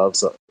humans. We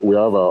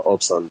have our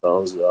ups and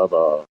downs. We have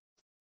our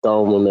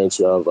down moments.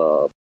 We have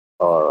our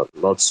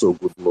not so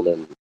good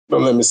moments. No,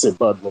 let me say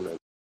bad moments.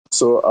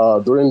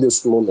 So during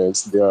these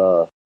moments, there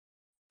are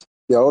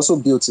also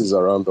beauties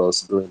around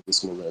us during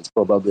these moments.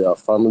 Probably our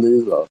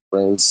families, our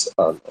friends,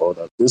 and all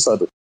that. These are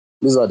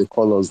the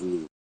colors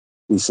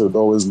we should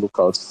always look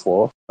out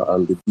for,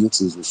 and the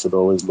beauties we should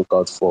always look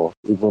out for,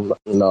 even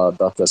in our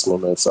darkest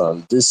moments.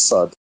 And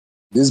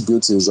these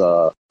beauties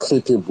are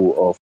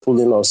capable of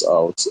pulling us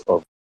out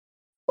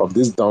of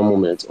this down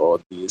moment or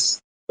this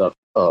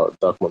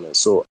dark moment.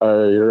 So I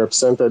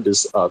represented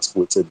this art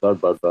with a dark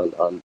background,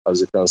 and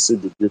as you can see,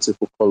 the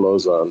beautiful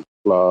colors and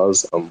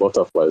flowers and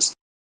butterflies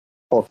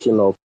popping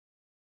up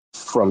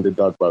from the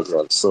dark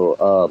background. So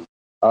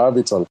I have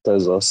it on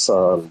Tezos,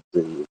 and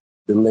the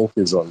link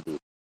is on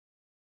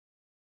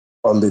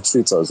the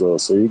tweet as well.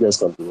 So you guys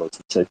can be able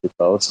to check it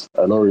out.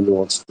 I don't really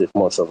want to take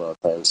much of our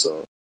time,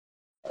 so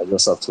I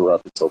just have to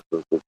wrap it up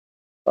real quick.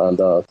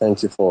 And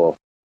thank you for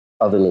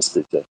having me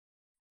speak here.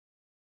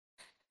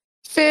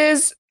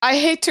 Fizz, I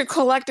hate to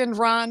collect and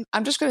run.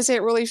 I'm just going to say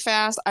it really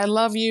fast. I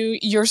love you.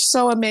 You're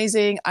so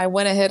amazing. I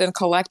went ahead and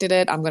collected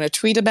it. I'm going to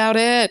tweet about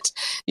it.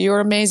 You're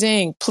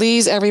amazing.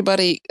 Please,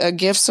 everybody,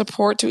 give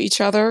support to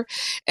each other.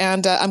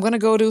 And I'm going to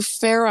go to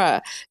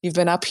Farah. You've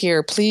been up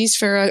here. Please,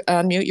 Farah,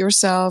 unmute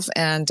yourself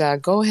and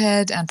go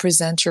ahead and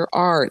present your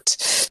art.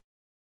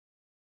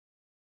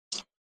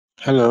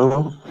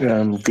 Hello.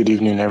 Good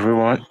evening,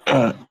 everyone.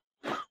 My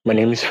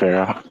name is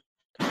Farah.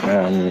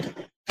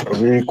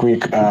 Really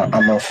quick,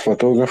 I'm a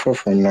photographer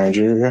from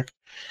Nigeria,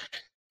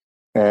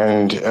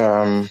 and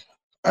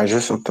I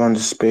just opened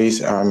the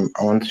space. I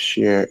want to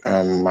share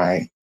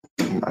my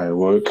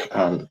work.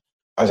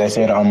 As I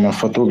said, I'm a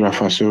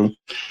photographer, so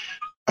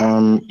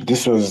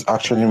this was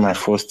actually my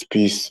first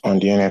piece on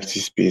the NFT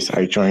space.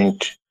 I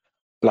joined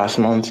last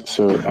month,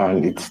 so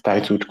it's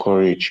titled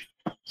Courage.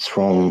 It's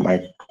from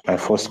my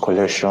first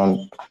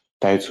collection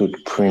titled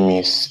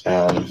Premise.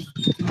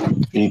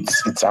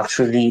 It's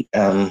actually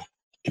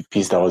a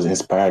piece that was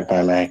inspired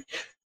by my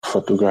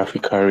photography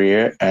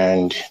career,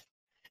 and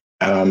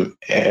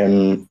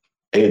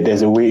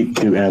there's a way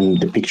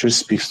the picture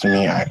speaks to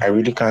me. I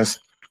really can't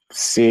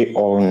say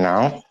all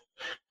now.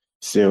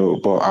 So,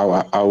 but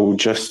I will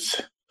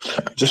just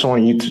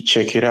want you to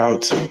check it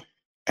out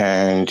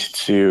and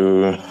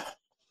to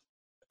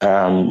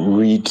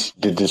read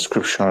the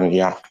description.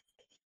 Yeah,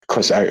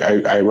 because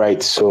I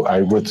write, so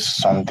I wrote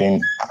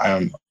something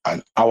and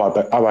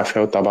how I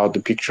felt about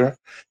the picture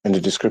and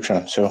the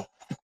description. So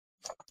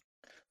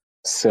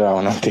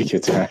I'll not take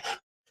your time.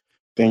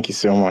 Thank you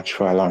so much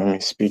for allowing me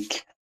to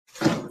speak.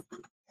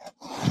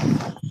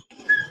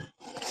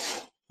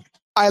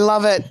 I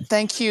love it.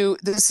 Thank you.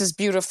 This is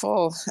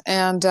beautiful.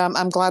 And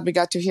I'm glad we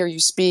got to hear you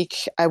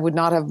speak. I would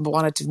not have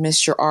wanted to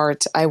miss your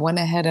art. I went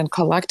ahead and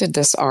collected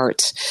this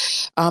art.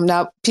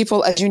 Now,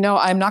 people, as you know,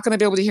 I'm not going to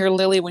be able to hear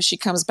Lily when she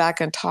comes back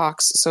and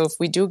talks. So if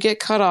we do get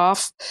cut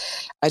off,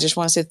 I just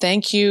want to say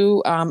thank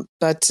you.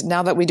 But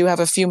now that we do have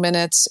a few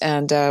minutes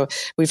and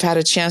we've had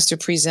a chance to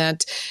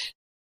present,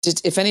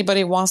 if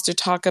anybody wants to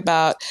talk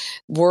about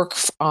work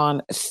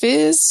on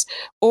Fizz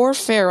or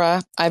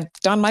Farah, I've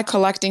done my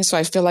collecting, so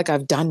I feel like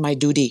I've done my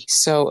duty.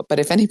 So, but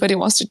if anybody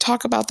wants to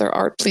talk about their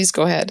art, please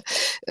go ahead.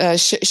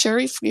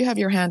 Sharif, you have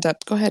your hand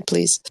up. Go ahead,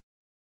 please.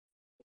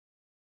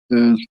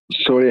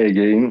 Sorry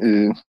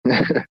again.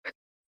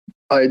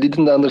 I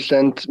didn't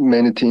understand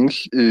many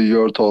things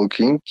you're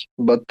talking,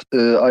 but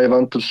I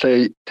want to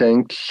say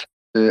thanks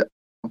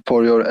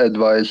for your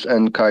advice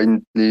and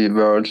kindly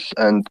words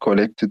and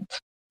collected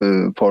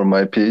for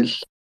my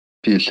pieces.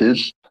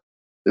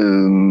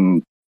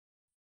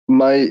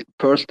 My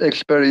first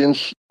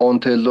experience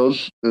on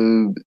Tezos,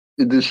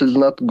 this is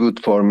not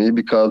good for me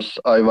because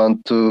I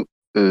want to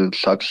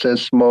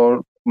success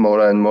more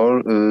and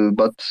more.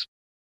 But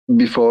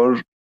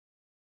before.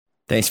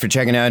 Thanks for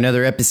checking out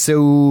another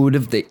episode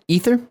of The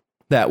Ether.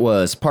 That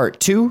was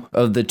part 2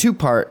 of the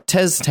 2-part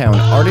TezTown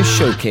Artist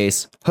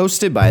Showcase,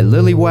 hosted by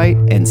Lily White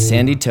and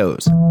Sandy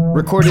Toes.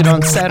 Recorded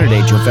on Saturday,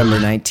 November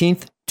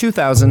 19th,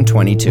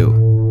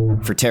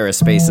 2022. For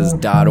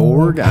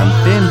TerraSpaces.org,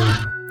 I'm Finn.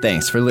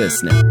 Thanks for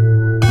listening.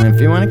 And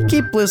if you want to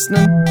keep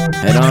listening,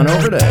 head on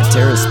over to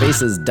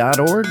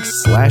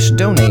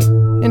TerraSpaces.org/donate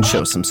and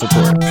show some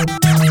support.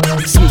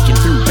 Sneaking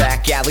through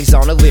back alleys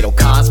on a little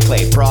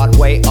cosplay.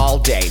 Broadway all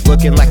day,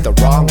 looking like the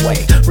wrong way.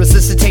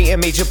 Resuscitating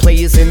major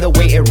players in the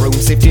waiting room.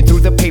 Sifting through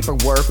the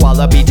paperwork while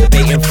I be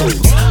debating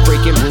fools.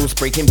 Breaking rules,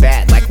 breaking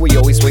bad, like we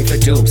always wait for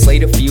doom.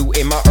 Slayed a few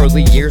in my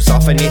early years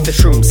off beneath the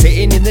shroom.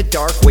 Sitting in the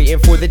dark, waiting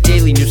for the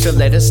daily news to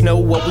let us know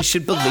what we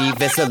should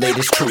believe as the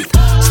latest truth.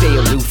 Stay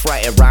aloof,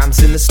 writing rhymes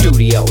in the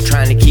studio.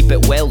 Trying to keep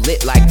it well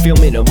lit like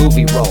filming a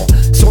movie roll.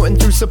 Sorting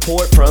through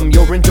support from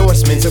your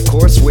endorsements. Of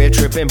course, we're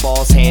tripping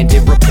balls,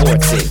 handing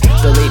reports in.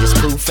 The latest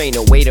proof ain't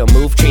a way to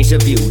move, change the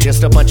view.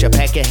 Just a bunch of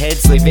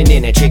peckerheads living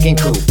in a chicken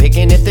coop.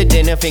 Picking at the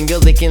dinner, finger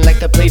licking like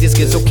the plate is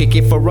good. So kick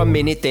it for a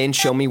minute, then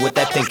show me what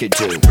that thing could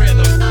do.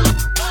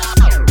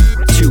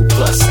 2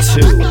 +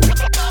 2.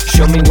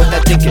 Show me what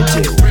that thing could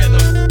do.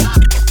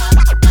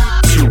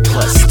 2 +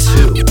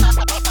 2.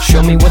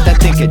 Show me what that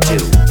thing could do.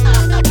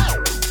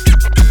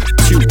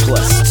 2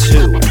 +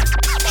 2.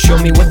 Show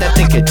me what that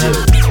thing could do.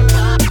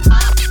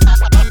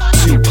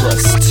 2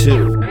 +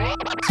 2.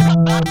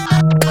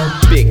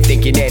 Big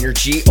thinking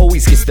energy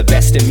always gets the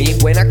best of me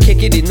when I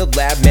kick it in the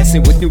lab,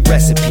 messing with new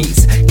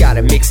recipes.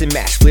 Gotta mix and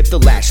mash, flip the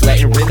lash,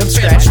 letting rhythm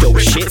scratch. Dope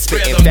shit,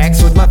 spitting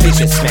facts with my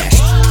vision smashed.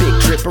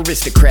 Big trip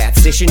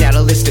aristocrats, dishing out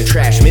a list of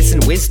trash.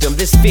 Missing wisdom,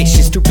 this fish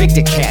is too big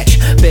to catch.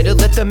 Better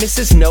let the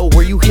missus know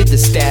where you hid the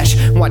stash.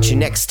 Watch your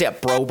next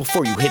step, bro,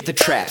 before you hit the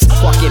traps.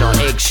 Walking on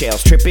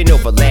eggshells, tripping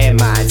over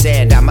landmines.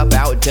 And I'm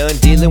about done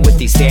dealing with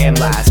these damn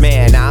lies.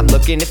 Man, I'm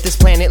looking at this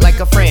planet like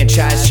a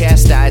franchise.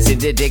 Chastised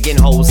into digging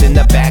holes in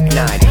the back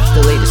nine.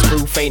 The latest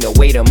proof ain't a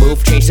way to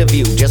move, change the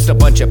view. Just a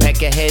bunch of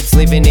peckerheads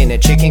living in a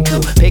chicken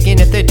coop. Picking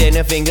at the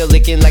dinner, finger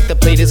licking like the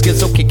plate is good.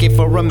 So kick it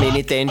for a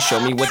minute, then show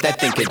me what that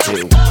thing could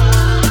do.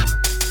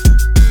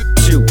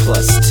 2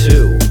 +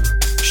 2.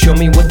 Show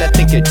me what that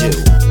thing could do.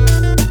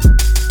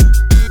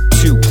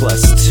 2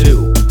 +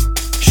 2.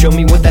 Show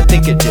me what that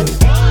thing could do.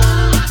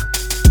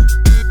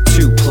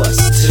 2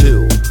 +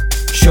 2.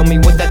 Show me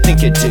what that thing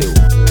could do.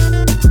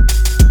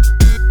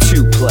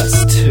 2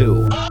 +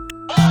 2.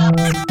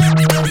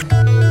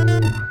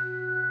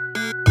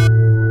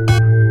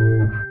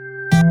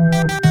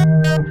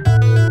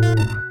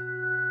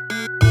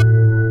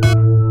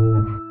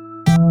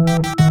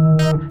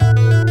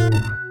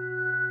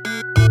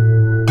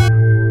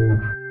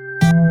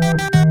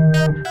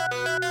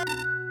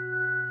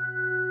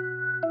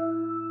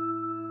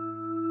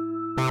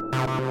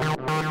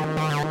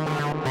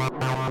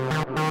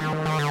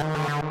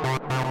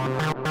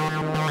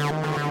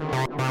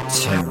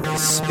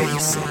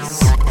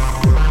 TerraSpaces.